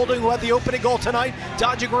Cam Holding, who had the opening goal tonight.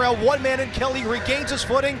 Dodging around one man, and Kelly regains his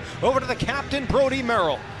footing over to the captain, Brody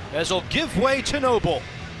Merrill, as he'll give way to Noble.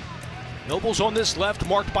 Noble's on this left,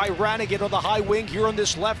 marked by Ranagan on the high wing here on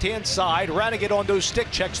this left-hand side. Ranagan on those stick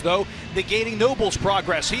checks, though, negating Noble's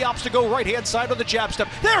progress. He opts to go right-hand side on the jab step.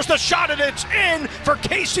 There's the shot, and it's in for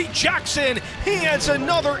Casey Jackson. He adds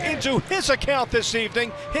another into his account this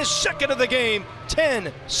evening, his 2nd of the game.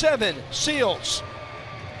 10-7 Seals.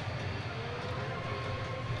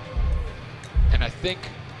 And I think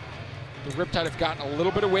the Riptide have gotten a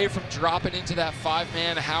little bit away from dropping into that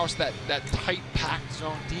 5-man house, that tight, packed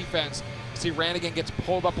zone defense. See, Ranagan gets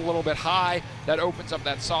pulled up a little bit high. That opens up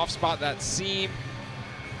that soft spot, that seam.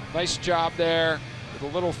 Nice job there with a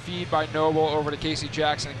little feed by Noble over to Casey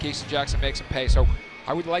Jackson, and Casey Jackson makes him pay. So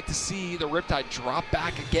I would like to see the Riptide drop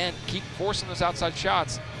back again, keep forcing those outside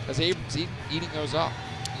shots as Abrams eating those up.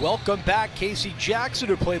 Welcome back, Casey Jackson,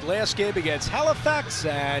 who played last game against Halifax,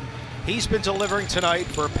 and he's been delivering tonight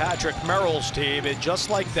for Patrick Merrill's team, and just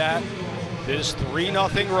like that, this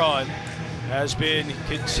 3-0 run has been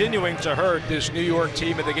continuing to hurt this New York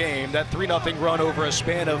team in the game. That 3-0 run over a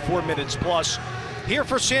span of 4 minutes plus here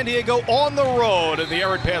for San Diego on the road. And the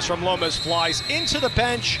errant pass from Lomas flies into the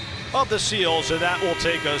bench of the Seals, and that will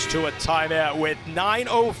take us to a timeout with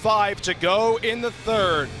 9:05 to go in the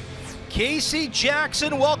third. Casey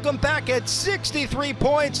Jackson, welcome back at 63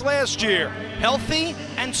 points last year. Healthy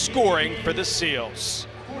and scoring for the Seals.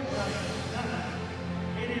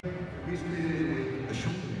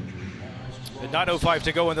 At 9:05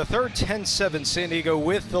 to go in the third, 10-7 San Diego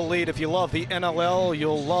with the lead. If you love the NLL,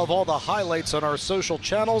 you'll love all the highlights on our social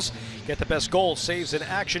channels. Get the best goals, saves, and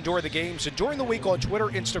action during the games and during the week on Twitter,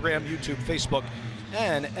 Instagram, YouTube, Facebook,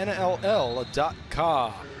 and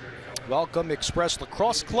NLL.com. Welcome Express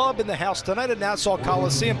Lacrosse Club in the house tonight at Nassau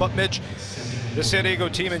Coliseum. But Mitch, the San Diego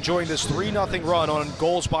team enjoying this 3-0 run on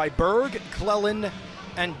goals by Berg, Clellan,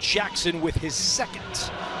 and Jackson with his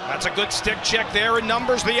second. That's a good stick check there, and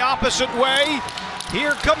numbers the opposite way.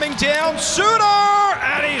 Here coming down, Suter,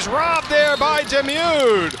 and he's robbed there by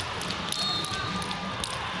Demude.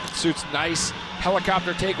 Suits nice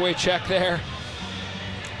helicopter takeaway check there.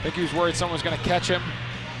 I think he was worried someone was going to catch him.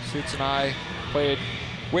 Suits and I played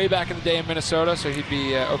way back in the day in Minnesota, so he'd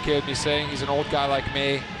be okay with me saying he's an old guy like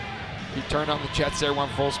me. He turned on the jets there,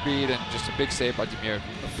 went full speed, and just a big save by Demude.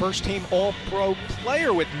 The first team All-Pro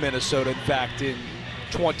player with Minnesota, in fact, in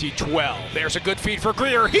 2012. There's a good feed for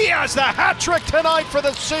Greer. He has the hat trick tonight for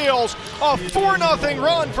the Seals. A 4-0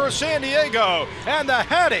 run for San Diego. And the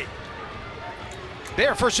Hattie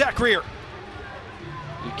there for Zach Greer.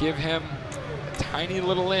 You give him a tiny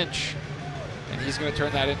little inch, and he's going to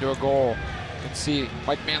turn that into a goal. You can see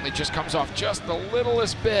Mike Manley just comes off just the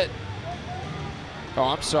littlest bit. Oh,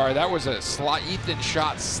 I'm sorry. That was a slot. Ethan's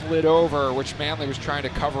shot slid over, which Manley was trying to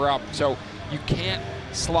cover up. So you can't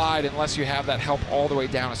slide unless you have that help all the way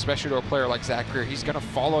down, especially to a player like Zach Greer. He's going to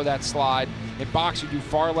follow that slide. In box, you do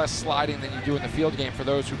far less sliding than you do in the field game. For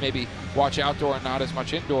those who maybe watch outdoor and not as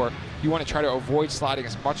much indoor, you want to try to avoid sliding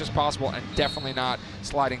as much as possible and definitely not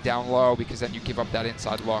sliding down low, because then you give up that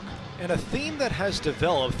inside look. And a theme that has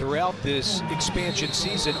developed throughout this expansion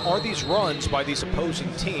season are these runs by these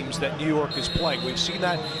opposing teams that New York is playing. We've seen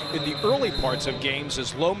that in the early parts of games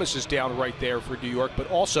as Lomas is down right there for New York,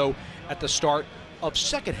 but also at the start of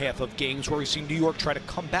second half of games where we've seen New York try to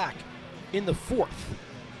come back in the fourth.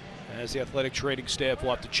 As the athletic training staff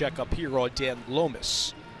will have to check up here on Dan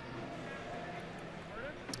Lomas.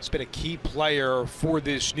 He's been a key player for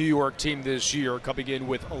this New York team this year, coming in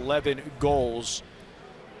with 11 goals.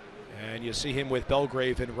 And you see him with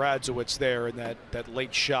Belgrave and Radzowitz there in that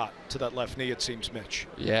late shot to that left knee, it seems, Mitch.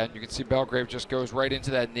 Yeah, and you can see Belgrave just goes right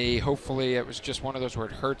into that knee. Hopefully it was just one of those where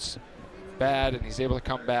it hurts bad and he's able to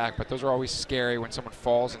come back, but those are always scary when someone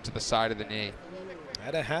falls into the side of the knee.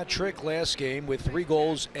 Had a hat trick last game with 3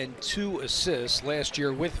 goals and 2 assists last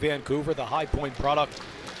year with Vancouver, the High Point product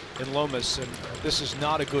in Lomas. And this is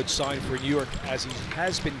not a good sign for New York, as he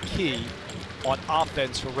has been key on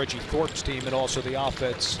offense for Reggie Thorpe's team, and also the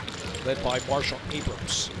offense led by Marshall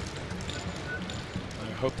Abrams.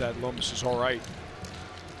 I hope that Lomas is all right.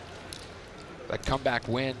 That comeback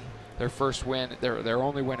win, their first win, their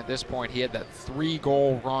only win at this point. He had that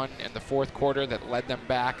 3-goal run in the fourth quarter that led them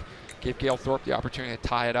back, gave Gail Thorpe the opportunity to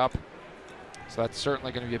tie it up. So that's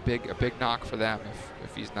certainly going to be a big knock for them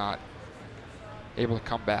if he's not able to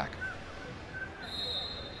come back.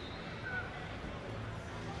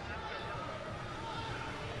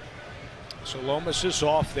 So Lomas is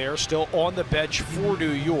off there, still on the bench for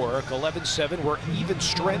New York. 11-7, we're even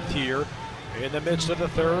strength here in the midst of the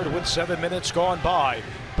third with 7 minutes gone by.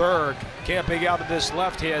 Berg camping out of this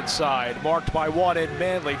left-hand side, marked by one in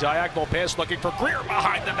Manley. Diagonal pass looking for Greer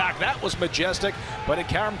behind the back. That was majestic, but it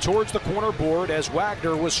came towards the corner board as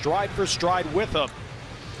Wagner was stride for stride with him.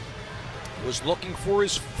 Was looking for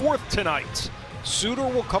his 4th tonight. Suter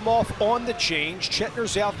will come off on the change.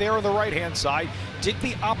 Chetner's out there on the right-hand side.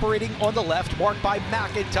 Digby operating on the left, marked by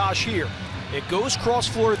McIntosh here. It goes cross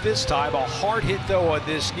floor this time. A hard hit, though, on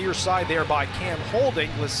this near side there by Cam Holding.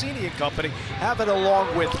 Glacini and company have it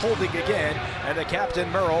along with Holding again, and the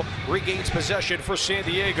captain, Merrill, regains possession for San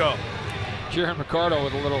Diego. Kieran McCardle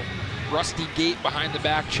with a little rusty gate behind the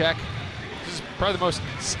back check. This is probably the most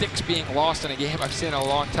sticks being lost in a game I've seen in a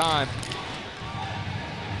long time.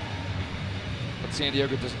 But San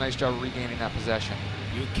Diego does a nice job of regaining that possession.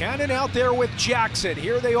 Buchanan out there with Jackson.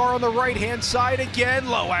 Here they are on the right-hand side again.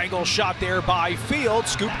 Low angle shot there by Field.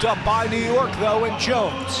 Scooped up by New York, though, and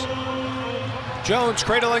Jones. Jones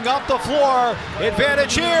cradling up the floor.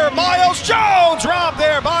 Advantage here. Miles Jones robbed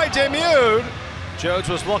there by Demude. Jones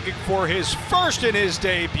was looking for his first in his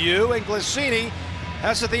debut, and Glacini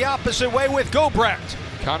has it the opposite way with Gobrecht.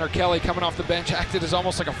 Connor Kelly coming off the bench acted as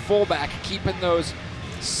almost like a fullback, keeping those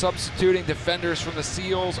substituting defenders from the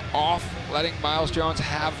Seals off, letting Miles Jones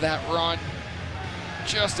have that run.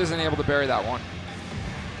 Just isn't able to bury that one.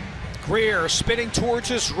 Greer spinning towards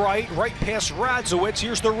his right past Radzowitz.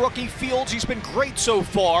 Here's the rookie Fields. He's been great so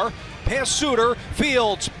far. Pass Suter,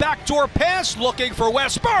 Fields, backdoor pass, looking for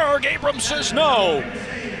Wesley Berg. Abrams says no.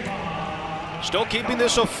 Still keeping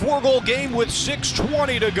this a 4-goal game with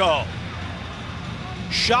 6:20 to go.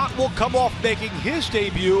 Shot will come off, making his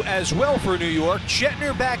debut as well for New York.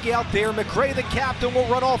 Chetner back out there. McRae, the captain, will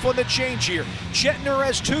run off on the change here. Chetner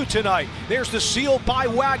has 2 tonight. There's the seal by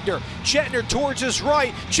Wagner. Chetner towards his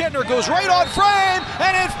right. Chetner goes right on frame,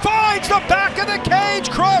 and it finds the back of the cage,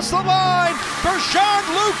 cross the line for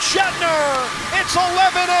Jean-Luc Chetner. It's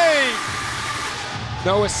 11-8.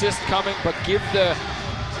 No assist coming, but give the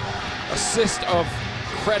assist of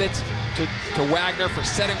credit to Wagner for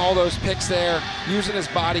setting all those picks there, using his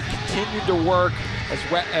body, continued to work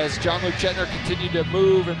as Jean-Luc Chetner continued to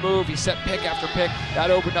move and move. He set pick after pick.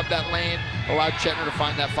 That opened up that lane, allowed Chetner to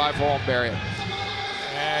find that 5-hole and bury it.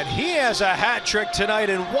 And he has a hat trick tonight,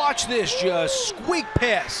 and watch this, just squeak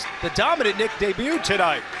past the dominant Nick debut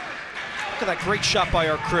tonight. Look at that great shot by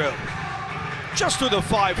our crew. Just through the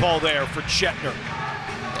 5-hole there for Chetner.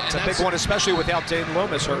 It's a big one, especially without Dan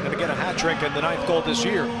Lomas hurt, and again a hat trick in the 9th goal this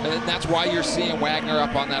year. And that's why you're seeing Wagner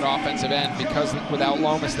up on that offensive end, because without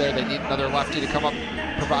Lomas there, they need another lefty to come up,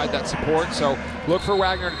 provide that support. So look for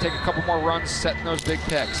Wagner to take a couple more runs, setting those big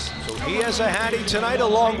picks. So he has a hattie tonight,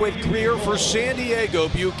 along with Greer for San Diego.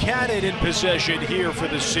 Buchanan in possession here for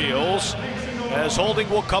the Seals, as holding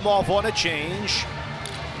will come off on a change,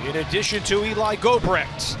 in addition to Eli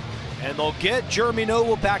Gobrecht. And they'll get Jeremy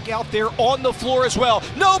Noble back out there on the floor as well.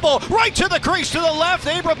 Noble right to the crease to the left.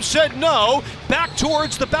 Abrams said no. Back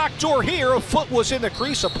towards the back door here. A foot was in the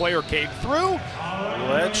crease. A player came through.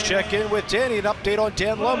 Let's check in with Danny. An update on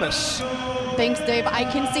Dan Lomas. Thanks, Dave. I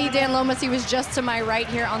can see Dan Lomas. He was just to my right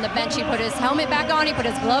here on the bench. He put his helmet back on. He put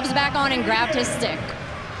his gloves back on and grabbed his stick.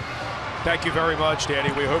 Thank you very much,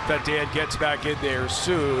 Danny. We hope that Dan gets back in there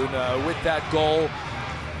soon with that goal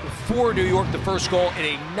for New York, the first goal in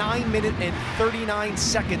a 9-minute and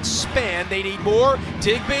 39-second span. They need more.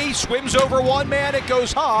 Digby swims over one man. It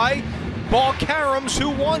goes high. Ball caroms. Who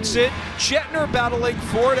wants it? Chetner battling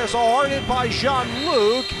for it as a hard hit by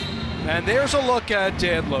Jean-Luc. And there's a look at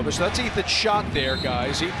Dan Lomas. That's Ethan's shot there,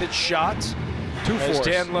 guys. Ethan's shot. 2 fours.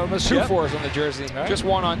 Dan Lomas. 2 fours on the jersey. Right. Just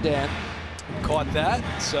 1 on Dan. Caught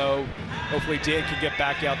that. So hopefully Dan can get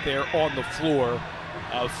back out there on the floor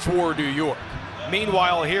for New York.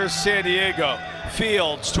 Meanwhile, here's San Diego.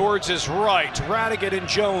 Fields towards his right. Ranagan and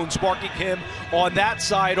Jones marking him on that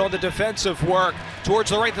side on the defensive work. Towards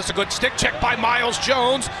the right, that's a good stick check by Miles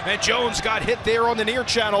Jones. And Jones got hit there on the near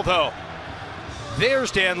channel, though.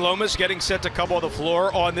 There's Dan Lomas getting set to come on the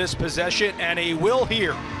floor on this possession, and he will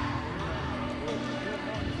here.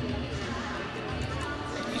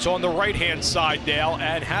 He's on the right-hand side now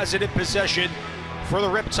and has it in possession for the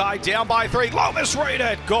Riptide, down by 3. Lomas right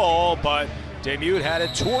at goal, but Demuth had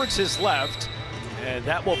it towards his left, and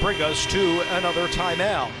that will bring us to another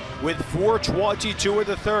timeout. With 4:22 in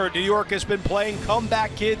the third, New York has been playing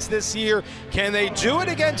comeback kids this year. Can they do it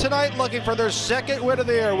again tonight, looking for their 2nd win of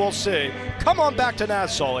the year? We'll see. Come on back to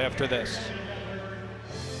Nassau after this.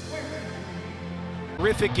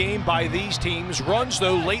 Terrific game by these teams. Runs,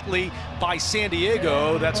 though, lately by San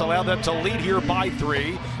Diego. That's allowed them to lead here by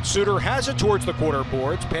 3. Suter has it towards the quarter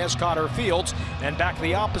boards, past Connor Fields, and back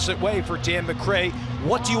the opposite way for Dan McRae.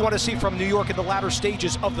 What do you want to see from New York in the latter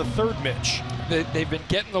stages of the third, Mitch? They've been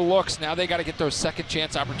getting the looks. Now they got to get those second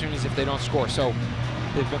chance opportunities if they don't score. So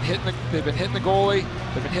they've been hitting the goalie.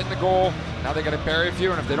 They've been hitting the goal. Now they got to bury a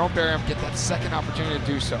few, and if they don't bury them, get that second opportunity to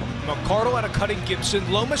do so. McCardle out of cutting Gibson.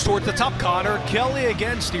 Lomas towards the top. Connor Kelly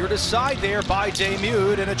again steered aside there by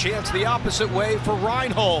Demuth, and a chance the opposite way for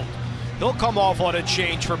Reinhold. He'll come off on a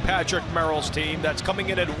change for Patrick Merrill's team. That's coming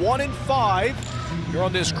in at 1-5. You're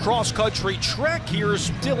on this cross-country trek. Here's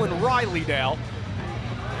Dylan Riley now.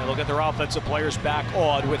 And look at their offensive players back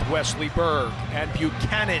on with Wesley Berg and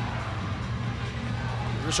Buchanan.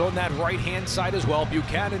 Here's on that right-hand side as well.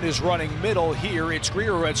 Buchanan is running middle here. It's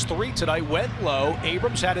Greer who has 3 tonight. Went low.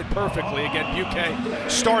 Abrams had it perfectly. Again, Buchanan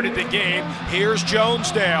started the game. Here's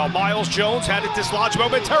Jones now. Miles Jones had it dislodged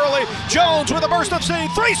momentarily. Jones with a burst of speed.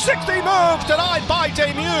 360 move denied by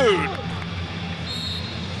Demuth.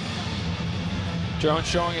 Jones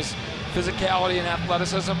showing his physicality and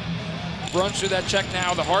athleticism. Runs through that check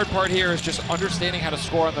now. The hard part here is just understanding how to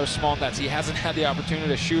score on those small nets. He hasn't had the opportunity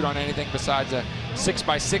to shoot on anything besides a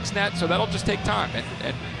 6x6 net, so that'll just take time.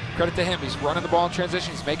 And credit to him. He's running the ball in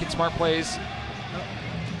transition. He's making smart plays.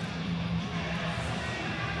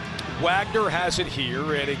 Wagner has it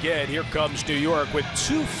here, and again, here comes New York with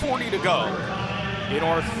 2:40 to go in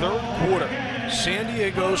our third quarter. San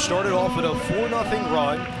Diego started off with a 4-0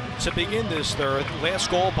 run to begin this third. Last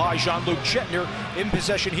goal by Jean-Luc Chetner in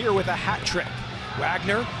possession here with a hat trick.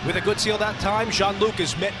 Wagner with a good seal that time. Jean-Luc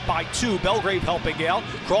is met by 2. Belgrave helping out.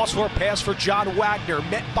 Cross-floor pass for John Wagner.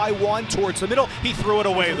 Met by 1 towards the middle. He threw it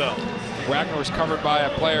away, though. Wagner was covered by a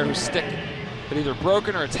player whose stick had either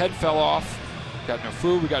broken or its head fell off. We got no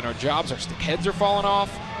food. We got no jobs. Our stick heads are falling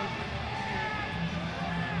off.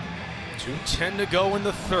 2:10 to go in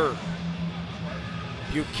the third.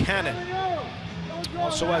 Buchanan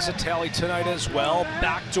also has a tally tonight as well.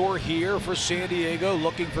 Backdoor here for San Diego,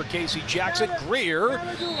 looking for Casey Jackson. Greer,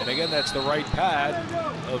 and again, that's the right pad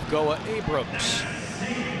of Goa Abrams.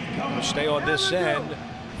 We'll stay on this end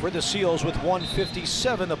for the Seals with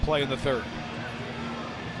 1:57 to play in the third.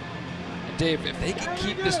 And Dave, if they can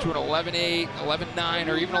keep this to an 11-8, 11-9,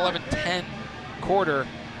 or even 11-10 quarter,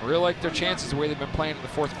 I really like their chances the way they've been playing in the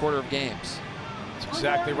fourth quarter of games. That's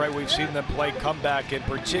exactly right. We've seen them play comeback, in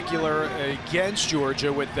particular against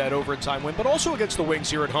Georgia with that overtime win, but also against the Wings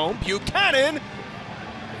here at home. Buchanan!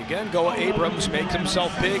 Again, Goa Abrams makes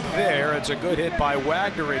himself big there. It's a good hit by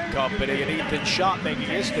Wagner and company, and Ethan Schott making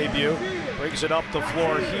his debut. Brings it up the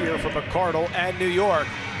floor here for McCardle and New York.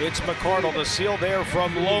 It's McCardle, the seal there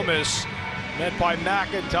from Lomas. Met by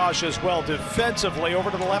McIntosh as well defensively.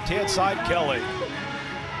 Over to the left-hand side, Kelly.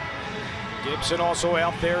 Gibson also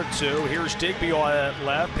out there too. Here's Digby on that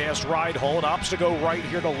left, past Reinhold. Opts to go right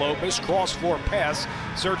here to Lopez. Cross-floor pass,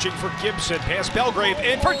 searching for Gibson. Past Belgrave,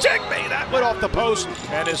 in for Digby. That went off the post,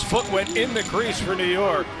 and his foot went in the crease for New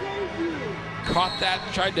York. Caught that,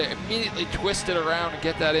 tried to immediately twist it around and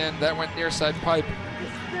get that in. That went near side pipe.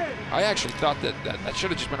 I actually thought that should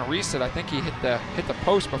have just been a reset. I think he hit the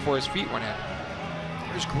post before his feet went in.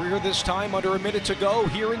 Here's Greer this time, under a minute to go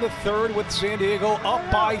here in the third with San Diego up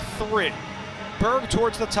by 3. Berg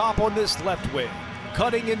towards the top on this left wing,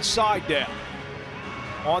 cutting inside now.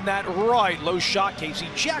 On that right, low shot, Casey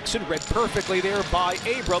Jackson read perfectly there by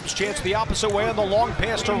Abrams. Chance the opposite way on the long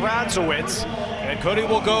pass to Radzowitz. And Cody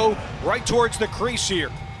will go right towards the crease here.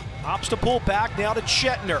 Opts to pull back now to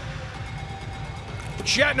Chetner.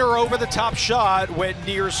 Chetner over the top shot, went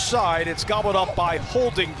near side. It's gobbled up by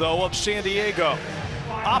Holding, though, of San Diego.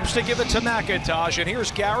 Opts to give it to McIntosh, and here's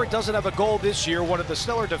Garrett. Doesn't have a goal this year. One of the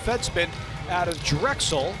stellar defensemen out of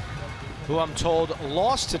Drexel, who I'm told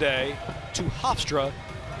lost today to Hofstra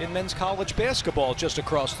in men's college basketball just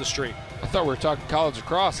across the street. I thought we were talking college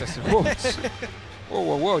lacrosse. I said,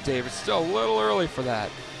 whoa, Dave, it's still a little early for that.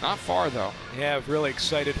 Not far, though. Yeah, really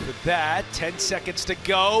excited for that. 10 seconds to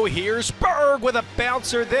go. Here's Berg with a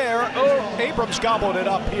bouncer there. Oh, Abrams gobbled it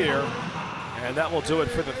up here. And that will do it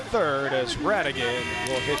for the third, as Ranagan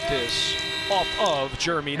will hit this off of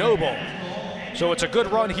Jeremy Noble. So it's a good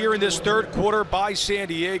run here in this third quarter by San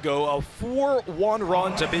Diego. A 4-1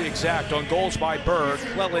 run to be exact, on goals by Berg,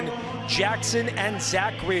 Clellan, Jackson, and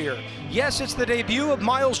Zach Greer. Yes, it's the debut of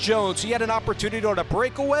Miles Jones. He had an opportunity on a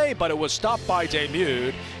breakaway, but it was stopped by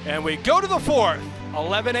Demude. And we go to the fourth.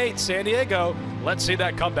 11-8 San Diego. Let's see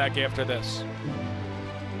that comeback after this.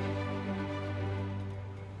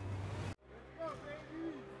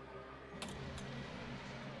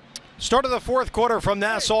 Start of the fourth quarter from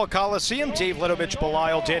Nassau Coliseum. Dave Litovich,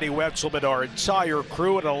 Belisle, Danny Wetzelman, our entire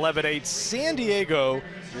crew at 11-8. San Diego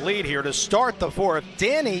lead here to start the fourth.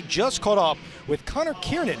 Danny just caught up with Connor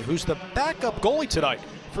Kiernan, who's the backup goalie tonight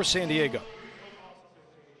for San Diego.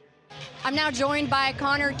 I'm now joined by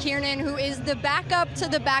Connor Kiernan, who is the backup to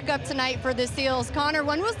the backup tonight for the Seals. Connor,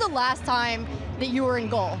 when was the last time that you were in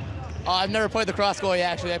goal? I've never played lacrosse goalie,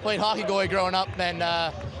 actually. I played hockey goalie growing up, and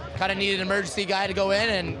kind of needed an emergency guy to go in,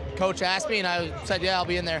 and coach asked me, and I said, yeah, I'll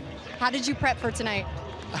be in there. How did you prep for tonight?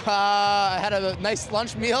 I had a nice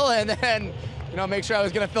lunch meal, and then, make sure I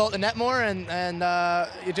was going to fill out the net more, and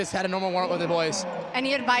you just had a normal warm-up with the boys.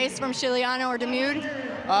 Any advice from Chiliano or Demude?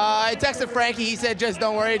 I texted Frankie. He said, just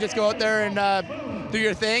don't worry, just go out there and do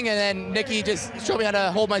your thing, and then Nikki just showed me how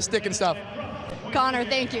to hold my stick and stuff. Connor,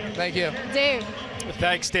 thank you. Thank you. Dave.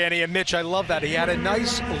 Thanks, Danny. And Mitch, I love that. He had a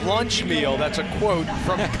nice lunch meal. That's a quote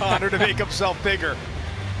from Connor to make himself bigger.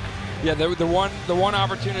 Yeah, the one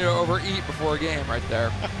opportunity to overeat before a game right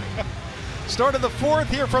there. Start of the fourth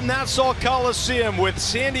here from Nassau Coliseum with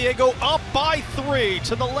San Diego up by 3.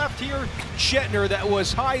 To the left here, Chetner, that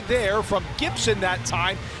was high there from Gibson that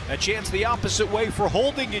time. A chance the opposite way for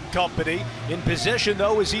Holding and company. In possession,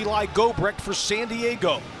 though, is Eli Gobrecht for San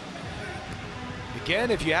Diego.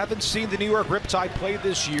 Again, if you haven't seen the New York Riptide play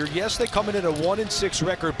this year, yes, they come in at a 1-6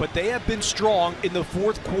 record, but they have been strong in the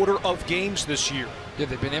fourth quarter of games this year. Yeah,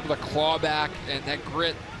 they've been able to claw back, and that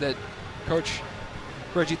grit that Coach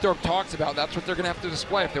Reggie Thorpe talks about, that's what they're going to have to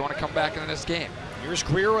display if they want to come back into this game. Here's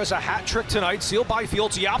Greer as a hat trick tonight, sealed by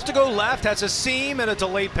Fields. He opts to go left, has a seam, and a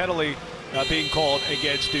delayed penalty being called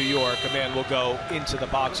against New York. A man will go into the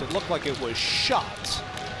box. It looked like it was shot.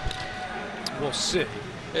 We'll see.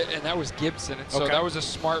 And that was Gibson, and so that was a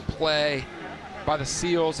smart play by the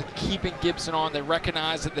Seals and keeping Gibson on. They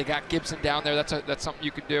recognize that they got Gibson down there. That's something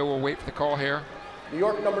you can do. We'll wait for the call here. New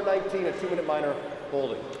York number 19, a 2-minute minor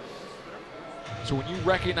holding. So when you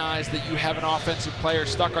recognize that you have an offensive player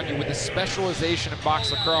stuck on you with a specialization in box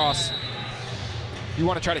lacrosse, you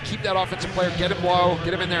want to try to keep that offensive player, get him low,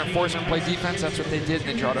 get him in there and force him to play defense. That's what they did,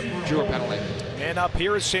 and they drew a penalty. And up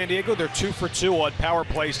here is San Diego. They're 2 for 2 on power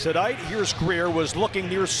plays tonight. Here's Greer, was looking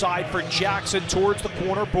near side for Jackson towards the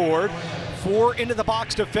corner board. 4 into the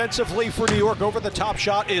box defensively for New York. Over the top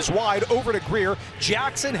shot is wide, over to Greer.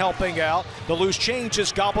 Jackson helping out. The loose change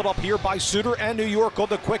is gobbled up here by Suter, and New York on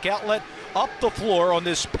the quick outlet up the floor on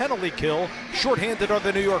this penalty kill. Shorthanded are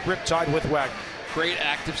the New York Riptide with Wagner. Great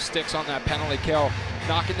active sticks on that penalty kill.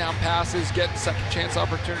 Knocking down passes, getting second chance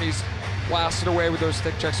opportunities, blasted away with those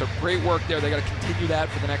stick checks. So great work there. They got to continue that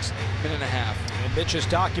for the next minute and a half. And Mitch has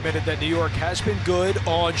documented that New York has been good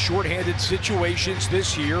on shorthanded situations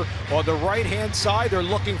this year. On the right-hand side, they're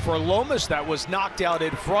looking for Lomas. That was knocked out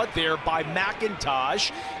in front there by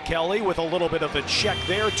McIntosh. Kelly with a little bit of a check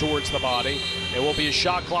there towards the body. It will be a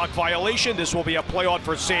shot clock violation. This will be a play on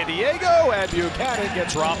for San Diego, and Buchanan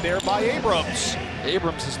gets robbed there by Abrams.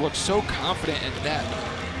 Abrams has looked so confident in net.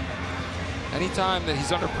 Anytime that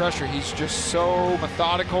he's under pressure, he's just so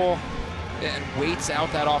methodical and waits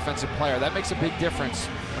out that offensive player. That makes a big difference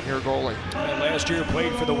when you're a goalie. And last year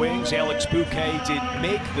played for the Wings. Alex Bouquet did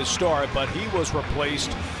make the start, but he was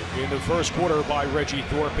replaced in the first quarter by Reggie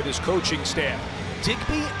Thorpe and his coaching staff.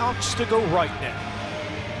 Digby opts to go right now.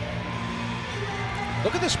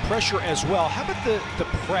 Look at this pressure as well. How about the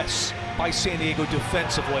press by San Diego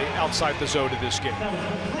defensively outside the zone of this game?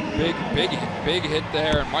 Big hit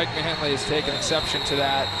there, and Mike Manley has taken exception to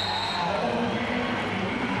that.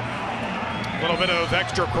 A little bit of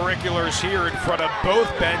extracurriculars here in front of both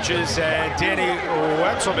benches, and Danny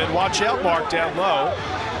Wetzelman, watch out, Mark, down low.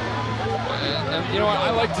 And you know what, I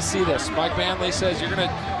like to see this. Mike Manley says you're going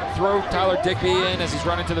to throw Tyler Digby in as he's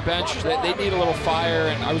running to the bench. They need a little fire,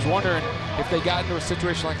 and I was wondering if they got into a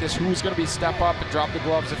situation like this, who's going to be step up and drop the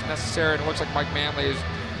gloves if necessary, and it looks like Mike Manley is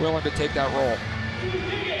willing to take that role.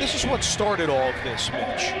 This is what started all of this,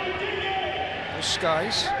 Mitch. The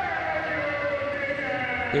Skies.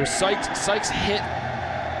 It was Sykes hit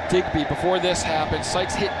Digby before this happened.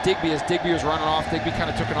 Sykes hit Digby as Digby was running off. Digby kind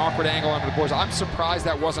of took an awkward angle under the boards. I'm surprised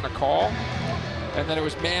that wasn't a call. And then it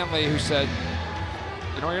was Manley who said,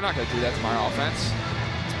 you know, you're not going to do that to my offense.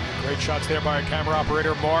 Great shots there by our camera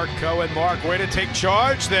operator, Mark Cohen. Mark, way to take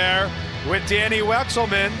charge there with Danny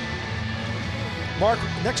Wetzelman. Mark,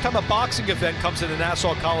 next time a boxing event comes to the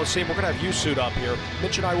Nassau Coliseum, we're going to have you suit up here.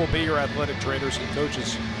 Mitch and I will be your athletic trainers and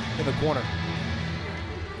coaches in the corner.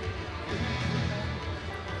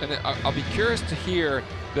 And I'll be curious to hear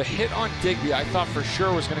the hit on Digby. I thought for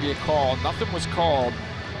sure was going to be a call. Nothing was called,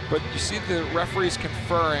 but you see the referees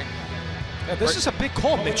conferring. Yeah, this is a big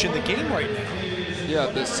call, Mitch, in the game right now. Yeah,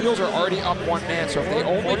 the Seals are already up 1 man, so if they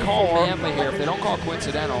only call Manley here, if they don't call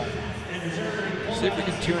coincidental, see if we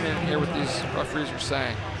can tune in here what these referees are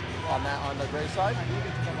saying. On the gray side?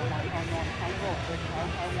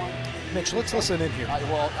 Mitch, let's listen in here.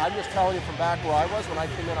 Well, I'm just telling you from back where I was, when I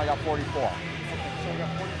came in, I got 44. So I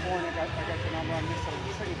got 44 and I got the number on this side.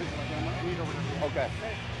 The second visit, I need over here. Okay.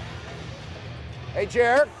 Hey,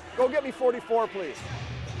 Jared, go get me 44, please.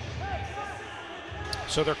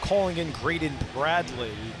 So they're calling in Graydon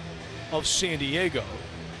Bradley of San Diego.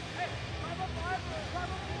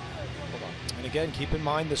 And again, keep in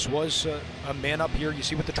mind, this was a man up here. You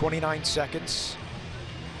see with the 29 seconds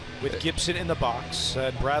with Gibson in the box.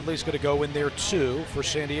 And Bradley's going to go in there too for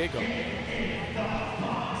San Diego.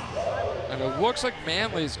 And it looks like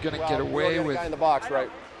Manley's going to get away with. Guy in the box, right?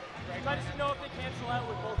 Try to know if they cancel out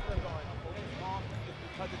with both of them going.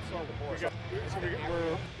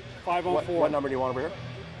 We're 5 on 4. What number do you want over here?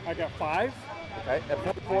 I got 5. Okay, and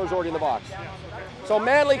 44 is already in the box. So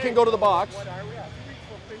Manley can go to the box.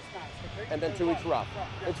 And then 2 each rough.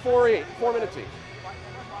 It's 4 minutes each.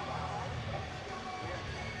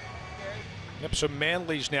 Yep, so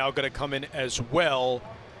Manley's now going to come in as well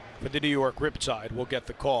for the New York Riptide. We'll get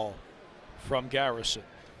the call from Garrison.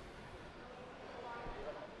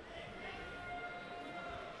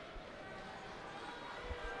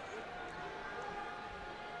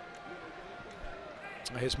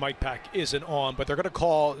 His mic pack isn't on, but they're going to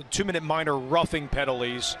call 2-minute minor roughing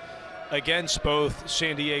penalties against both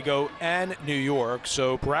San Diego and New York.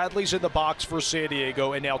 So Bradley's in the box for San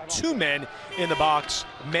Diego, and now 2 men in the box,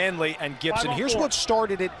 Manley and Gibson. Here's what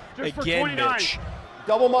started it again, Mitch.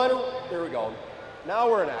 Double minor, there we go. Now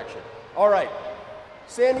we're in action. All right,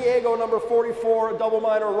 San Diego, number 44, a double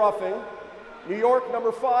minor roughing. New York,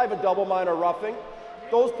 number 5, a double minor roughing.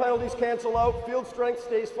 Those penalties cancel out. Field strength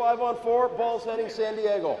stays 5-on-4. Ball's heading San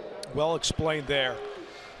Diego. Well explained there.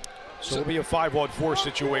 So it'll be a 5-on-4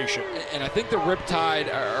 situation. And I think the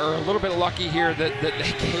Riptide are a little bit lucky here that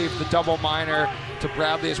they gave the double minor to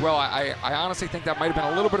Bradley as well. I honestly think that might have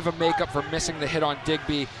been a little bit of a makeup for missing the hit on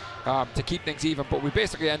Digby to keep things even, but we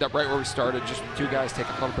basically end up right where we started, just with 2 guys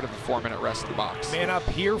taking a little bit of a 4-minute rest in the box. Man up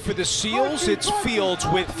here for the Seals, it's Fields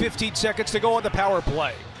with 15 seconds to go on the power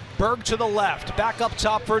play. Berg to the left, back up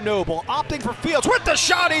top for Noble, opting for Fields with the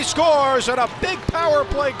shot, he scores, and a big power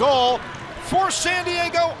play goal for San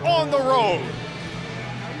Diego on the road.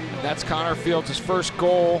 And that's Connor Fields' first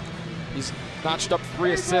goal. He's notched up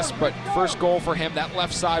 3 assists, but first goal for him. That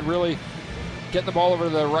left side really getting the ball over to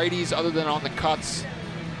the righties other than on the cuts.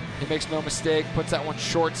 He makes no mistake, puts that one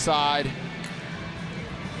short side.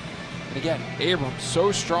 And again, Abrams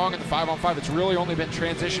so strong in the 5-on-5. It's really only been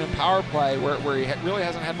transition and power play where he really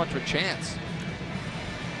hasn't had much of a chance.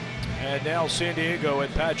 And now San Diego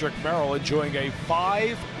and Patrick Merrill enjoying a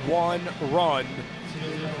 5-1 run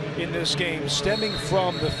in this game, stemming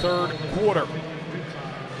from the 3rd quarter.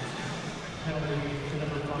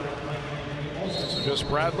 So just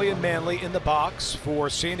Bradley and Manley in the box for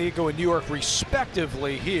San Diego and New York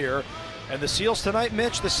respectively here. And the Seals tonight,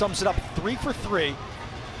 Mitch, this sums it up 3 for 3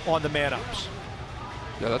 on the man-ups.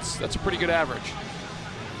 Yeah, that's a pretty good average.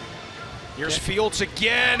 Here's Fields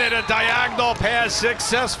again, and a diagonal pass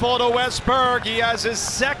successful to Wesley Berg. He has his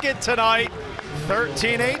 2nd tonight.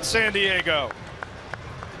 13-8 San Diego.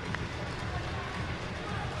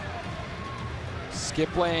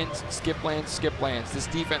 Skip lanes, skip lanes, skip lanes. This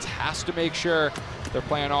defense has to make sure they're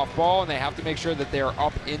playing off ball, and they have to make sure that they're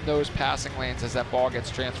up in those passing lanes as that ball gets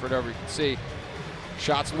transferred over. You can see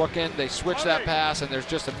shots looking, they switch that pass, and there's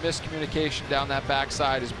just a miscommunication down that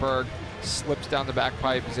backside as Berg slips down the back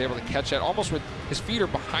pipe. He's able to catch that almost with his feet are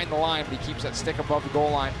behind the line, but he keeps that stick above the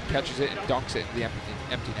goal line, catches it, and dunks it into the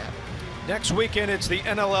empty net. Next weekend, it's the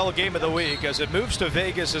NLL Game of the Week as it moves to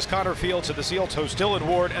Vegas as Connor Fields and the Seals host Dylan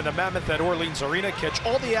Ward and the Mammoth at Orleans Arena. Catch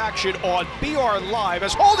all the action on BR Live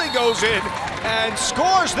as Holding goes in and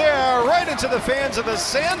scores there right into the fans of the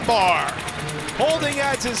Sandbar. Holding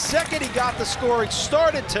adds his 2nd. He got the scoring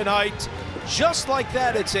started tonight. Just like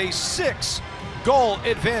that, it's a 6-goal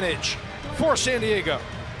advantage for San Diego.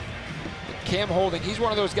 Cam Holding, he's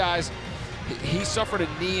one of those guys. He suffered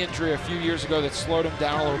a knee injury a few years ago that slowed him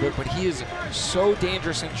down a little bit, but he is so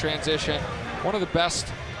dangerous in transition. One of the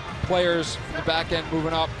best players from the back end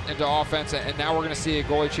moving up into offense, and now we're going to see a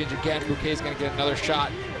goalie change again. Bouquet's going to get another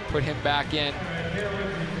shot, put him back in.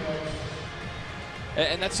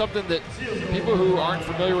 And that's something that people who aren't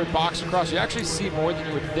familiar with box lacrosse, you actually see more than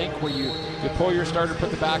you would think, where you pull your starter,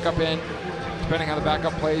 put the backup in. Depending on how the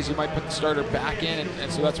backup plays, you might put the starter back in,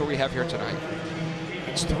 and so that's what we have here tonight.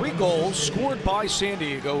 It's 3 goals scored by San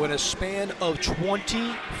Diego in a span of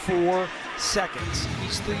 24 seconds.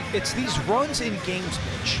 It's these runs in games,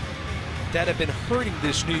 Mitch, that have been hurting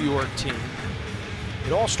this New York team.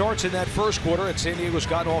 It all starts in that 1st quarter, and San Diego's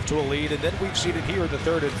gotten off to a lead, and then we've seen it here in the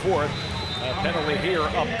 3rd and 4th. A penalty here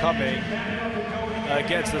upcoming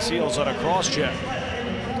against the Seals on a cross-check.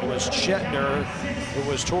 It was Chetner who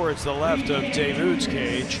was towards the left of Davude's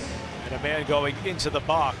cage, and a man going into the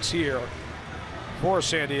box here for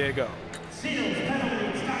San Diego.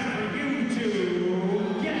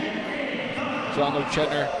 Jean-luc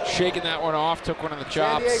Chetner shaking that one off, took one on the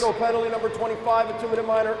chops. San Diego penalty number 25, a 2-minute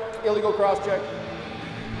minor, illegal cross-check.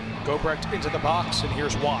 Gobrecht into the box, and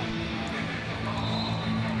here's why.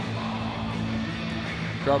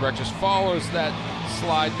 Gobrecht just follows that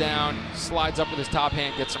slide down, slides up with his top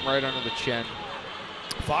hand, gets him right under the chin.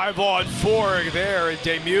 5-on-4 there, and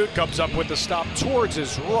Demute comes up with the stop towards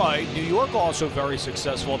his right. New York also very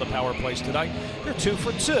successful in the power plays tonight. They're 2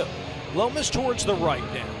 for 2. Lomas towards the right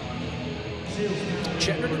now.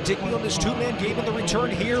 Chetner to Digby on this 2-man game in the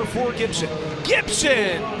return here for Gibson.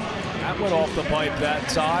 Gibson! That went off the pipe that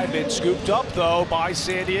time. It's scooped up, though, by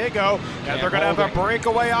San Diego. And they're going to have a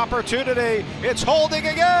breakaway opportunity. It's Holding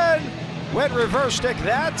again. Went reverse stick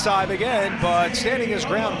that time again, but standing his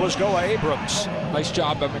ground was Goa Abrams. Nice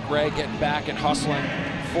job by McRae getting back and hustling,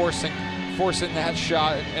 forcing that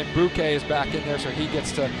shot, and Bouquet is back in there, so he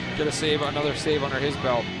gets to get a save, another save under his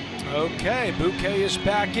belt. Okay, Bouquet is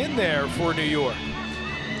back in there for New York.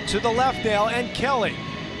 to the left now, and Kelly.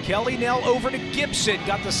 Kelly now over to Gibson.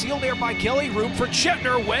 Got the seal there by Kelly. Room for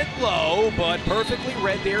Chetner. Went low, but perfectly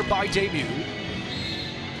read there by Demuth.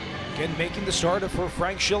 Again, making the start for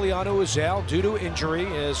Frank Chiliano is out due to injury,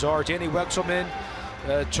 as our Danny Wexelman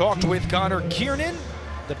talked with Connor Kiernan,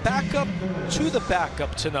 the backup to the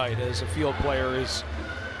backup tonight, as a field player is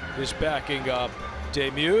backing up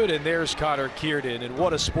Demuth. And there's Connor Kiernan, and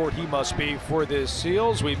what a sport he must be for the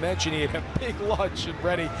Seals. We mentioned he had a big lunch and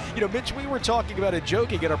ready. You know, Mitch, we were talking about it,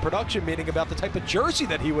 joking at our production meeting about the type of jersey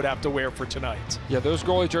that he would have to wear for tonight. Yeah, those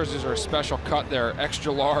goalie jerseys are a special cut. They're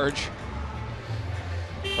extra large.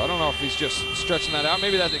 So I don't know if he's just stretching that out.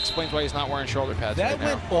 Maybe that explains why he's not wearing shoulder pads. That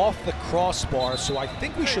went off the crossbar, so I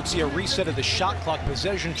think we should see a reset of the shot clock.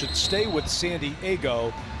 Possession should stay with San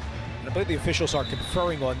Diego. And I believe the officials are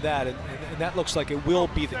conferring on that, and that looks like it will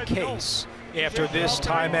be the case after this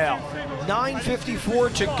timeout.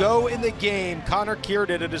 9:54 to go in the game. Connor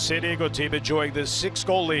Kiernan and the San Diego team enjoying this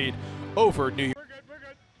 6-goal lead over New York.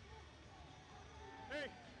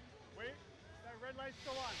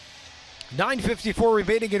 9:54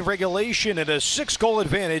 remaining in regulation, and a 6-goal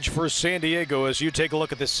advantage for San Diego as you take a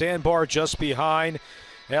look at the sandbar just behind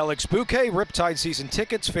Alex Bouquet. Riptide season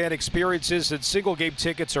tickets, fan experiences, and single-game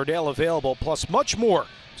tickets are now available, plus much more.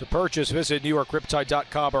 To purchase, visit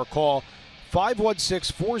NewYorkRiptide.com or call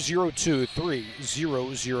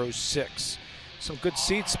 516-402-3006. Some good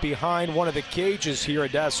seats behind one of the cages here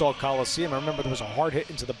at Nassau Coliseum. I remember there was a hard hit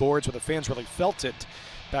into the boards where the fans really felt it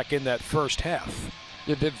back in that first half.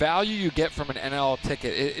 Yeah, the value you get from an NL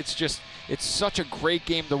ticket, it's such a great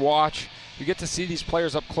game to watch. You get to see these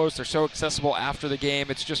players up close. They're so accessible after the game.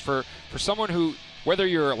 It's just for someone who, whether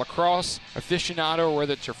you're a lacrosse aficionado or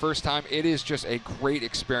whether it's your first time, it is just a great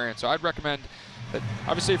experience. So I'd recommend that.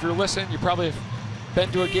 Obviously, if you're listening, you probably have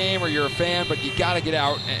been to a game or you're a fan, but you got to get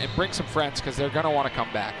out and bring some friends because they're going to want to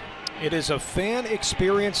come back. It is a fan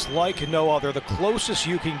experience like no other, the closest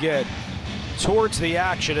you can get towards the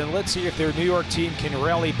action. And let's see if their New York team can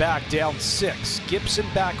rally back down 6. Gibson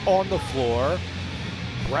back on the floor.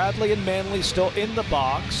 Bradley and Manley still in the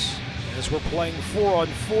box as we're playing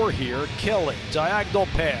 4-on-4 here. Kelly, diagonal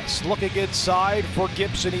pass, looking inside for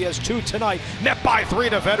Gibson. He has 2 tonight. Net by 3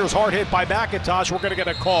 defenders, hard hit by McIntosh. We're going to get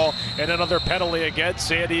a call and another penalty against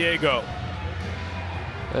San Diego.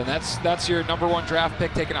 And that's your #1 draft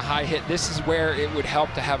pick taking a high hit. This is where it would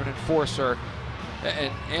help to have an enforcer.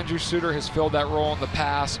 And Andrew Suter has filled that role in the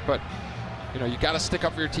past, but you know, you got to stick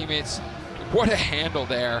up for your teammates. What a handle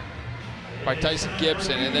there by Tyson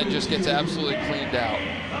Gibson, and then just gets absolutely cleaned out.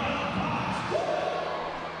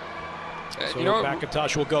 So you know,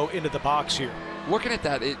 McIntosh will go into the box here. Looking at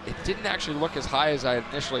that, it didn't actually look as high as I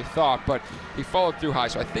initially thought, but he followed through high,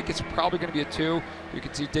 so I think it's probably going to be a 2. You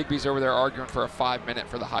can see Digby's over there arguing for a 5-minute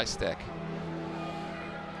for the high stick.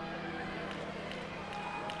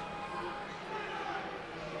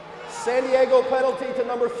 San Diego penalty to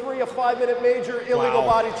 #3, a 5-minute major illegal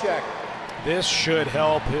body check. This should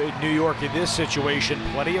help New York in this situation.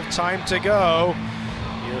 Plenty of time to go.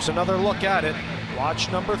 Here's another look at it. Watch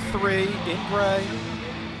 #3 in gray.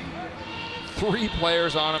 3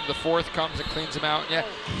 players on him. The 4th comes and cleans him out. Yeah,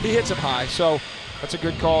 he hits him high, so that's a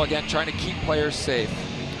good call. Again, trying to keep players safe.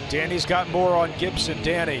 Danny's got more on Gibson.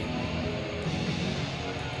 Danny.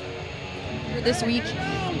 This week.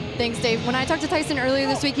 Thanks, Dave. When I talked to Tyson earlier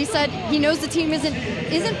this week, he said he knows the team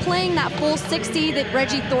isn't playing that full 60 that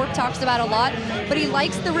Reggie Thorpe talks about a lot, but he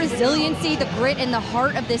likes the resiliency, the grit, and the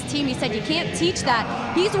heart of this team. He said you can't teach that.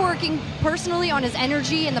 He's working personally on his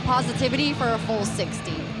energy and the positivity for a full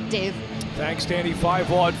 60. Dave. Thanks, Danny.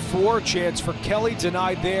 5-on-4. Chance for Kelly,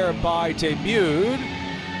 denied there by Demuth.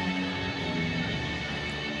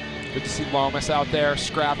 Good to see Lomas out there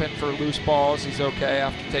scrapping for loose balls. He's okay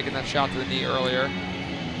after taking that shot to the knee earlier.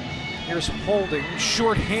 Here's holding,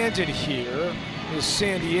 short-handed here is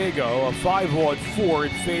San Diego. A 5-on-4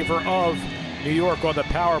 in favor of New York on the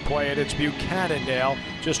power play, and it's Buchanan now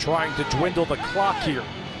just trying to dwindle the clock here.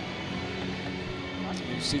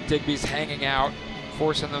 You see Digby's hanging out,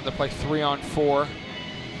 forcing them to play 3-on-4.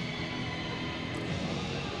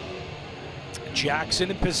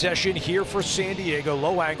 Jackson in possession here for San Diego.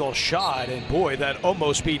 Low angle shot, and boy, that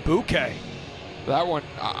almost beat Bouquet. That one,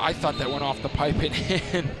 I thought that went off the pipe and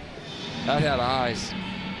in. That had eyes.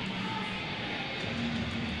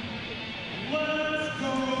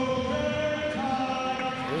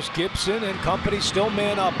 There's Gibson and company still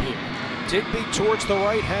man up here. Digby towards the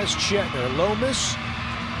right has Chetner. Lomas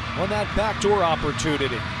on that backdoor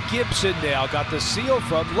opportunity. Gibson now got the seal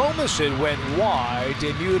from Lomas. It went wide.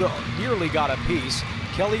 Demuth nearly got a piece.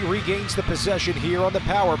 Kelly regains the possession here on the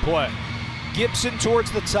power play. Gibson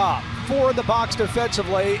towards the top. 4 in the box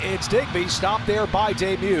defensively. It's Digby, stopped there by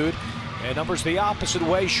Demude. And numbers the opposite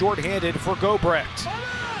way, shorthanded for Gobrecht.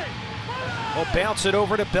 We'll bounce it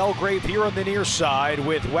over to Belgrave here on the near side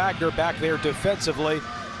with Wagner back there defensively,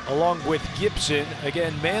 along with Gibson.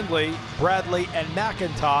 Again, Manley, Bradley, and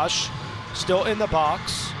McIntosh still in the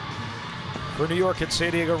box for New York and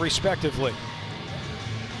San Diego, respectively.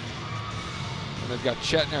 And they've got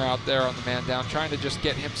Chetner out there on the man down, trying to just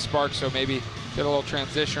get him sparked, so maybe get a little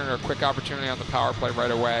transition or a quick opportunity on the power play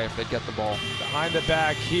right away if they get the ball. Behind the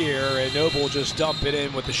back here, and Noble just dump it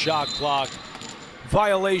in with the shot clock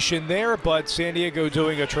violation there, but San Diego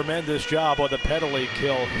doing a tremendous job on the penalty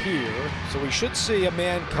kill here. So we should see a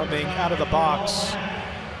man coming out of the box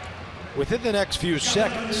within the next few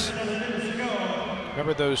seconds.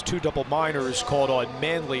 Remember those 2 double minors called on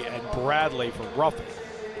Manley and Bradley for roughing.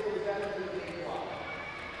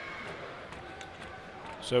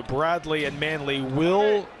 So Bradley and Manley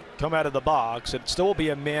will come out of the box. It still will be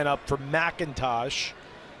a man up for McIntosh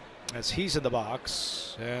as he's in the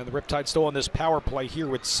box. And the Riptide still on this power play here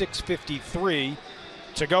with 6:53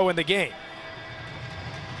 to go in the game.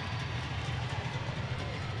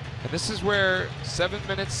 And this is where 7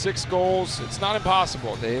 minutes, 6 goals, it's not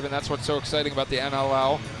impossible, Dave, and that's what's so exciting about the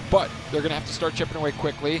NLL. But they're going to have to start chipping away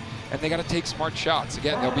quickly, and they got to take smart shots.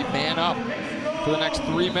 Again, they'll be man up for the next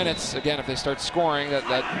 3 minutes. Again, if they start scoring,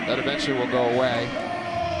 that eventually will go away.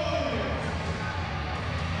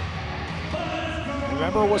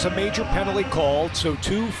 Remember, it was a major penalty called, so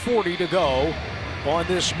 2:40 to go on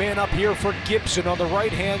this man up here for Gibson on the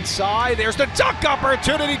right-hand side. There's the dunk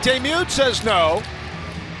opportunity. Demude says no.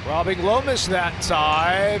 Robbing Lomas that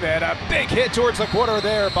time, and a big hit towards the corner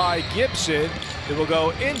there by Gibson. It will go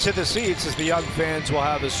into the seats as the young fans will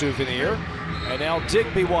have a souvenir. And now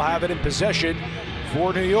Digby will have it in possession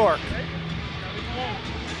for New York.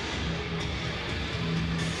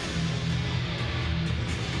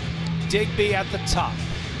 Digby at the top.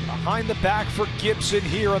 Behind the back for Gibson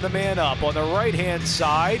here on the man up. On the right-hand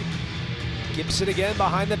side, Gibson again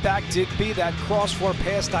behind the back. Digby, that cross-floor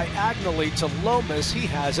pass diagonally to Lomas. He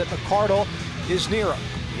has it. McCardle is near him.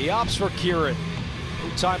 He opts for Kieran.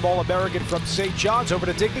 Two-time All-American from St. John's over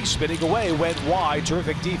to Digby. Spinning away, went wide.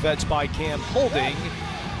 Terrific defense by Cam Holding.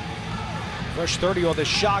 Fresh 30 on the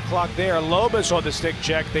shot clock there. Lomas on the stick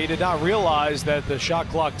check. They did not realize that the shot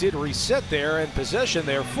clock did reset there, and possession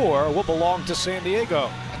therefore will belong to San Diego.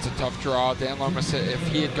 That's a tough draw. Dan Lomas, if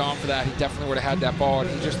he had gone for that, he definitely would have had that ball, and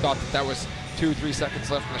he just thought that was 2-3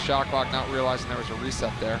 seconds left in the shot clock, not realizing there was a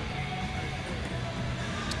reset there.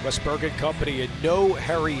 Wesley Berg and company in no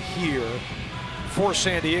hurry here for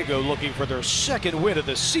San Diego, looking for their second win of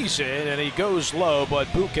the season, and he goes low,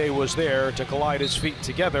 but Bouquet was there to collide his feet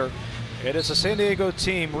together. And it's a San Diego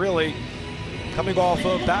team really coming off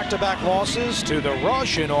of back-to-back losses to the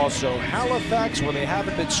Rush and also Halifax, where they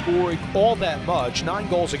haven't been scoring all that much. 9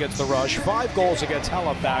 goals against the Rush, 5 goals against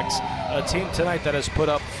Halifax, a team tonight that has put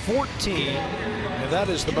up 14, and that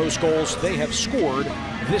is the most goals they have scored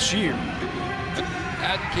this year.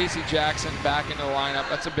 Adding Casey Jackson back into the lineup,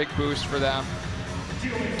 that's a big boost for them.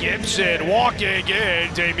 Gibson walking in.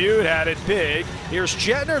 Demude had it big. Here's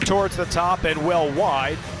Chetner towards the top and well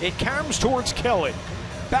wide. It caroms towards Kelly.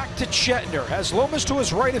 Back to Chetner. Has Lomas to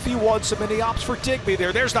his right if he wants him, and he opts for Digby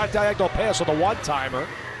there. There's that diagonal pass on the one-timer.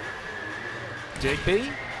 Digby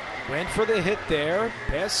went for the hit there.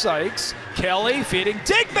 Pass Sykes. Kelly feeding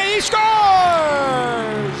Digby. He scores!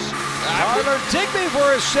 Tyler Digby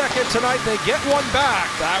for his second tonight. They get one back.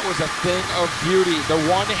 That was a thing of beauty. The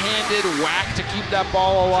one-handed whack to keep that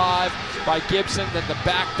ball alive by Gibson. Then the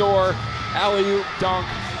backdoor alley-oop dunk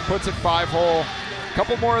puts it 5-hole. A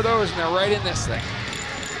couple more of those, and they're right in this thing.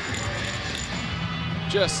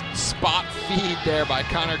 Just spot feed there by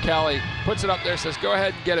Connor Kelly. Puts it up there, says, go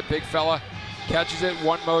ahead and get it, big fella. Catches it,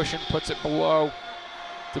 one motion, puts it below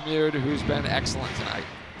Demude, who's been excellent tonight.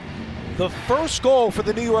 The first goal for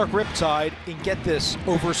the New York Riptide in, get this,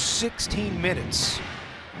 over 16 minutes.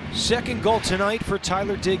 Second goal tonight for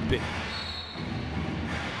Tyler Digby.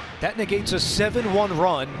 That negates a 7-1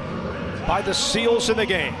 run by the Seals in the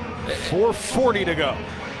game. 4:40 to go.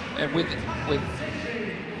 And with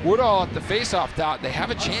Woodall at the faceoff dot, they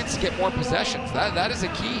have a chance to get more possessions. That is a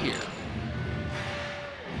key here.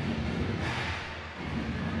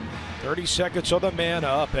 30 seconds on the man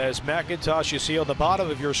up as McIntosh, you see on the bottom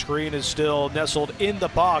of your screen, is still nestled in the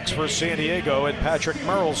box for San Diego and Patrick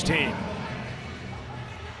Merrill's team.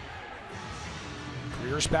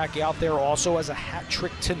 Greer's back out there also as a hat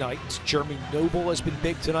trick tonight. Jeremy Noble has been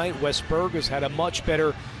big tonight. Wesley Berg has had a much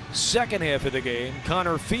better second half of the game.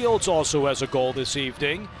 Connor Fields also has a goal this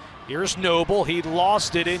evening. Here's Noble, he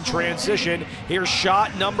lost it in transition. Here's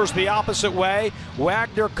shot, numbers the opposite way.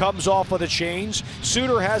 Wagner comes off of the chains.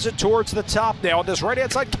 Suter has it towards the top now. On this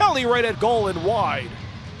right-hand side, Kelly right at goal and wide.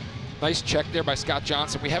 Nice check there by Scott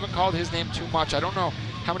Johnson. We haven't called his name too much. I don't know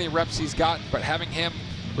how many reps he's gotten, but having him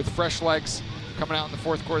with fresh legs coming out in the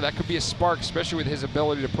fourth quarter, that could be a spark, especially with his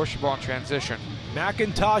ability to push the ball in transition.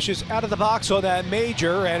 McIntosh is out of the box on that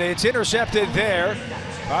major, and it's intercepted there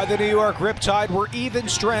by the New York Riptide. We're even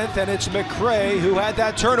strength, and it's McCray who had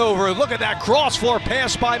that turnover. Look at that cross-floor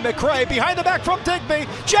pass by McCray. Behind the back from Digby.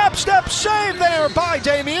 Jab step save there by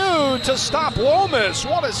Damieux to stop Lomas.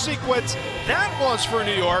 What a sequence that was for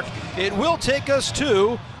New York. It will take us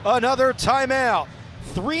to another timeout.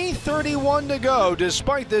 3:31 to go,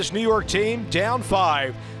 despite this New York team down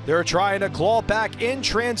 5. They're trying to claw back in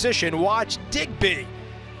transition. Watch Digby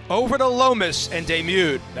over to Lomas and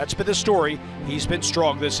Damieux. That's been the story. He's been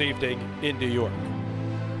strong this evening in New York.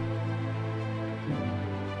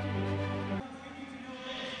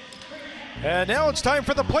 And now it's time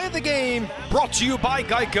for the play of the game, brought to you by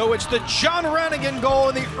Geico. It's the John Ranagan goal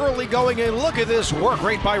in the early going, and look at this work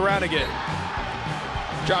rate by Ranagan.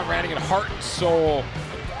 John Ranagan, heart and soul.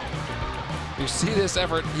 You see this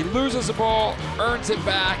effort. He loses the ball, earns it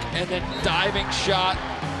back, and then diving shot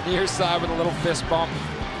near side with a little fist bump.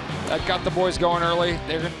 That got the boys going early.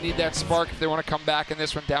 They're going to need that spark if they want to come back in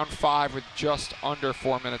this one, down 5 with just under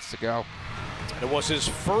 4 minutes to go. It was his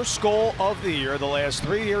first goal of the year. The last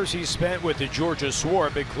 3 years he spent with the Georgia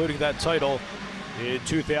Swarm, including that title in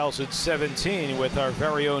 2017 with our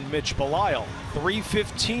very own Mitch Belisle.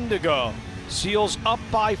 3:15 to go. Seals up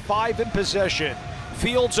by 5 in possession.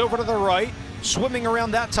 Fields over to the right. Swimming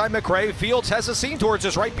around that time, McCray. Fields has a seam towards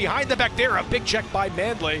his right. Behind the back there, a big check by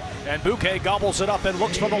Manley. And Bouquet gobbles it up and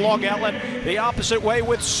looks for the long outlet the opposite way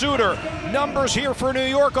with Suter. Numbers here for New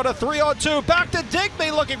York on a 3-on-2. Back to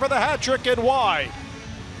Digby looking for the hat trick and wide.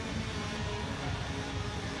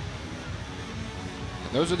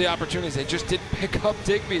 And those are the opportunities. They just didn't pick up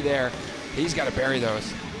Digby there. He's got to bury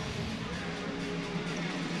those.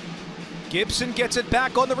 Gibson gets it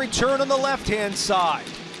back on the return on the left-hand side.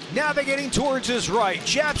 Navigating towards his right.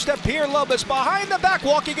 Jab step here, Lomas behind the back,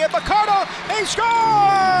 walking in. McCardle, he scores!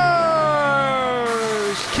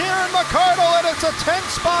 Kieran McCardle, and it's a 10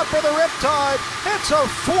 spot for the Riptide. It's a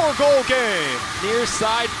 4-goal game. Near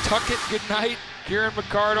side, tuck it, good night. Kieran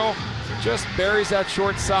McCardle just buries that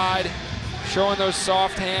short side, showing those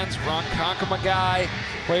soft hands. Ron Konkama guy,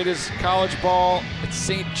 played his college ball at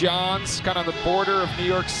St. John's, kind of on the border of New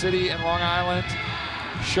York City and Long Island,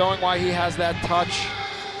 showing why he has that touch.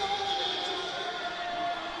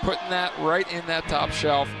 Putting that right in that top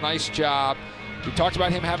shelf. Nice job. We talked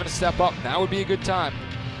about him having to step up. Now would be a good time.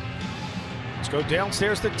 Let's go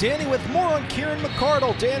downstairs to Danny with more on Kieran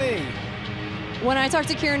McCardle. Danny. When I talked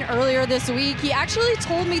to Kieran earlier this week, he actually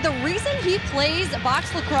told me the reason he plays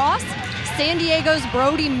box lacrosse, San Diego's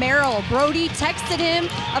Brody Merrill. Brody texted him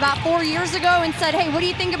about 4 years ago and said, hey, what do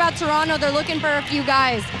you think about Toronto? They're looking for a few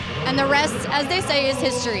guys. And the rest, as they say, is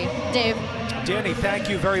history. Dave. Danny, thank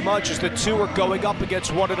you very much as the two are going up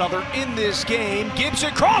against one another in this game.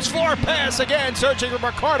 Gibson cross-floor pass again, searching for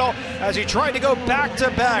McCardle as he tried to go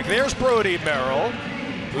back-to-back. There's Brody Merrill,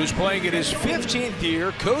 who's playing in his 15th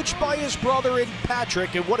year, coached by his brother in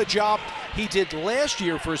Patrick, and what a job he did last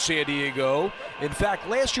year for San Diego. In fact,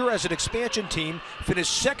 last year as an expansion team,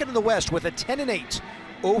 finished second in the West with a 10-8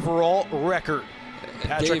 overall record.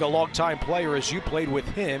 Patrick, Dave, a longtime player, as you played with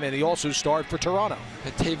him, and he also starred for Toronto.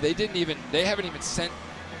 And Dave, they haven't even sent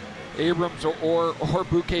Abrams or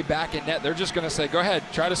Bouquet back in net. They're just going to say, go ahead,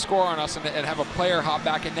 try to score on us and have a player hop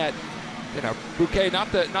back in net. You know, Bouquet,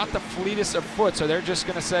 not the fleetest of foot, so they're just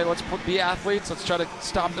going to say, let's be athletes, let's try to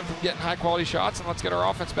stop them from getting high-quality shots, and let's get our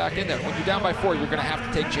offense back in there. When you're down by 4, you're going to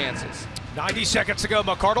have to take chances. 90 seconds to go.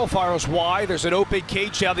 McCardle fires wide. There's an open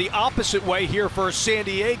cage down the opposite way here for San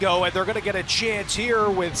Diego, and they're going to get a chance here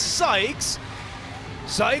with Sykes.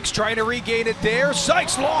 Sykes trying to regain it there.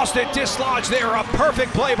 Sykes lost it, dislodged there. A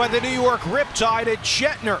perfect play by the New York Riptide at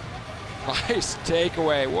Chetner. Nice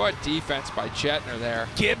takeaway. What defense by Chetner there.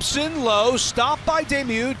 Gibson low, stopped by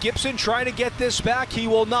Damieux. Gibson trying to get this back. He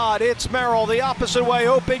will not. It's Merrill the opposite way.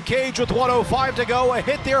 Open cage with 1:05 to go. A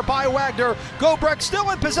hit there by Wagner. Gobrecht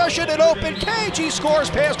still in possession in open cage. He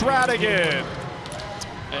scores past Ranagan.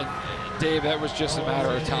 And Dave, that was just a matter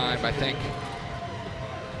of time, I think.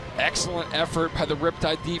 Excellent effort by the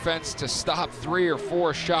Riptide defense to stop 3 or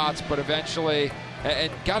 4 shots, but eventually,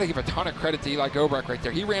 and got to give a ton of credit to Eli Gobrecht right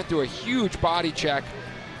there. He ran through a huge body check.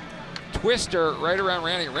 Twister right around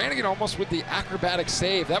Ranagan. Ranagan almost with the acrobatic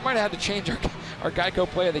save. That might have had to change our Geico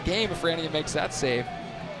play of the game if Ranagan makes that save.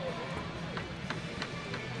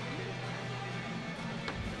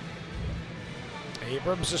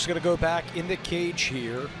 Abrams is going to go back in the cage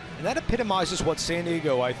here, and that epitomizes what San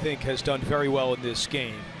Diego, I think, has done very well in this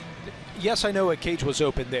game. Yes, I know a cage was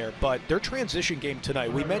open there, but their transition game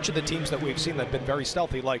tonight, we mentioned the teams that we've seen that have been very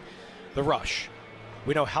stealthy, like the Rush.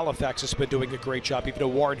 We know Halifax has been doing a great job, even though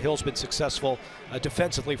Warren Hill's been successful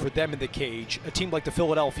defensively for them in the cage. A team like the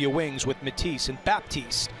Philadelphia Wings with Matisse and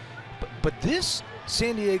Baptiste. But this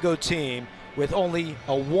San Diego team, with only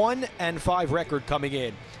a 1-5 record coming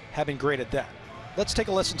in, have been great at that. Let's take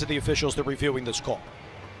a listen to the officials that are reviewing this call.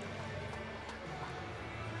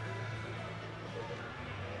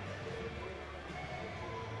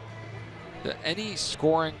 Any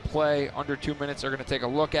scoring play under 2 minutes they're going to take a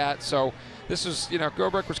look at. So this is,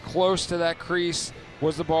 Gobrek was close to that crease.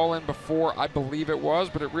 Was the ball in before? I believe it was,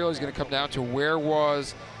 but it really is going to come down to where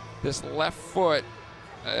was this left foot.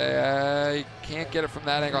 He can't get it from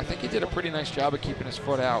that angle. I think he did a pretty nice job of keeping his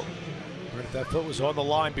foot out. Right, if that foot was on the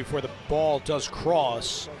line before the ball does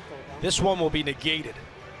cross, this one will be negated.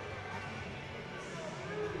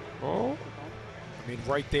 Oh. I mean,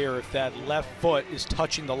 right there, if that left foot is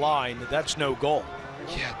touching the line, that's no goal.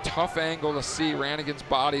 Yeah, tough angle to see. Ranagan's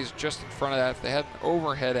body's just in front of that. If they had an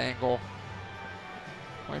overhead angle,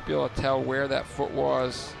 might be able to tell where that foot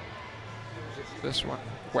was. This one,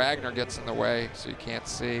 Wagner gets in the way, so you can't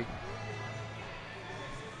see.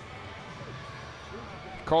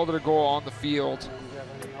 Called it a goal on the field. Do you have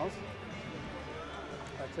anything else?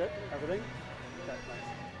 That's it? Everything? That's nice.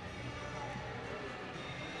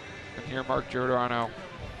 And here Mark Giordano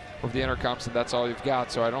with the intercom said that's all you've got,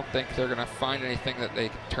 so I don't think they're going to find anything that they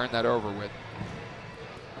can turn that over with.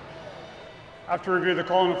 After review the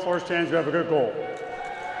call on the floor stands, you have a good goal.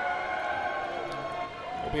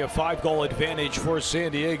 Will be a 5-goal advantage for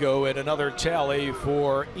San Diego and another tally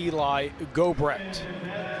for Eli Gobrecht.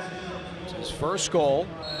 It's his first goal,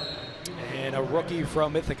 and a rookie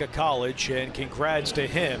from Ithaca College, and congrats to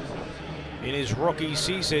him in his rookie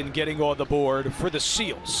season getting on the board for the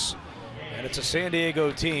Seals. And it's a San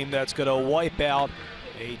Diego team that's going to wipe out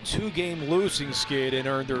a 2-game losing skid and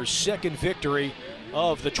earn their second victory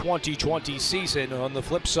of the 2020 season. On the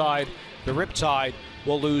flip side, the Riptide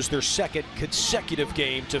will lose their second consecutive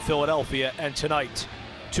game to Philadelphia, and tonight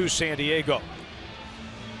to San Diego.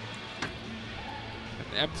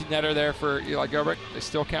 An empty netter there for Eli Gobrecht. They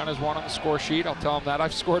still count as one on the score sheet. I'll tell them that.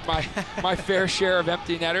 I've scored my fair share of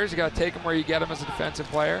empty netters. You got to take them where you get them as a defensive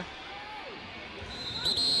player.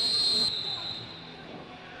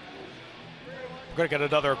 We're going to get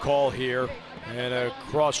another call here, and a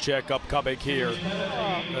cross-check upcoming here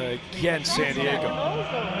against San Diego.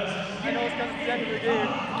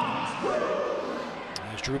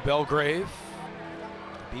 As Drew Belgrave,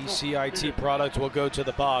 BCIT product, will go to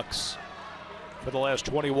the box for the last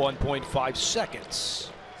 21.5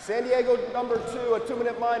 seconds. San Diego number 2, a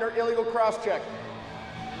 2-minute minor, illegal cross-check.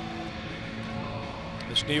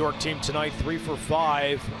 This New York team tonight, 3 for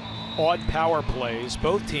 5 on power plays.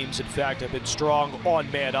 Both teams, in fact, have been strong on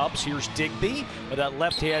man-ups. Here's Digby with that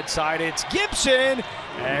left-hand side. It's Gibson,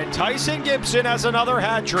 and Tyson Gibson has another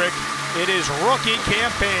hat trick in his rookie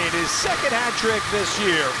campaign. His second hat trick this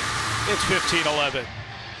year. It's 15-11.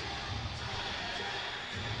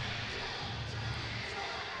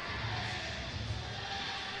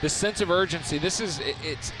 The sense of urgency.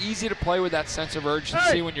 It's easy to play with that sense of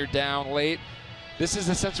urgency when you're down late. This is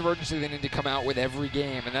the sense of urgency they need to come out with every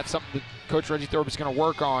game, and that's something that Coach Reggie Thorpe is going to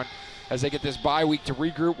work on as they get this bye week to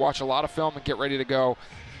regroup, watch a lot of film, and get ready to go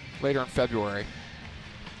later in February.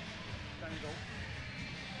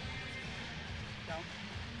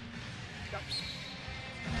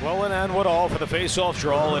 Welland and Woodall for the face-off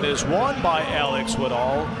draw. It is won by Alex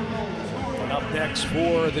Woodall. And up next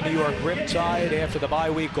for the New York Riptide after the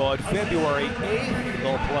bye week on February 8th,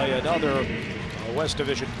 they'll play another West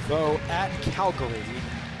Division foe at Calgary.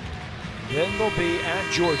 Then they'll be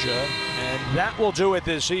at Georgia, and that will do it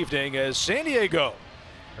this evening as San Diego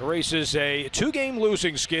erases a 2-game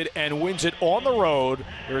losing skid and wins it on the road.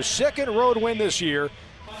 Their second road win this year,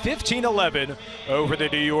 15-11 over the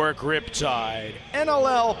New York Riptide.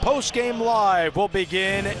 NLL postgame live will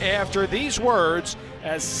begin after these words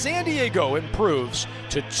as San Diego improves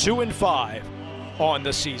to 2-5 on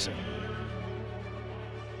the season.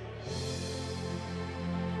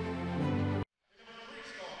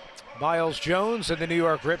 Miles Jones and the New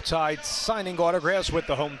York Riptide signing autographs with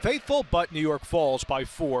the home faithful, but New York falls by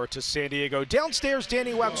 4 to San Diego. Downstairs,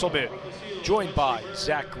 Danny Wexelman, joined by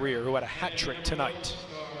Zach Greer, who had a hat trick tonight.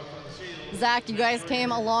 Zach, you guys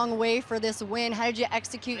came a long way for this win. How did you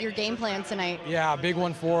execute your game plan tonight? Yeah, big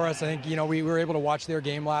one for us. I think, we were able to watch their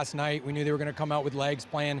game last night. We knew they were going to come out with legs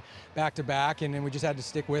playing back-to-back, and then we just had to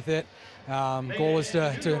stick with it. Goal is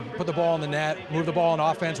to put the ball in the net, move the ball in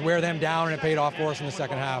offense, wear them down, and it paid off for us in the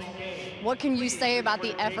second half. What can you say about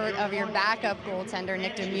the effort of your backup goaltender,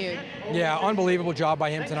 Nick Demude? Yeah, unbelievable job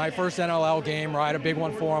by him tonight. First NLL game, right? A big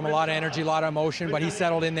one for him, a lot of energy, a lot of emotion, but he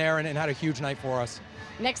settled in there and had a huge night for us.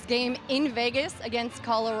 Next game in Vegas against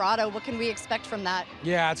Colorado. What can we expect from that?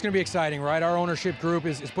 Yeah, it's going to be exciting, right? Our ownership group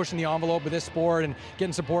is pushing the envelope with this sport and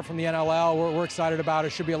getting support from the NLL. We're excited about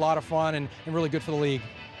it. Should be a lot of fun and really good for the league.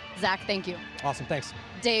 Zach, thank you. Awesome, thanks.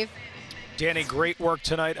 Dave. Danny, great work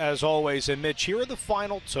tonight as always. And Mitch, here are the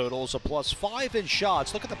final totals: a +5 in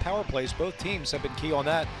shots. Look at the power plays. Both teams have been key on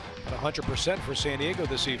that. At 100% for San Diego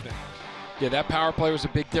this evening. Yeah, that power play was a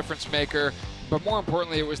big difference maker. But more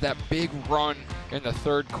importantly, it was that big run in the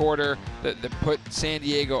third quarter that put San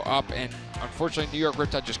Diego up, and unfortunately New York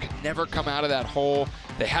Riptide just could never come out of that hole.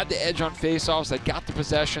 They had the edge on faceoffs, they got the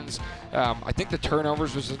possessions. I think the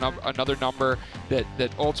turnovers was another number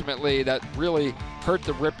that ultimately that really hurt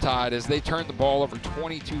the Riptide as they turned the ball over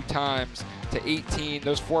 22 times to 18.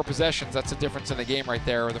 Those 4 possessions, that's the difference in the game right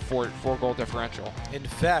there, or the four goal differential. In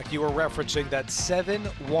fact, you were referencing that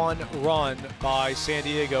 7-1 run by San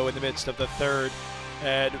Diego in the midst of the third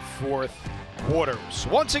and fourth quarters.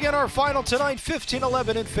 Once again, our final tonight,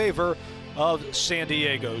 15-11 in favor of San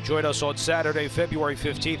Diego. Join us on Saturday, February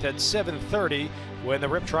 15th at 7:30 when the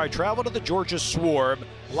Riptide travel to the Georgia Swarm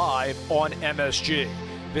live on MSG.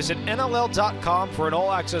 Visit NLL.com for an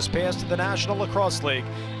all-access pass to the National Lacrosse League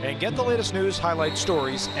and get the latest news, highlights,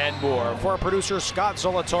 stories, and more. For our producer, Scott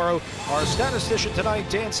Zolataro, our statistician tonight,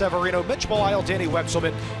 Dan Severino, Mitch Belisle, Danny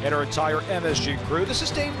Wexelman, and our entire MSG crew, this is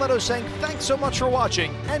Dave Leto saying thanks so much for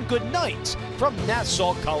watching and good night from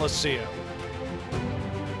Nassau Coliseum.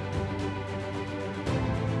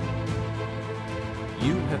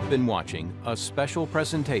 You have been watching a special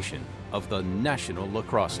presentation of the National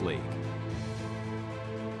Lacrosse League.